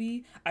watched the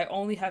movie. I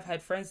only have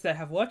had friends that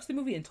have watched the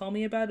movie and told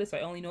me about it, so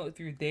I only know it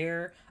through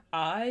their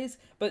eyes.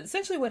 But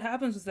essentially what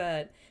happens was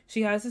that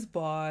she has this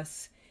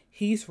boss,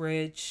 he's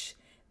rich,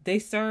 they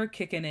start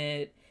kicking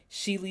it.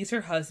 She leaves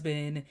her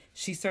husband.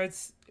 She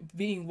starts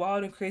being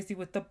wild and crazy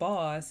with the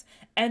boss.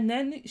 And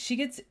then she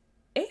gets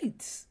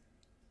AIDS.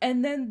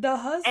 And then the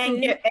husband,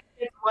 And get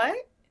what?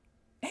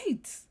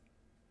 AIDS.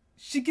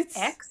 She gets,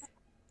 X?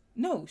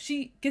 no,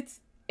 she gets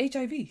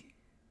HIV.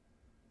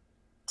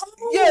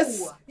 Yes,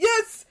 Oh,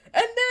 yes,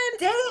 and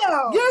then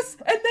damn. yes,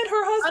 and then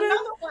her husband.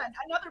 Another one,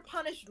 another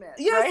punishment, right?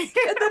 Yes,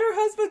 and then her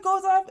husband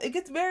goes off and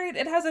gets married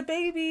and has a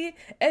baby,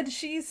 and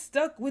she's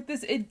stuck with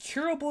this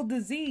incurable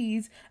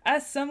disease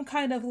as some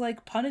kind of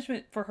like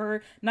punishment for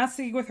her not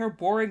sticking with her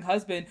boring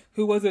husband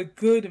who was a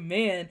good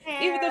man,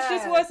 even though she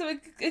just Yeah, wants some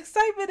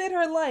excitement in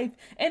her life.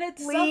 And it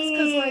sucks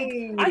because like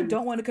I please.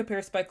 don't want to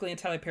compare Spike Lee and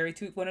Tyler Perry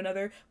to one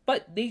another,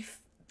 but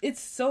it's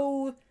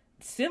so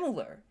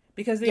similar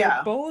because they are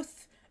Yeah.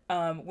 both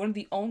one of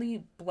the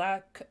only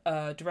black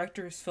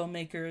directors,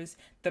 filmmakers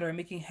that are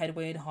making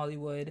headway in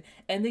Hollywood,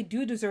 and they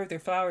do deserve their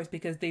flowers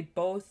because they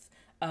both,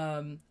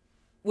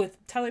 with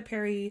Tyler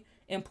Perry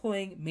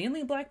employing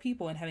mainly black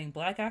people and having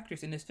black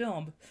actors in his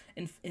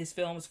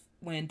films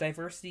when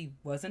diversity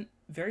wasn't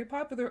very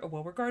popular or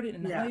well regarded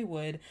in Yeah.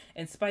 Hollywood,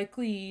 and Spike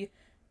Lee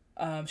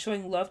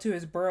showing love to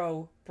his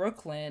borough,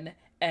 Brooklyn,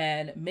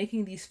 and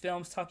making these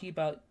films talking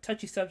about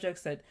touchy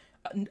subjects that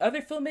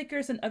other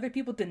filmmakers and other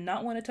people did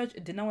not want to touch,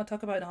 did not want to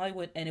talk about in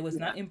Hollywood, and it was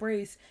Yeah. not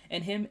embraced.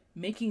 And him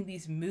making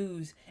these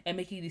moves and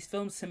making these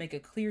films to make a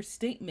clear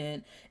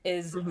statement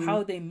is Hmm.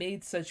 how they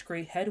made such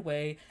great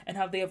headway, and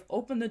how they have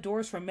opened the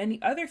doors for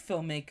many other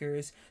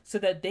filmmakers so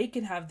that they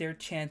can have their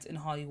chance in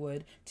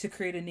Hollywood to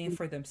create a name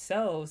for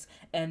themselves.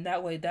 And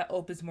that way, that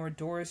opens more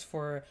doors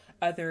for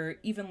other,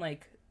 even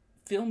like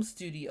film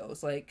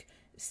studios. Like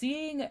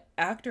seeing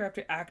actor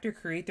after actor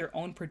create their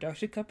own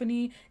production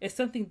company is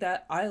something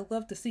that I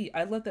love to see.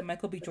 I love that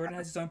Michael B. Jordan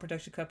has his own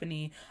production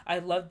company. I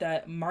love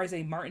that Marze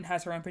Martin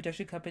has her own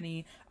production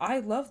company. I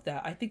love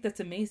that. I think that's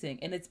amazing.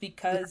 And it's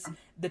because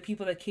the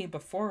people that came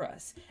before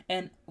us.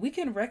 And we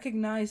can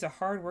recognize the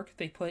hard work that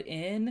they put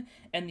in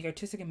and the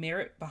artistic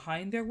merit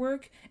behind their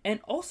work, and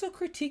also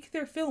critique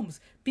their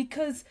films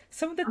because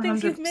some of the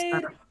things you've made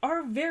 100%.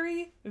 are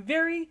very,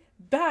 very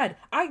bad.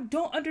 I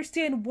don't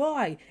understand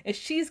why. And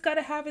she's got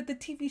to have it the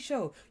TV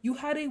show. You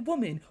had a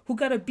woman who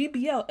got a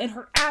BBL and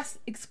her ass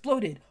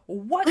exploded.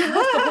 What was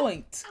the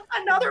point?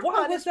 Another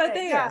Why was that punishment.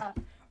 there? Yeah.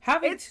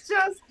 Having It's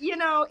just,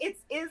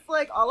 it's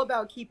like all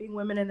about keeping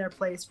women in their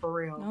place for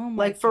real. Oh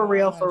my Like for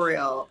real, for gosh.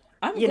 real.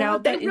 I'm You know,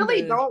 glad they that in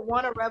really the don't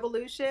want a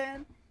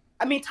revolution.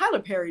 I mean, Tyler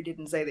Perry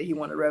didn't say that he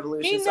wanted a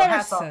revolution, he so never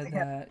hats off to said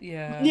him. that.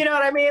 Yeah. You know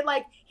what I mean?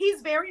 Like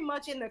he's very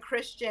much in the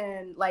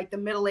Christian, like the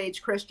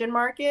middle-aged Christian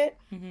market.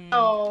 Mm-hmm.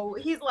 So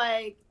he's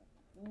like,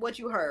 what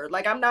you heard.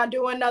 Like I'm not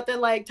doing nothing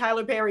like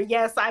Tyler Perry.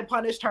 Yes, I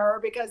punished her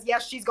because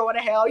yes, she's going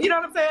to hell. You know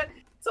what I'm saying?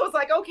 So it's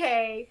like,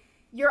 okay,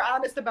 you're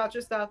honest about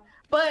your stuff.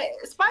 But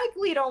Spike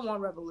Lee don't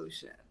want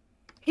revolution.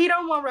 He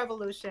don't want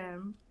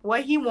revolution.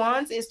 What he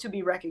wants is to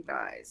be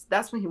recognized.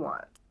 That's what he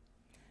wants.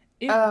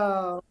 It,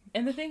 Oh,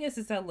 and the thing is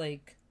that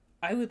like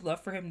I would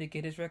love for him to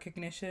get his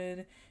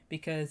recognition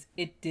because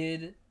it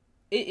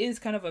is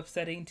kind of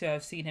upsetting to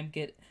have seen him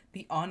get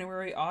the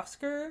honorary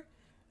Oscar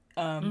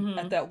at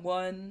mhm. that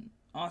one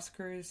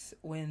Oscars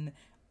when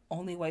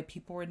only white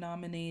people were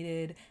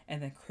nominated,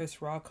 and then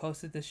Chris Rock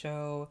hosted the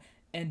show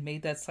and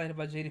made that slide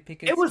about Jada Pinkett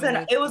Smith. It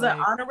was an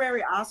Like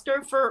honorary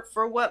Oscar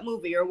for what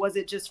movie, or was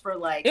it just for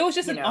like, it was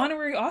just you an know,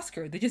 honorary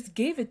Oscar. They just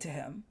gave it to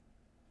him.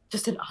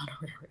 just an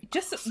honorary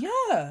Just Oscar?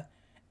 yeah. And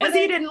Because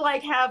he then didn't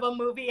like have a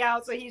movie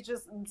out,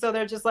 so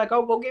they're just like,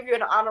 oh, we'll give you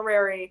an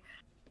honorary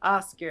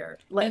Oscar.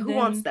 Like, and who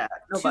wants then that?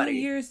 2 Nobody.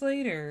 years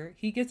later,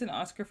 he gets an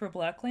Oscar for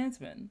Black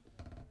Klansman.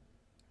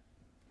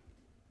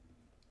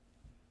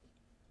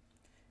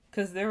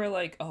 Because they were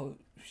like, oh,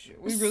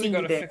 shit, we really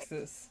gotta Seething. fix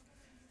this.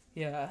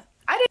 Yeah.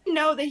 I didn't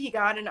know that he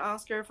got an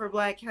Oscar for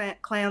Black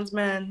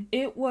Klansman.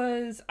 It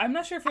was, I'm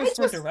not sure if it I was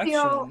for just feel,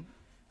 direction.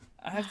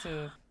 I have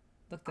to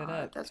look that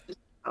up. that's just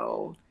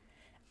so.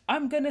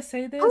 I'm gonna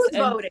say this, Who's and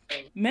voting?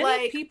 many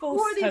Like, people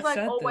who are these have like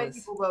said old white this.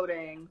 people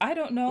voting? I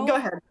don't Go know.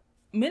 ahead.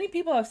 Many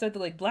people have said that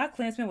like Black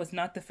Klansman was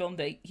not the film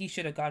that he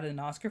should have gotten an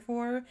Oscar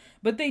for,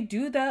 but they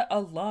do that a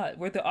lot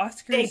where the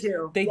They Oscars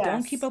do. they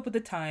don't keep Yes. up with the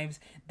times.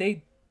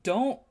 They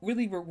don't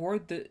really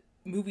reward the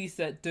movies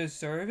that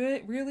deserve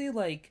it. Really,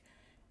 like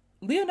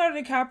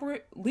Leonardo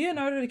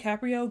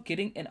DiCaprio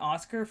getting an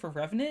Oscar for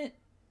Revenant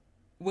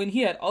when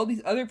he had all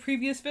these other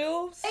previous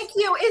films. Thank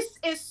you.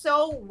 It's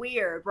so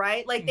weird,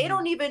 right? Like they Mhm.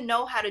 don't even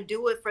know how to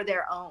do it for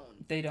their own,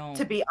 They don't.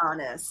 to be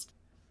honest.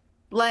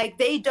 Like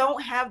they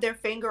don't have their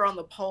finger on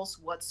the pulse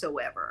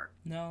whatsoever.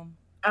 No.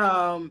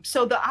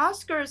 So the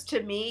Oscars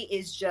to me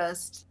is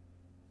just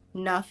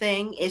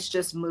nothing. It's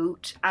just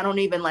moot. I don't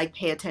even like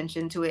pay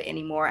attention to it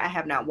anymore. I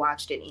have not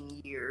watched it in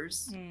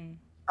years. Mm.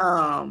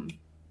 Um,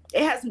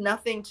 it has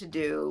nothing to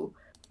do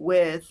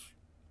with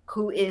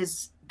who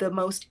is the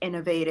most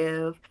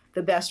innovative,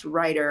 the best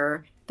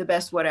writer, the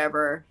best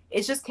whatever.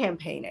 It's just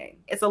campaigning.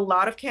 It's a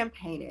lot of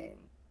campaigning.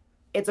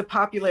 It's a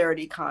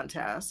popularity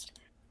contest.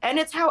 And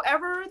it's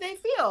however they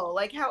feel,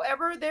 like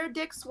however their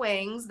dick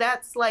swings,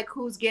 that's like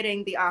who's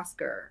getting the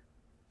Oscar.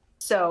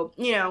 So,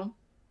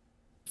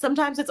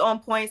 sometimes it's on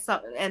point,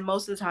 and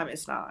most of the time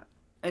it's not.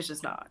 It's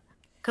just not.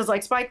 Because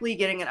like Spike Lee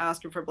getting an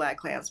Oscar for Black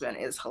Klansman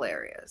is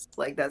hilarious.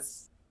 Like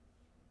that's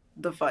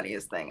the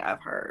funniest thing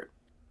I've heard.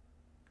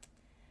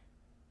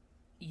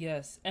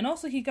 Yes, and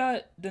also he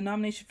got the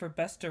nomination for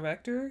Best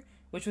Director,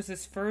 which was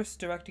his first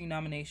directing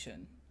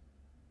nomination.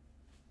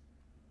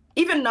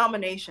 Even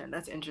nomination,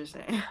 that's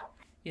interesting.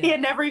 Yeah. He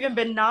had never even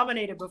been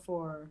nominated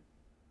before.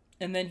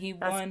 And then he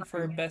That's won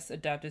for funny. Best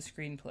Adapted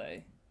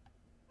Screenplay.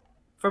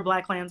 For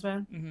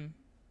BlacKkKlansman? Mm-hmm.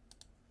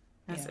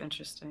 That's Yeah.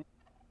 interesting.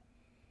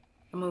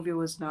 The movie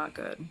was not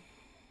good.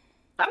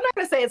 I'm not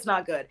going to say it's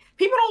not good.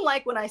 People don't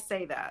like when I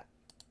say that.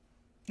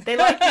 They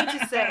like me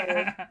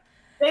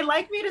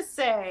to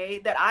say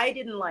that I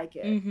didn't like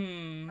it.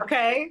 Mm-hmm.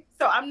 Okay?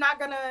 So I'm not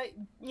going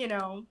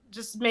to,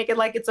 just make it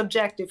like it's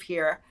objective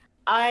here.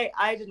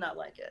 I did not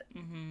like it.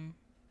 Mm-hmm.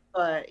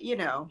 But,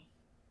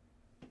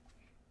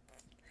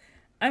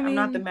 I mean, I'm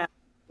not the man of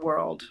the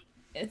world.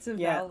 it's a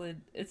Yeah.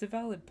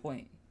 valid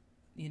point.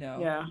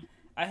 Yeah.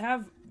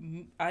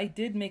 I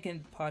did make a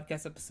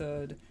podcast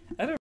episode.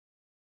 I don't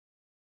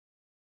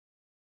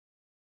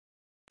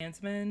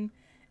Handsman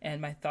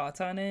and my thoughts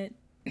on it.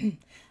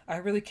 I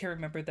really can't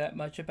remember that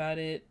much about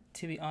it,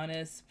 to be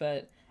honest,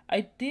 but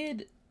I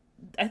think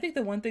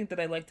the one thing that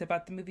I liked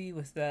about the movie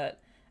was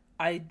that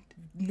I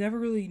never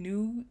really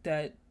knew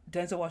that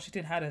Denzel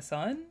Washington had a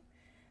son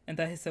and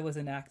that his son was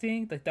in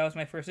acting. Like, that was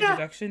my first Yeah.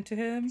 introduction to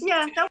him.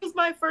 Yeah, that was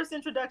my first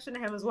introduction to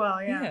him as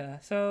well. Yeah.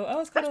 So I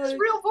was kind That's of his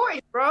like, real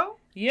voice, bro.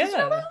 Did you know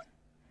yeah. that?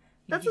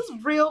 That's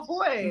his real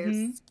voice.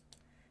 Mhm.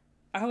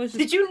 I was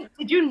just,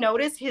 Did you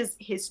notice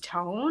his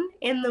tone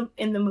in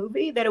the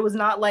movie, that it was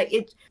not like,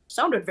 it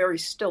sounded very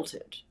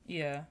stilted?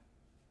 yeah.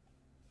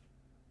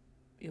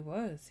 It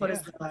was, What yeah.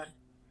 is that?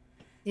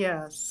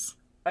 Yes.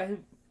 I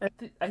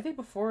think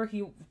before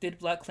he did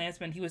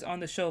BlacKkKlansman, he was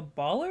on the show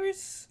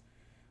Ballers,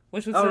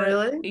 which was Oh, a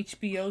really?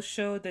 HBO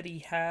show that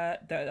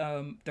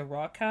The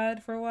Rock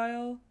had for a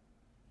while.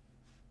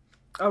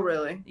 Oh,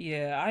 really?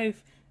 Yeah,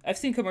 I've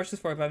seen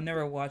commercials for it, but I've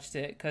never watched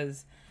it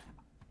because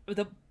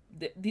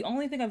the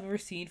only thing I've ever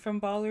seen from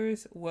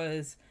Ballers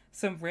was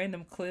some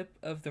random clip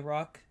of The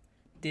Rock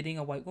dating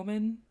a white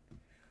woman,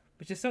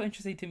 which is so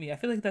interesting to me. I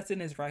feel like that's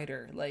in his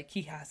writer. Like,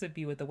 he has to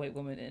be with a white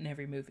woman in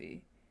every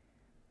movie.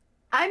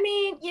 I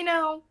mean,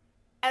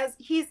 as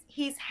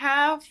he's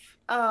half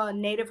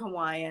Native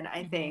Hawaiian,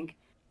 I think,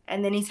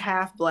 and then he's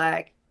half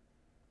black.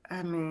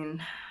 I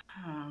mean,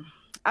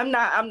 I'm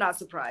not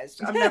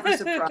surprised. I'm never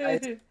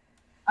surprised.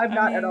 I'm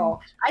not at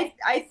all.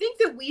 I think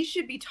that we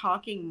should be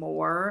talking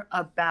more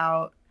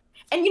about,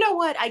 and you know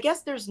what? I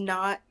guess there's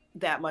not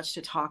that much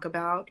to talk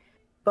about,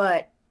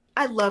 but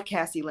I love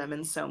Cassie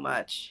Lemon so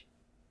much.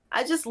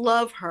 I just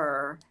love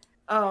her.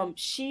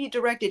 She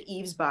directed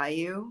Eve's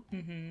Bayou,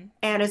 Mm-hmm.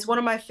 and it's one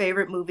of my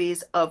favorite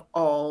movies of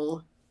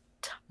all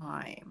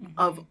time. Mhm.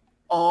 Of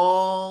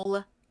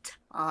all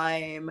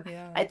time.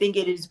 Yeah. I think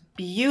it is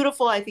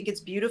beautiful. I think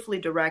it's beautifully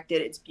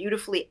directed. It's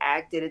beautifully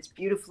acted. It's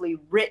beautifully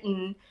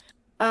written.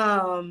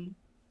 And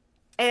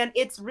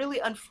it's really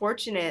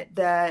unfortunate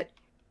that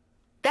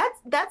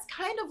that's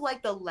kind of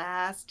like the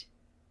last,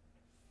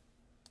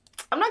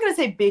 I'm not going to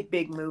say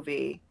big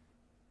movie,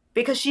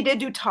 because she did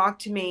do Talk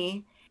to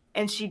Me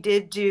and she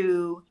did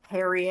do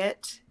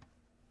Harriet,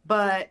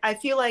 but I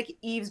feel like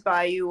Eve's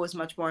Bayou was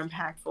much more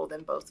impactful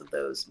than both of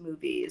those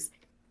movies.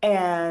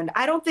 And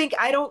I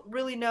don't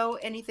really know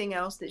anything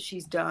else that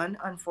she's done,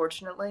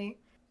 unfortunately.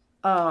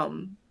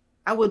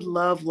 I would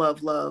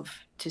love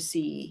to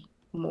see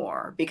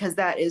more, because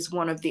that is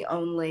one of the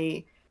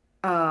only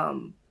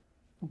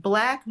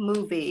Black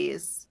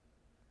movies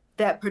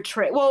that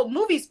portray, well,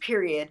 movies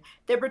period,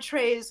 that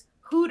portrays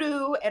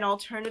hoodoo and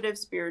alternative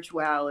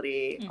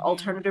spirituality, Mhm.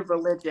 alternative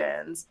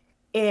religions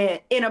in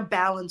a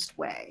balanced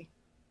way.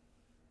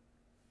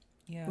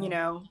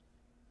 Yeah.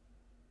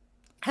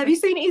 Have you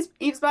seen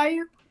Eve's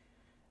Bayou?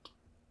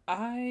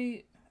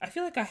 I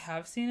feel like I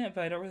have seen it,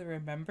 but I don't really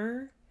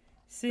remember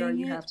seeing Girl,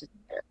 you it. have to see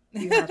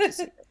it. You have to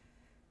see it.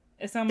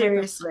 It's on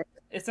Seriously.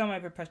 it's on my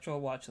perpetual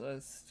watch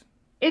list.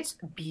 It's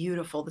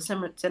beautiful. The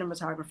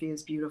cinematography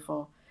is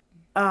beautiful.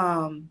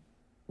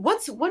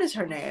 What is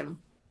her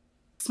name?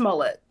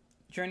 Smollett.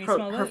 Journey Her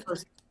Smollett.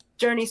 first,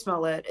 Journey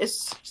Smollett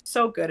is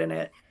so good in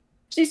it.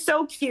 She's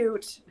so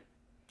cute.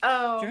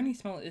 Journey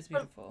Smollett is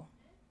beautiful.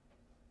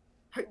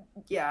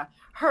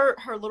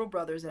 Her little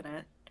brother's in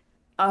it.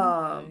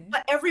 Okay.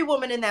 But every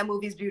woman in that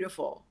movie is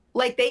beautiful.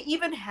 Like, they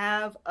even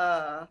have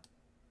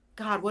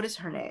God, what is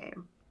her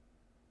name?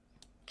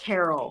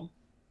 Carol.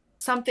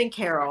 Something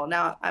Carol.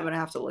 Now I'm gonna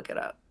have to look it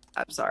up.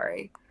 I'm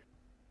sorry.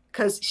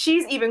 Because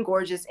she's even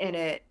gorgeous in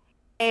it.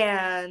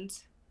 And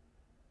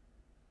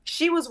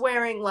she was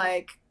wearing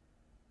like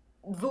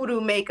voodoo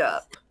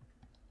makeup.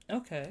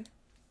 Okay.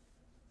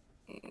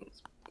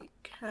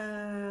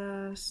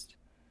 Cast.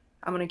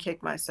 I'm gonna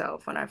kick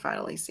myself when I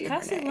finally see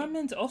Cassie her name.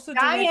 Lemon's also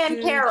Diane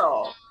directed...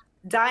 Carroll.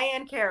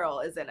 Diane Carroll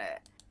is in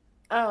it.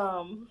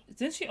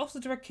 Didn't she also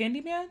direct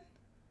Candyman?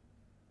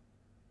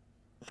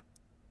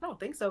 I don't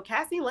think so.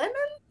 Cassie Lemon?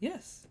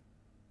 Yes.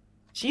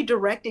 She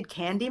directed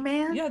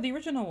Candyman? Yeah, the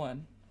original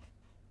one.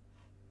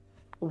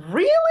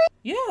 Really?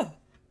 Yeah.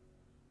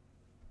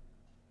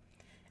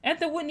 And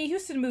the Whitney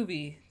Houston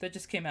movie that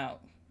just came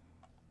out.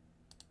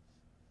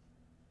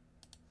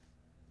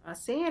 I'm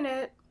seeing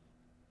it.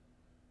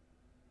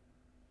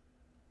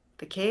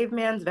 The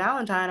Caveman's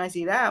Valentine. I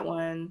see that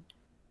one.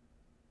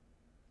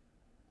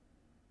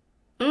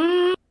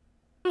 Mm,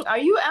 are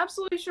you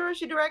absolutely sure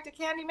she directed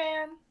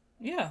Candyman?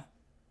 Yeah.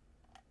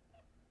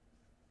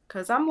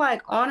 Because I'm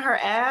like on her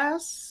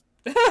ass.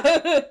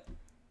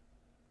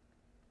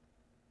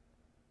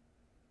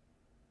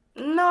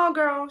 No,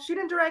 girl, she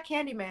didn't direct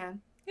Candyman.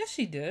 Yes,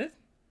 she did.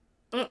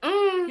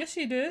 Mm-mm. Yes,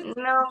 she did.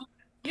 No.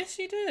 Yes,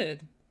 she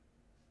did.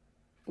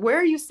 Where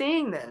are you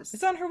seeing It's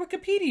this? on her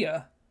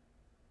Wikipedia.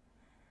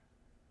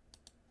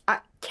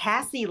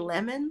 Cassie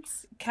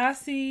Lemons?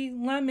 Cassie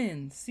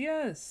Lemons.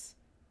 Yes.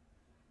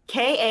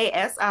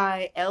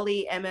 Kasilemons.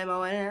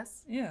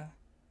 Yeah.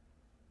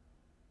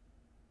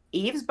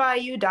 Eve's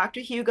Bayou, Dr.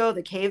 Hugo,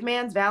 The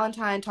Caveman's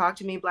Valentine, Talk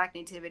to Me, Black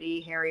Nativity,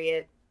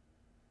 Harriet.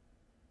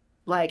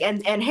 Like,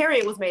 and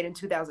Harriet was made in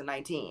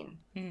 2019.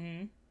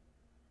 Mm-hmm.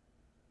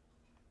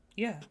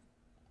 Yeah.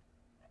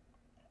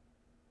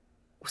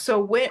 So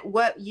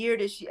what year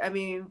did she, I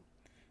mean,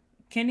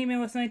 Candyman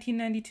was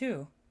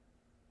 1992.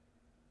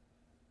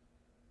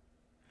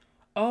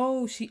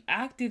 Oh, she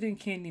acted in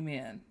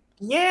Candyman.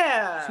 She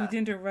yeah.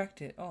 didn't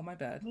direct it. Oh, my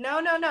bad.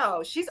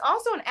 No. She's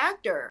also an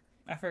actor.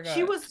 I She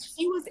forgot. was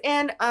she was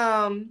in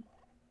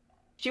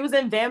she was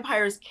in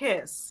Vampire's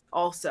Kiss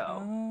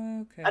also.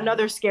 Okay.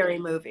 Another scary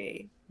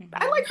movie. I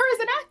Mm-hmm. like her as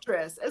an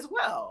actress as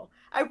well.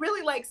 I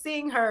really like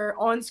seeing her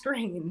on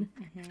screen.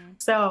 Mm-hmm.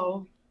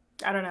 So,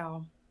 I don't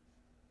know.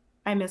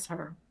 I miss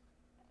her.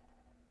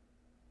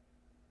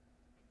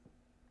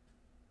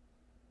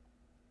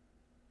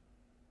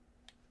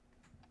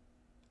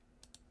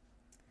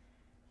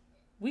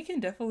 We can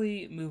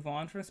definitely move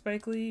on from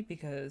Spike Lee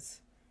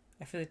because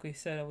I feel like we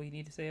said all we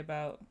need to say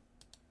about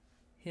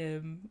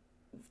him.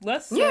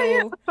 Less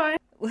Yeah, so, that's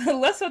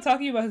fine. less so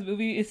talking about his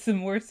movie. It's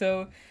more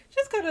so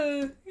just kind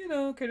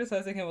of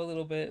criticizing him a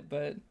little bit,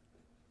 but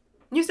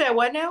You said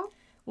what now?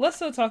 less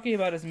so talking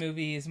about his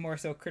movies, more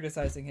so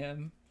criticizing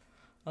him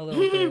a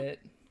little bit.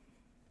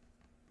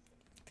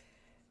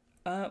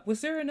 Was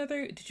there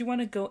another? Did you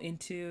want to go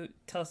into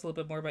tell us a little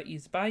bit more about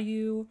Eve's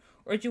Bayou,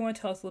 or do you want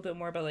to tell us a little bit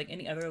more about like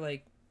any other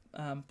like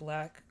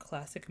black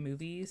classic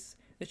movies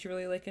that you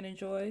really like and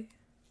enjoy?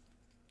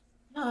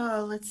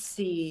 Let's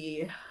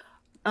see.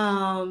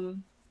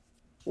 Um,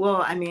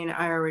 well, I mean,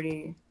 I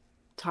already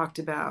talked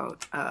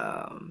about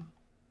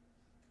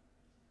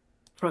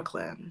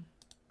Brooklyn,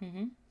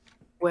 Mm-hmm.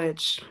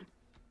 which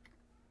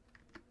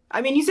I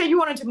mean, you said you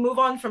wanted to move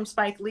on from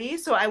Spike Lee,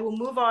 so I will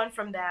move on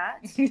from that.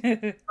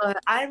 But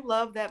I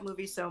love that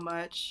movie so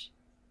much.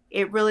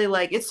 It really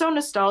like it's so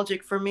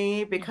nostalgic for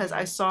me because I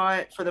Mm-hmm. saw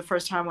it for the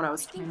first time when I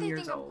was 10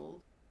 years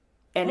old.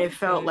 And it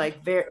felt Okay.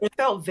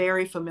 like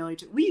very familiar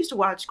to we used to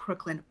watch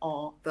Crooklyn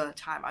all the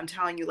time. I'm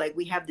telling you, like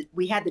we had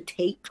the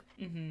tape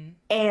Mm-hmm.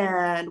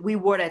 and we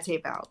wore that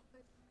tape out.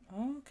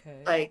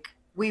 Okay. Like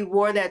we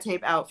wore that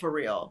tape out for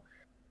real.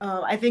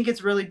 I think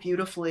it's really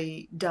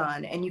beautifully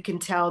done, and you can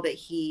tell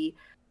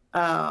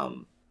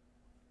um,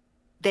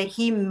 that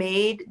he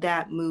made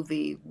that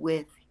movie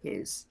with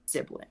his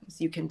siblings.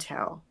 You can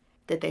tell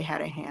that they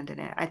had a hand in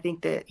it. I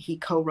think that he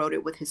co-wrote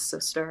it with his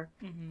sister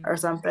Mm-hmm. or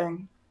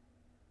something,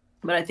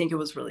 but I think it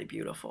was really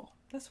beautiful.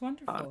 That's Uh,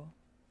 wonderful.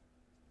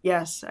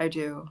 yes, I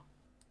do.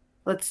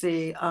 Let's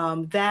see.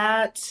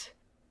 That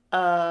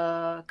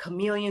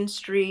Chameleon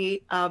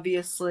Street,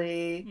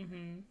 obviously.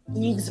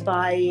 Mm-hmm. Eve's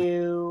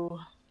Bayou.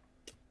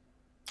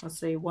 Let's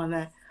see, one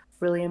that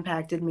really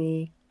impacted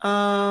me.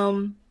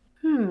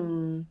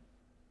 Hmm.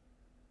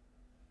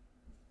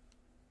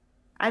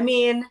 I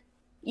mean,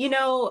 you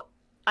know,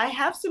 I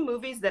have some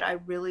movies that I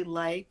really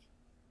like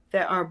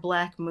that are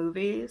black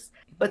movies,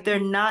 but Mm-hmm. they're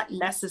not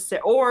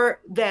necessary,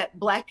 or that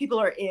black people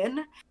are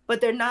in,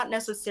 but they're not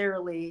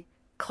necessarily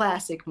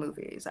classic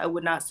movies. I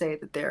would not say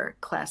that they're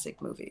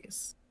classic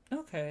movies.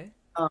 Okay.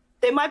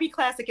 They might be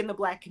classic in the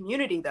black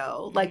community,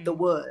 though, like The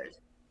Mm-hmm. Wood,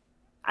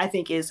 I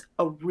think is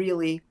a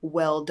really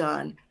well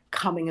done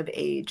coming of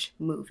age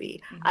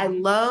movie. I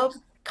Mm-hmm. love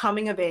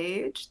coming of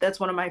age. That's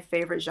one of my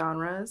favorite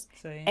genres.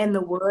 Same. And The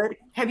Wood,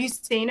 have you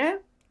seen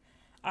it?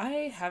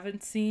 I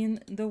haven't seen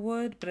The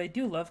Wood, but I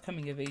do love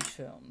coming of age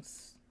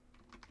films.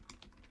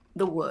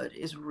 The Wood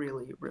is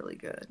really, really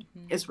good.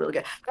 Mm-hmm. It's really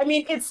good. I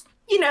mean, it's,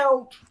 you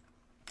know,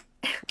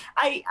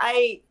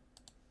 I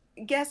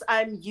guess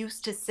I'm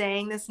used to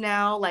saying this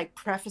now, like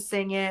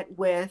prefacing it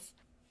with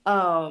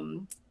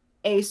um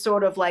a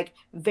sort of like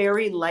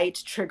very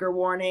light trigger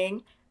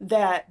warning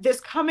that this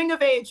coming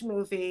of age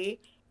movie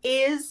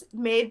is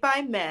made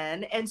by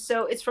men, and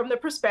so it's from the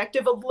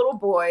perspective of little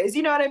boys.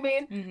 You know what I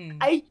mean? Mm-hmm.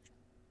 I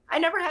I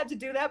never had to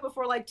do that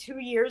before like 2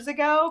 years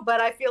ago, but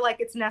I feel like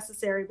it's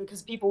necessary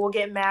because people will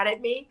get mad at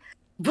me.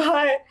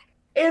 But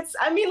it's,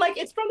 I mean, like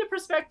it's from the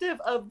perspective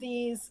of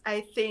these,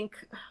 I think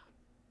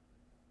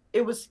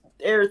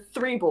there are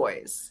three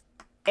boys.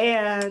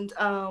 And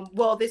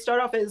well, they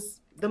start off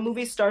as the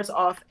movie starts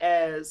off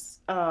as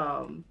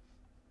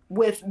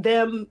with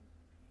them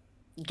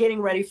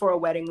getting ready for a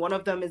wedding. One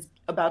of them is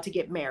about to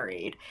get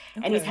married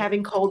and he's Okay.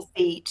 having cold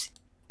feet.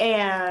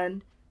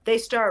 And they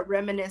start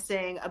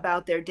reminiscing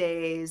about their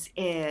days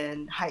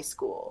in high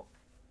school.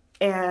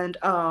 And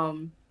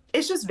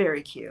It's just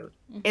very cute.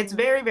 It's Mm-hmm.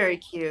 very, very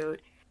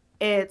cute.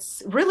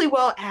 It's really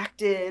well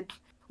acted,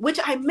 which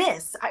I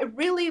miss. I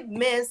really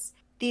miss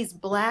these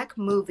Black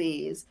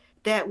movies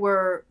that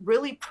were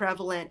really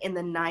prevalent in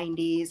the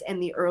 90s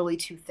and the early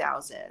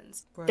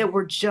 2000s that Right.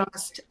 were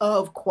just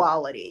of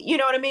quality. You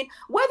know what I mean?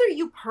 Whether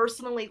you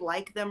personally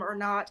like them or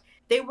not,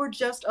 they were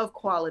just of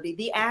quality.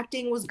 The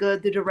acting was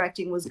good, the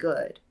directing was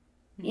good.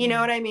 You know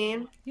Mm-hmm. what I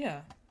mean?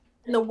 Yeah.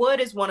 And The Wood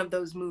is one of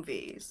those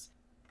movies.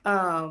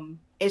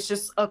 It's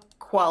just a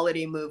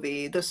quality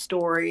movie. The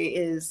story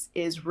is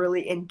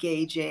really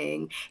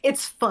engaging.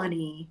 It's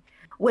funny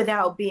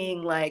without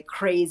being like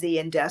crazy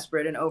and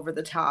desperate and over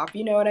the top.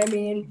 You know what I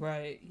mean?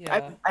 Right. I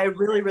Yeah. I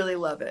really really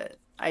love it.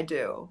 I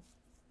do.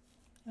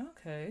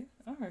 Okay.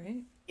 All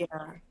right.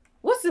 Yeah.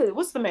 What's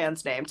the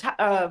man's name?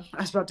 I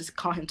was about to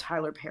call him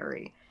Tyler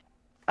Perry.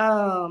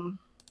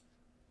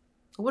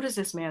 What is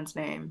this man's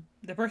name?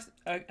 The first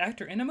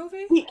actor in a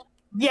movie? He,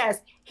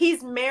 yes,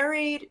 he's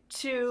married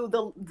to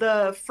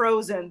the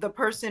Frozen, the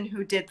person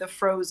who did the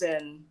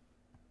Frozen,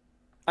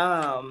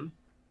 um,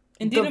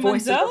 the Indina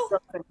voice of the Menzel?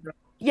 Frozen.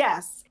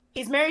 Yes,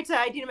 he's married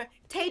to Idina.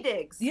 Tay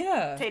Diggs.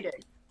 Yeah. Tay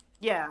Diggs.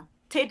 Yeah,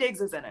 Tay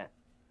Diggs is in it.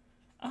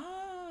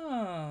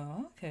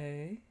 Oh,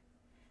 okay.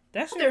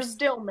 That actually, They're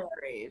still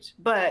married,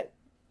 but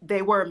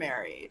they were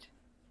married.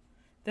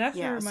 that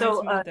actually Yeah. reminds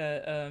So, me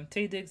that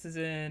Tay Diggs is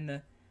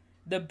in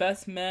the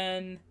Best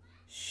Man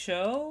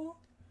show.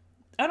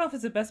 I don't know if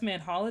it's the Best Man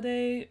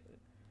Holiday,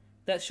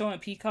 that show on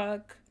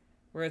Peacock,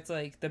 where it's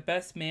like the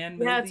Best Man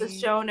yeah, it's a movie.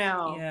 show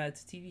now. Yeah,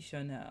 it's a TV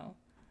show now.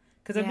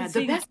 Because I've been Yeah, The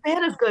seeing, Best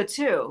Man is good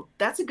too.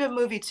 That's a good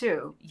movie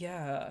too.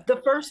 yeah. The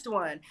first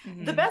one, The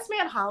Mm-hmm. Best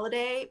Man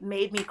Holiday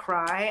made me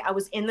cry. I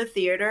was in the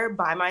theater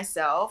by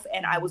myself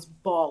and I Mm-hmm. was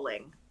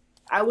bawling.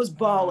 I was Wow.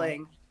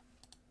 bawling.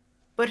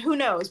 But who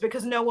knows?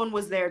 Because no one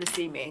was there to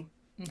see me.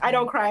 I Mm-hmm.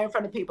 don't cry in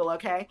front of people,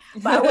 okay?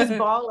 But I was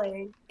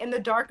bawling in the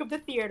dark of the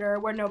theater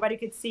where nobody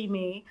could see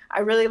me.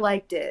 I really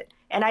liked it.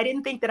 And I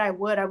didn't think that I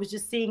would. I was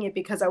just seeing it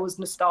because I was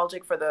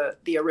nostalgic for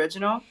the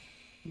original.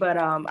 But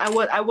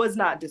I was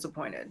not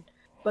disappointed.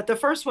 But the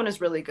first one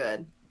is really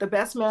good. The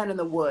Best Man in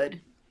the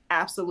Wood.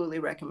 Absolutely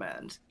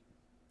recommend.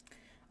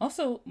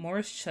 Also,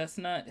 Morris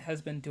Chestnut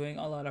has been doing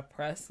a lot of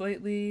press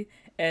lately,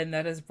 and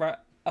that has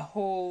brought a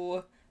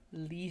whole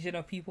legion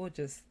of people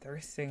just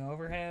thirsting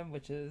over him,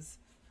 which is,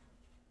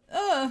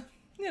 uh,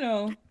 you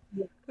know,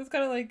 it's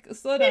kind of like,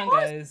 slow Hey, down,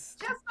 Morris guys.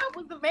 Chestnut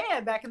was the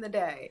man back in the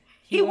day.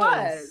 He He was.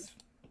 was.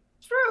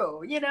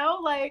 True,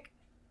 like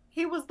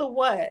he was the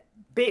what?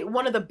 Big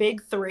one of the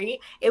big three.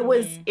 It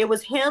was Mm-hmm. it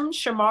was him,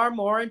 Shamar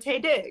Moore, and Tay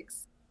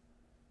Diggs.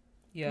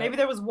 Yep. Maybe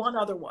there was one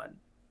other one.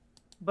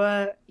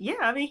 But yeah,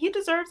 I mean he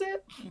deserves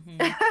it.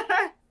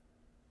 Mm-hmm.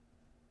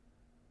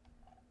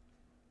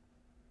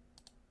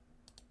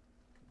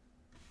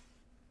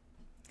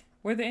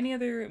 Were there any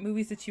other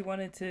movies that you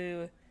wanted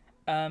to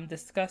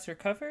discuss or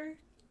cover?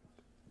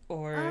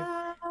 Or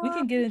we uh,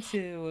 can get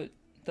into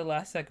the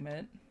last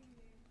segment.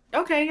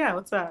 okay, yeah,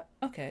 what's that?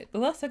 Okay, the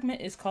last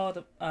segment is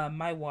called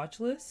My Watch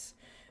List,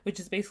 which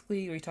is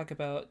basically where you talk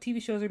about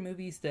TV shows or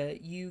movies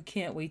that you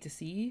can't wait to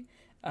see.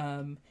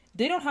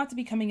 They don't have to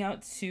be coming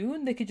out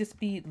soon. They could just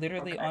be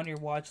literally Okay. on your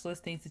watch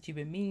list, things that you've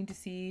been meaning to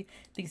see,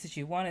 things that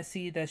you want to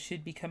see that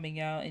should be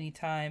coming out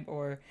anytime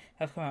or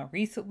have come out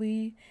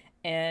recently.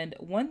 And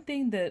one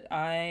thing that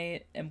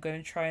I am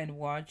going to try and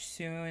watch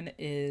soon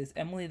is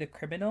Emily the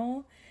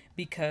Criminal,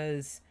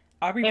 because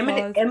Aubrey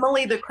Plaza,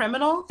 Emily the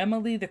Criminal?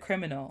 Emily the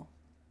Criminal,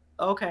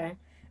 Okay.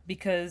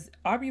 because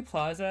Aubrey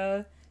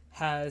Plaza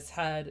has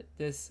had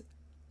this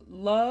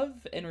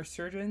love and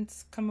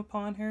resurgence come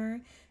upon her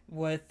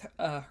with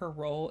her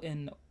role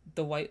in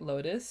The White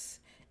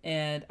Lotus,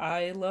 and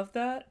I love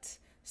that.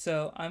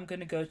 So I'm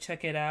gonna go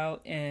check it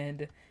out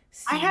and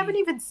I haven't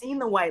see. even seen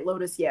The White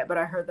Lotus yet, but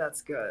I heard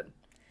that's good.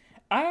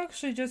 I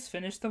actually just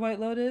finished The White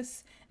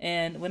Lotus,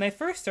 and when I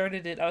first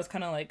started it, I was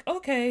kind of like,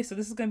 okay, so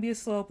this is gonna be a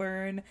slow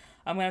burn.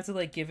 I'm gonna have to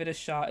like give it a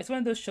shot. It's one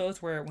of those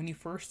shows where when you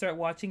first start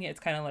watching it, it's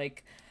kind of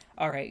like,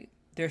 all right,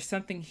 there's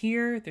something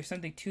here, there's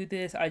something to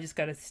this. I just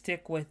gotta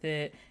stick with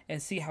it and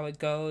see how it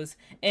goes.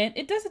 And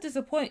it doesn't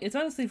disappoint. It's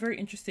honestly very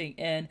interesting,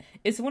 and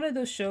it's one of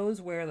those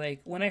shows where like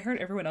when I heard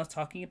everyone else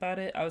talking about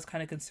it, I was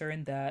kind of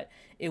concerned that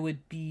it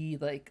would be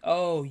like,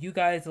 oh, you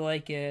guys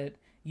like it,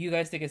 you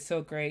guys think it's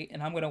so great,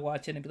 and I'm gonna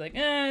watch it and be like,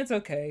 it's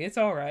okay, it's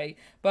all right.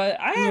 But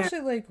I Yeah.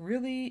 actually like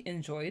really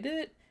enjoyed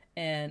it,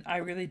 and I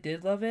really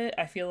did love it.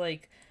 I feel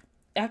like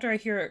after I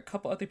hear a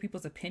couple other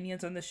people's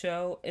opinions on the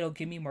show, it'll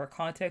give me more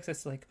context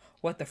as to like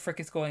what the frick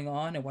is going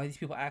on and why these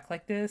people act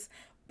like this.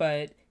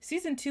 But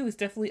season two is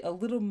definitely a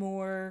little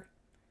more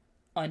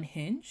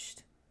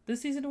unhinged than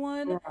season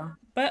one. Yeah.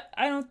 But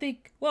I don't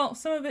think, well,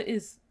 some of it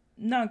is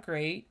not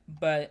great,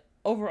 but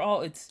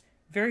overall it's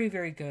very,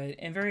 very good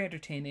and very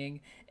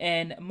entertaining.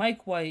 And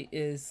Mike White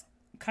is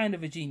kind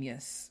of a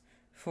genius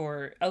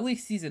for at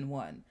least season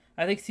one.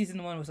 I think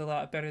season one was a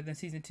lot better than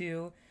season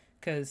two,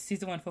 because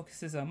season one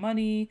focuses on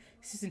money,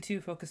 season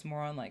two focuses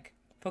more on like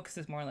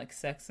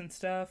sex and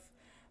stuff.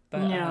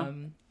 But Yeah.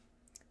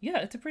 yeah,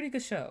 it's a pretty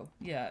good show.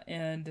 Yeah,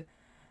 and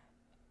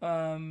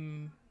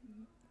um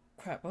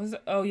crap. What was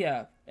it? Oh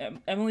yeah,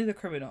 Emily the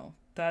Criminal.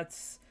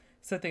 That's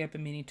something I've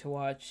been meaning to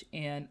watch,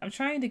 and I'm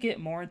trying to get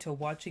more into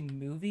watching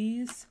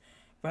movies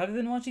rather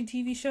than watching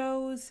TV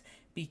shows It's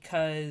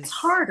because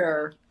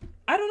harder.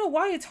 I don't know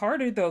why it's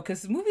harder though.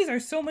 Because movies are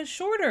so much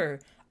shorter.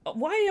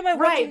 Why am I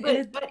Right, watching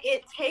in a? but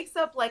it takes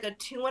up like a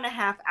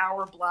 2.5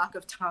 hour block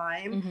of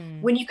time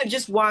Mm-hmm. when you could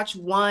just watch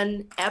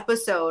one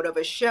episode of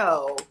a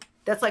show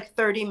that's like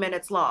 30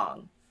 minutes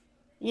long.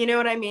 You know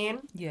what I mean?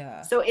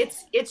 Yeah. So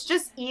it's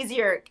just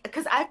easier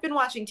because I've been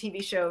watching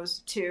TV shows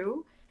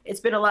too. It's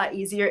been a lot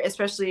easier,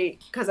 especially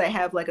because I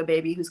have like a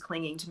baby who's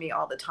clinging to me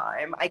all the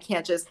time. I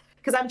can't just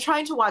because I'm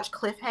trying to watch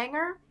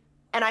Cliffhanger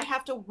and I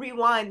have to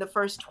rewind the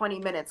first 20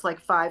 minutes like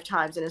 5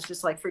 times and it's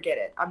just like forget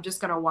it. I'm just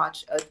gonna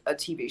watch a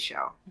TV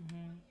show.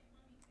 Mm-hmm.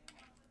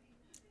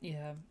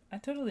 Yeah, I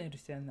totally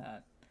understand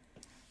that.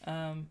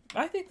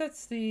 I think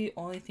that's the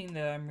only thing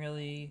that I'm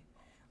really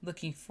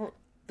looking for.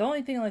 The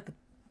only thing like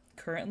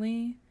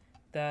currently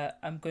that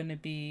I'm going to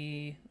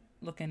be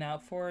looking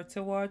out for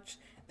to watch.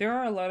 There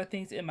are a lot of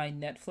things in my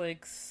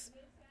Netflix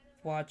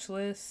watch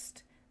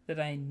list that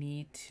I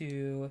need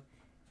to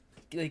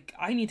like.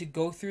 I need to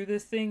go through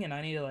this thing and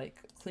I need to like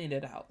clean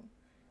it out.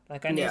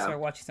 Like I need to Yeah. start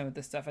watching some of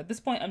this stuff. At this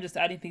point, I'm just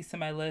adding things to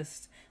my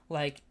list.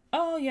 Like,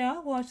 oh yeah,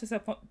 I'll watch this.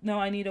 No,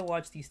 I need to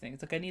watch these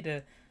things. Like I need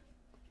to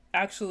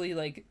actually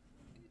like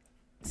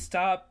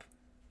stop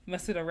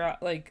messing around.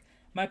 Like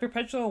my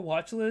perpetual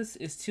watch list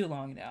is too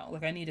long now.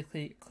 Like I need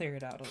to clear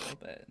it out a little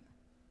bit.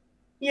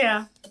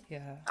 Yeah.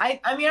 Yeah. I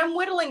mean I'm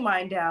whittling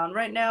mine down.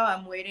 Right now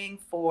I'm waiting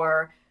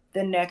for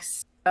the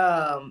next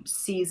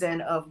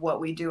season of What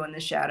We Do in the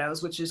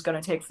Shadows, which is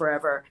gonna take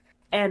forever.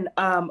 And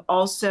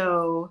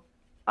also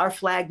Our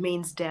Flag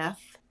Means Death.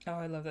 Oh,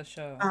 I love that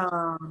show.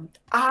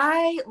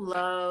 I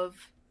love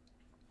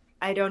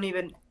I don't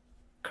even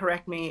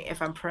correct me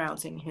if I'm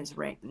pronouncing his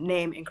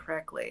name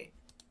incorrectly.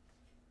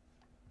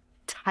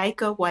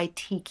 Taika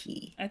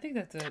Waititi. I think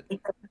that's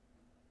it.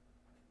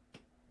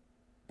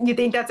 You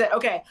think that's it?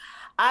 Okay.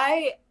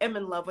 I am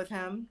in love with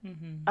him.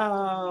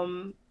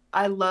 Mm-hmm.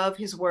 I love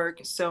his work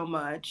so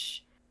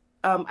much.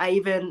 I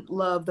even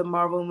love the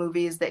Marvel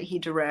movies that he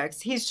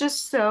directs. He is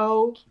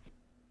so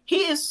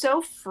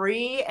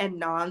free and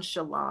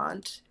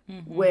nonchalant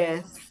Mm-hmm.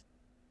 with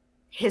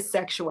his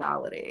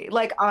sexuality.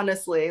 Like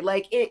honestly,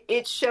 like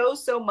it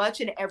shows so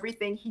much in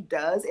everything he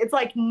does. It's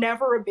like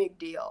never a big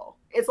deal.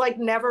 It's like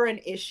never an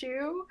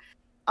issue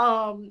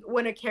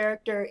when a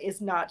character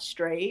is not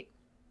straight.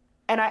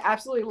 And I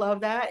absolutely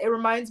love that. It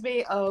reminds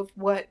me of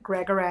what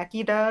Greg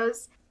Araki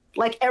does.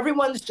 Like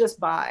everyone's just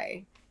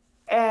bi,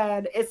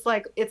 and it's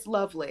like it's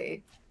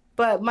lovely.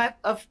 But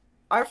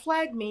Our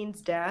Flag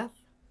Means Death.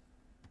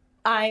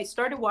 I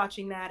started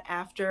watching that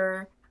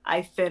after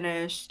I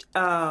finished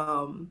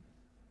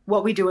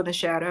What We Do in the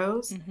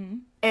Shadows, Mm-hmm.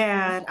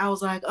 and I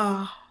was like,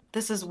 oh,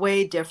 this is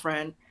way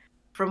different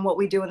from What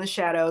We Do in the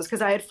Shadows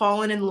because I had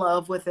fallen in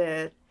love with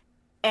it.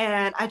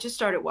 And I just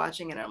started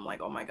watching it and I'm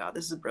like, oh my God,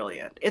 this is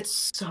brilliant.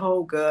 It's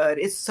so good.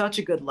 It's such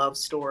a good love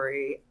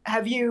story.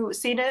 Have you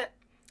seen it?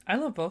 I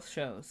love both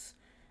shows.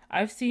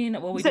 I've seen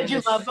What You We Do said in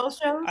you the love both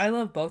shows? I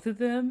love both of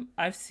them.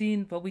 I've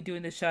seen What We Do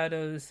in the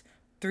Shadows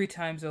 3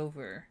 times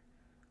over.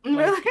 Like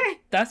Really?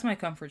 that's my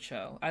comfort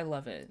show. I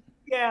love it.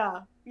 Yeah.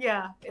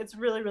 Yeah. It's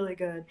really, really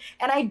good.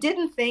 And I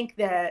didn't think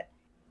that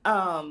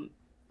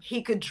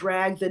he could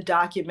drag the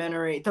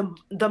documentary, the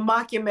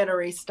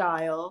mockumentary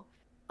style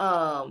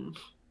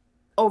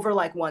over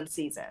like one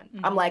season.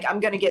 I'm Mm-hmm. like, I'm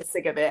gonna get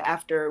sick of it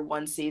after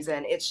one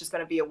season. It's just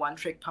gonna be a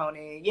one-trick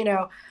pony, you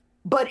know.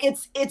 But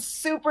it's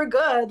super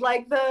good.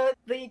 Like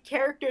the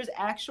characters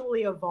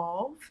actually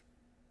evolve.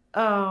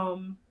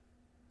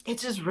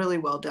 It's just really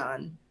well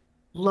done.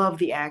 Love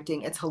the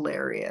acting. It's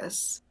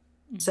hilarious.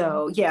 Mm-hmm.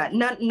 So yeah,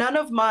 none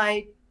of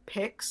my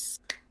picks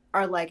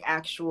are like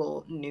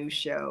actual new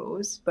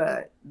shows,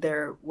 but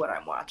they're what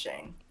I'm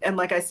watching. And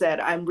like I said,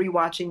 I'm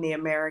rewatching The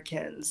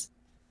Americans,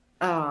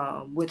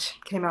 which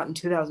came out in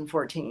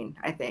 2014,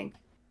 I think.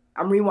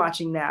 I'm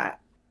rewatching that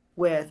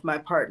with my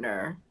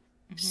partner.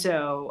 Mm-hmm.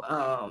 So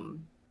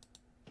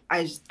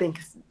I just think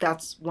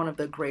that's one of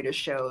the greatest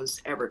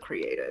shows ever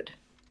created.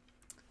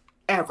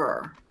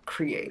 Ever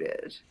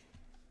created.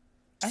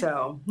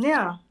 So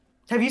yeah.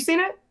 Have you seen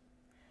it?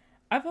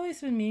 I've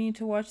always been meaning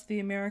to watch The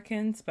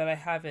Americans, but I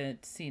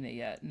haven't seen it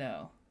yet.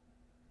 No.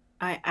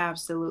 I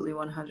absolutely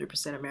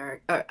 100%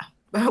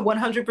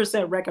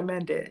 100%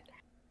 recommend it.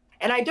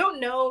 And I don't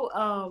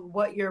know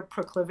what your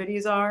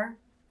proclivities are.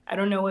 I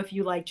don't know if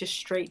you like just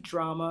straight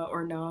drama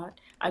or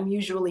not. I'm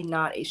usually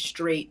not a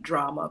straight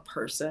drama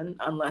person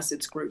unless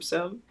it's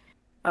gruesome.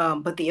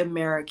 But The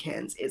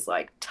Americans is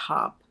like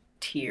top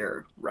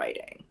tier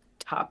writing.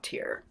 Top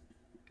tier.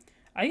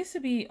 I used to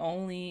be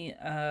only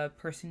a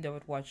person that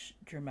would watch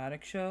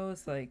dramatic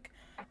shows. Like,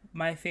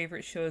 my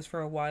favorite shows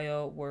for a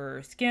while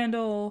were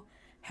Scandal,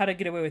 How to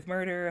Get Away with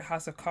Murder,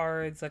 House of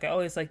Cards. Like I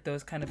always like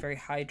those kind of very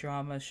high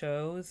drama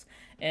shows.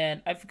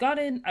 And I've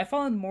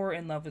fallen more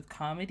in love with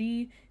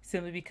comedy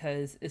simply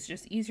because it's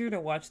just easier to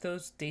watch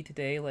those day to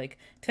day. Like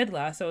Ted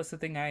Lasso is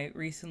something I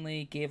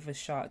recently gave a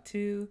shot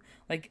to.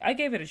 Like I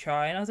gave it a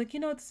try and I was like, you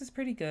know, this is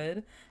pretty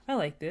good. I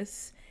like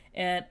this.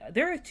 And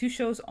there are two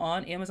shows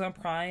on Amazon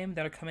Prime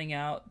that are coming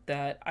out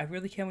that I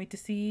really can't wait to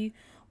see.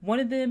 One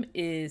of them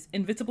is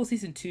Invincible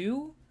Season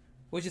 2,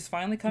 which is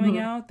finally coming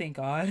Mhm. out. Thank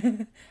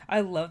God.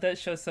 I love that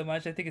show so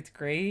much. I think it's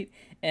great.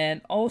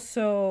 And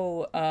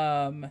also,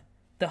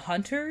 The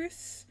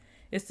Hunters.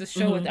 It's the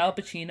show with Mhm. Al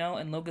Pacino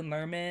and Logan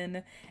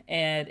Lerman,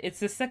 and it's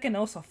the second,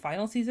 also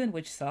final season,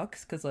 which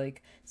sucks because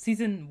like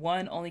season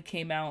one only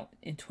came out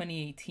in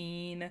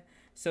 2018.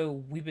 So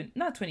we've been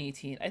not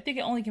 2018. I think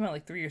it only came out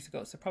like 3 years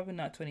ago, so probably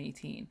not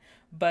 2018.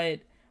 But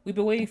we've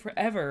been waiting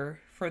forever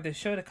for the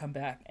show to come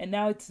back, and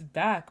now it's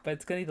back, but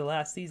it's gonna be the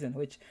last season,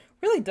 which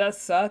really does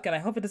suck. And I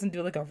hope it doesn't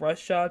do like a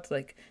rush job to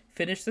like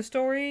finish the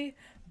story.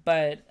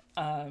 But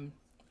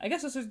I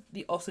guess those are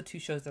the also two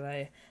shows that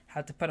I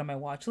had to put on my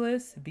watch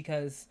list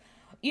because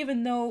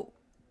even though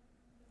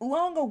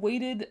long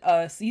awaited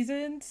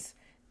seasons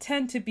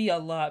tend to be a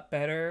lot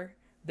better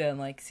than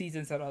like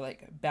seasons that are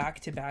like back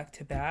to back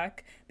to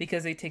back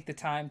because they take the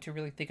time to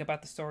really think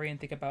about the story and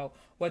think about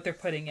what they're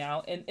putting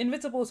out. And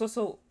Invincible is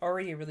also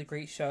already a really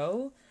great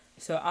show,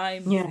 so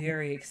I'm Yeah.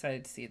 very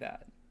excited to see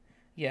that.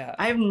 Yeah.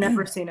 I've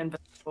never seen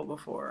Invincible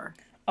before.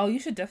 Oh, you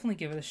should definitely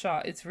give it a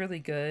shot. It's really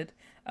good.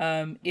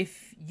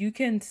 If you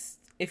can,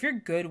 if you're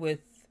good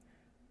with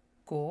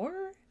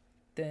gore,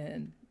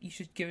 then you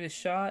should give it a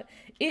shot.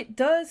 It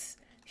does.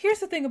 Here's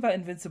the thing about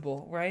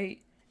Invincible,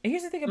 right? And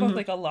here's the thing about Mhm.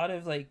 like a lot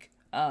of like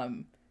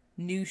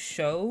new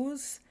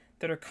shows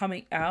that are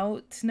coming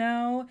out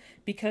now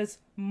because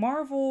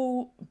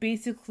Marvel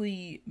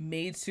basically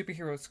made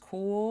superheroes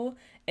cool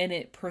and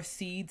it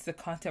precedes the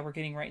content we're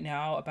getting right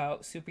now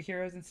about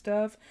superheroes and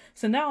stuff.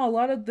 So now a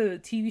lot of the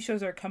TV shows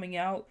that are coming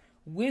out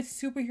with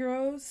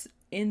superheroes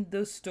in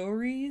those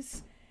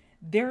stories,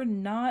 they're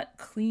not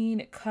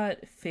clean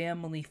cut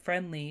family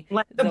friendly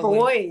Like The the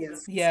way,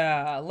 Boys.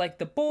 yeah, like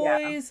The Yeah.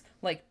 Boys,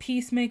 like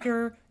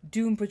Peacemaker,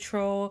 Doom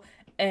Patrol,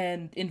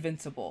 and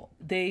Invincible.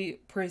 They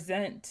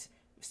present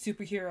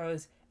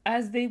superheroes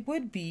as they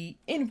would be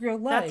in real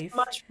That's life.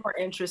 much more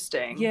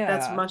interesting.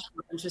 That's Yeah. much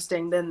more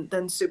interesting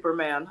than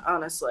Superman,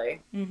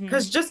 honestly. Mm-hmm.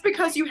 Because just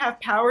because you have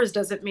powers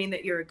doesn't mean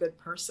that you're a good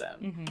person.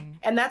 Mm-hmm.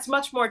 And that's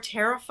much more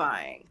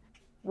terrifying.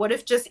 What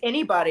if just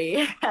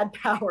anybody had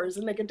powers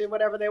and they could do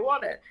whatever they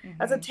wanted?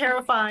 That's a Mm-hmm.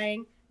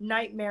 terrifying,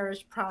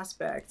 nightmarish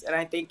prospect. And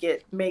I think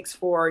it makes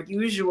for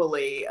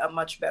usually a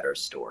much better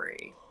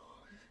story.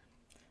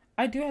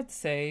 I do have to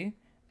say,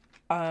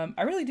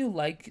 I really do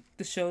like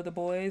the show The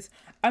Boys.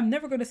 I'm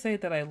never going to say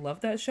that I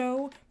love that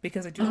show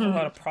because I do have a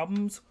lot Hmm. of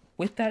problems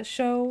with that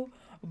show,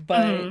 Hmm.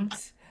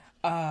 but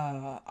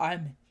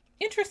I'm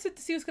interested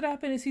to see what's going to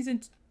happen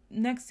in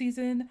next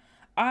season.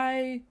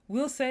 I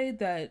will say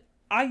that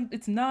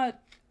it's not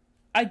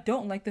I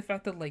don't like the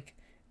fact that like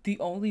the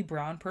only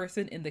brown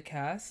person in the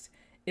cast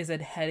is a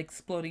head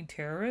exploding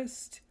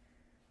terrorist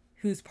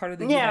who's part of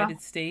the Yeah.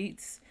 United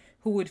States,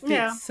 who would fit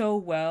Yeah. so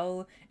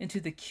well into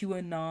the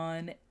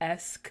QAnon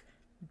esque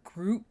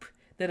group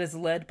that is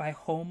led by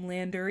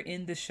Homelander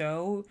in the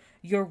show.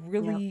 Yeah.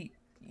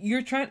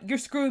 You're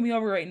screwing me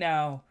over right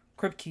now,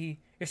 Kripke.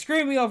 You're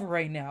screwing me over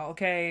right now,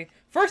 okay?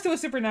 First it was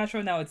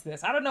Supernatural, now it's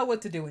this. I don't know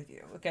what to do with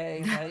you,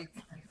 okay? Like,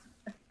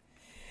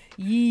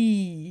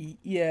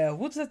 yeah,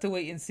 we'll just have to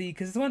wait and see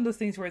because it's one of those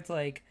things where it's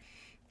like,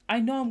 I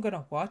know I'm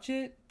gonna watch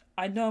it.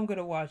 I know I'm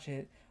gonna watch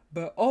it,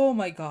 but oh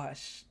my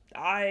gosh,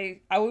 I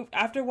would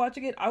after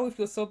watching it, I would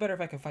feel so better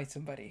if I could fight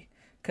somebody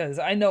because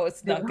I know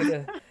it's not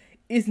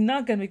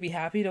gonna make me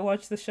happy to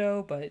watch the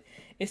show, but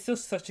it's still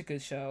such a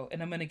good show,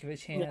 and I'm gonna give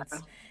it a Yeah.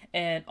 chance.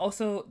 And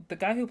also, the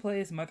guy who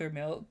plays Mother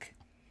Milk,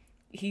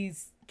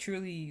 he's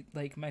truly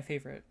like my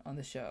favorite on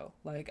the show.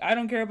 Like, I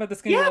don't care about the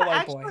skinny Yeah, little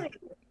white boy. actually,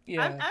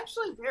 I'm Yeah.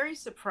 actually very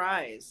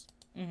surprised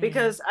Mm-hmm.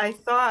 because I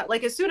thought,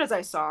 like, as soon as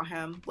I saw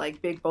him,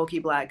 like, big, bulky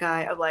black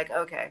guy, I'm like,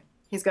 okay,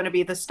 he's going to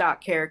be the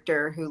stock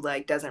character who,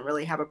 like, doesn't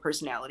really have a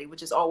personality,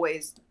 which is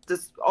always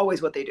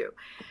what they do.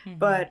 Mm-hmm.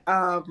 But,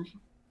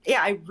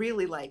 yeah, I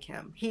really like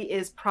him. He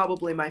is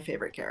probably my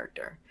favorite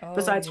character Oh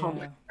besides yeah.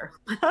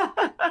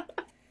 Homelander.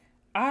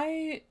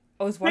 I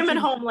was Him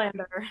and watching.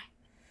 Homelander.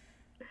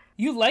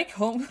 You like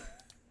home?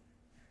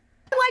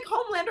 I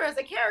like Homelander as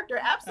a character,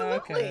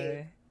 absolutely.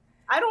 Okay.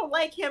 I don't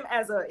like him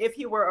if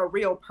he were a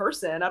real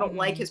person. I don't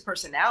like Mm-hmm. his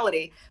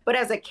personality, but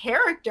as a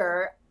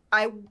character,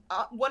 I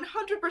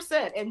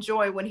 100%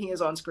 enjoy when he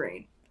is on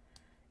screen.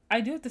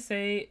 I do have to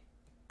say,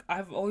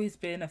 I've always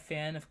been a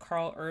fan of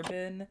Carl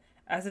Urban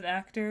as an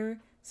actor.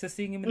 So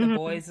seeing him in The Hmm.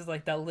 Boys is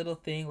like that little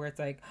thing where it's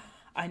like,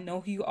 I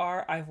know who you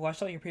are. I've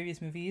watched all your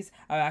previous movies.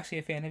 I'm actually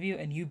a fan of you,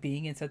 and you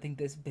being in something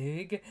this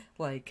big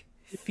like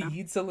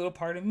feeds a little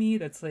part of me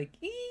that's like,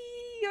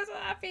 I'm so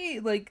happy.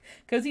 Like,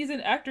 because he's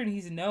an actor and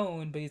he's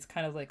known, but he's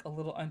kind of like a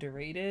little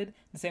underrated.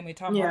 The same way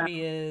Tom Yeah.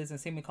 Hardy is, and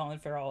the same way Colin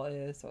Farrell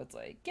is. So it's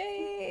like,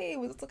 yay!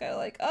 It's kind of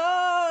like,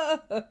 ah,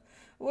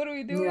 what are we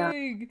Yeah.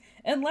 doing?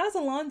 And Laz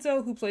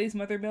Alonso, who plays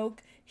Mother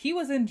Milk, he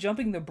was in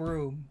Jumping the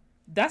Broom.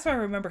 That's where I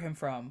remember him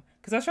from.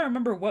 Because that's where I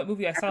remember what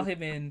movie I saw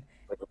him in.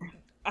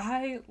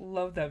 I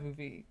love that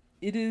movie.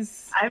 It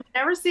is, I've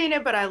never seen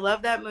it, but I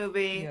love that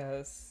movie.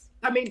 yes.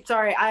 I mean,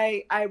 sorry,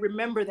 I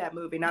remember that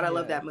movie, not I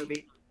love Yeah. that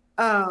movie.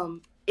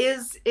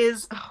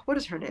 Is what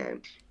is her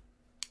name?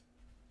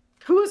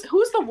 Who's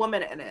the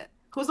woman in it?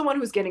 Who's the one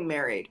who's getting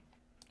married?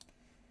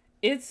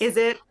 It's Is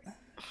it?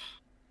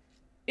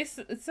 it's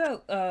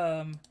a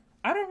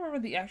I don't remember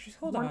the actress. I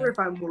Hold wonder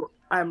on. if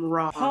I'm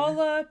wrong.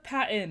 Paula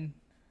Patton.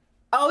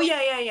 Oh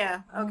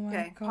yeah. Oh my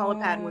Okay, Paula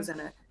Patton was God.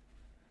 in it.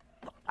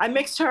 I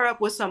mixed her up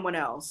with someone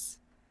else.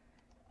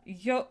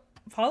 Yo,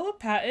 Paula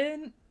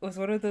Patton was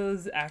one of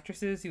those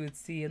actresses you would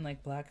see in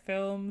like black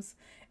films,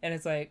 and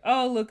it's like,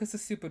 oh look, it's a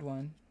stupid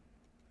one.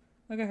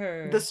 Look at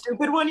her. The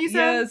stupid one you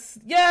said? Yes,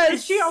 yes.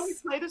 Did she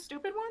always play the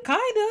stupid one?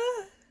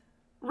 Kinda.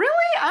 Really?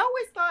 I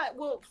always thought,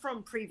 well,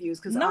 from previews,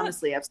 because Not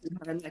honestly, I've seen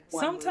her in like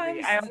one sometimes.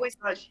 movie. I always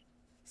thought,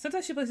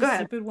 Sometimes she plays go a ahead.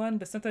 stupid one,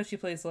 but sometimes she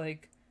plays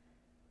like,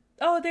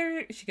 oh,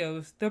 there she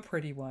goes, the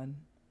pretty one.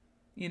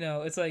 You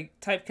know, it's like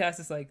typecast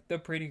is like the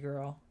pretty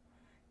girl.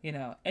 You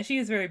know, and she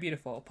is very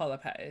beautiful, Paula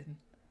Patton.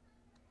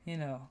 You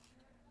know,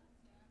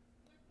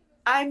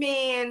 I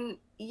mean,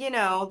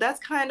 that's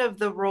kind of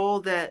the role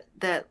that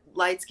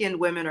light-skinned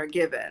women are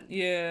given.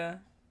 yeah.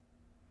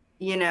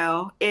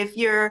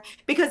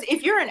 Because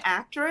if you're an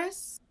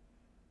actress,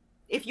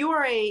 if you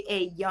are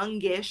a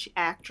youngish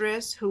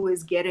actress who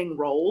is getting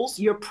roles,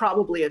 you're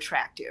probably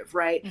attractive,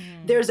 right?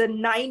 Hmm. There's a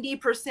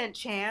 90%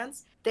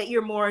 chance that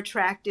you're more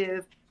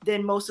attractive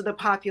than most of the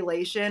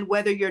population,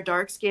 whether you're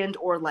dark-skinned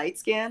or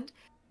light-skinned.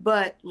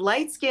 But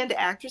light-skinned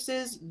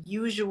actresses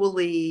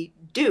usually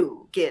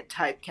do get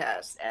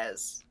typecast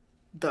as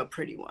the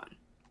pretty one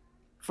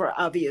for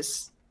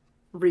obvious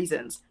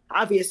reasons,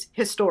 obvious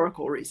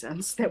historical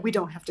reasons that we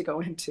don't have to go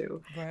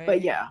into. Right.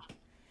 But yeah.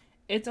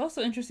 It's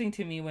also interesting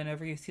to me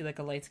whenever you see like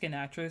a light skinned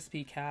actress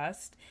be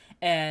cast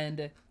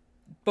and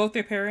both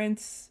their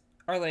parents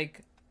are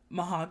like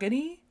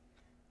mahogany,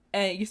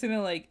 and you're sitting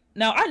there like,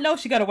 now I know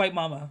she got a white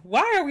mama.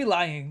 Why are we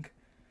lying?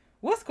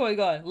 What's going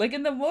on? Like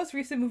in the most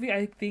recent movie,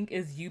 I think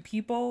is You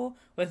People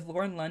with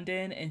Lauren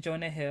London and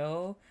Jonah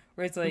Hill,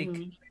 where it's like,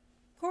 Mhm.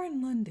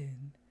 Lauren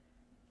London.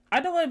 I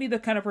don't want to be the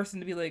kind of person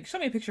to be like, show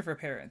me a picture of her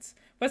parents.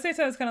 But at the same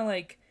time, it's kind of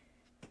like,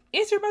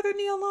 is your mother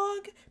Nia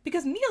Long?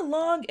 Because Nia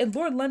Long and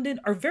Lauren London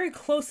are very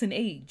close in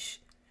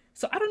age.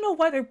 So I don't know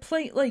why they're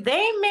playing like,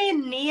 They made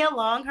Nia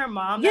Long her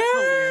mom. That's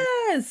hilarious.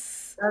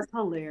 yes! That's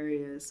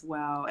hilarious.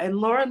 Wow. And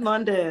Lauren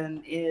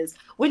London is,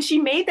 when she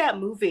made that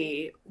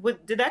movie,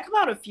 did that come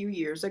out a few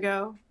years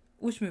ago?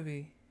 Which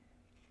movie?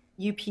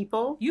 You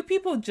People? You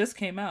People just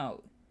came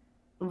out.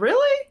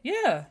 Really?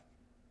 Yeah.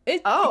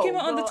 It Oh, came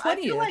out on the well, I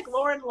 20th. feel like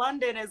Lauren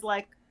London is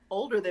like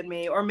older than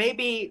me, or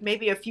maybe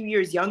a few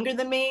years younger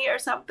than me or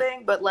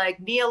something. But like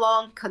Nia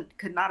Long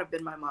could not have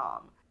been my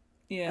mom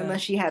Yeah.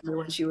 unless she had me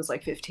when she was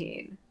like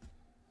 15.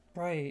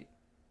 Right.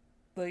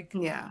 Like,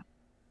 Yeah.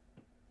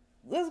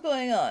 what's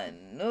going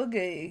on?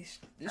 Okay,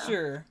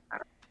 sure.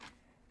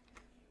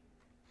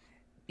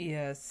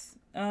 Yes.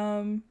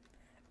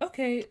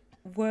 Okay.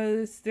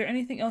 Was there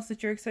anything else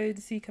that you're excited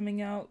to see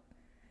coming out?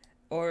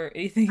 Or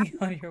anything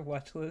on your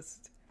watch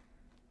list?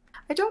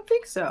 I don't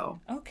think so.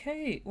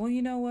 Okay. Well,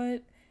 you know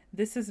what?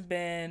 This has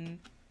been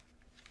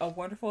a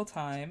wonderful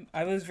time.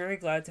 I was very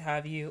glad to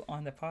have you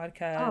on the Oh,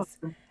 podcast.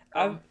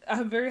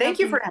 I'm very thank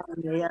you happy. for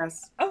having me.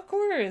 Yes. Of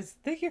course.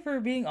 Thank you for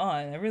being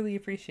on. I really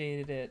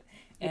appreciated it.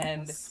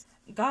 And Yes.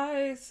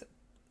 guys,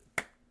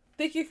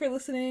 thank you for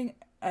listening.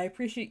 I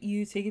appreciate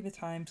you taking the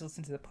time to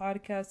listen to the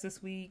podcast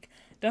this week.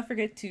 Don't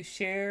forget to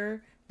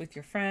share with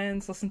your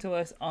friends. Listen to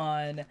us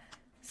on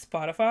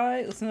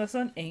Spotify. Listen to us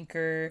on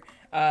Anchor.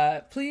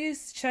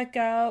 Please check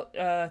out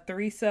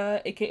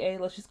Theresa, aka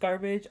Luscious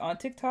Garbage, on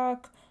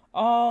TikTok.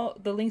 All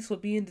the links will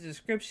be in the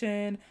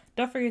description.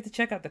 Don't forget to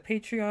check out the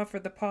Patreon for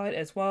the pod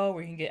as well,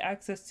 where you can get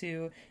access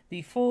to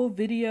the full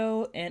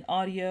video and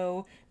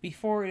audio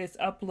before it is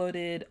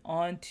uploaded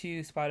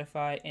onto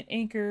Spotify and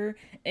Anchor,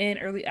 and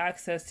early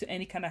access to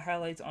any kind of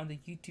highlights on the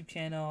YouTube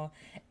channel.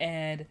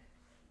 And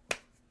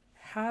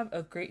have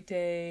a great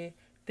day.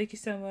 Thank you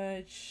so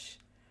much.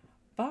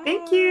 Bye.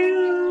 Thank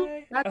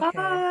you. Bye Okay.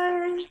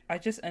 bye. I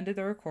just ended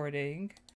the recording.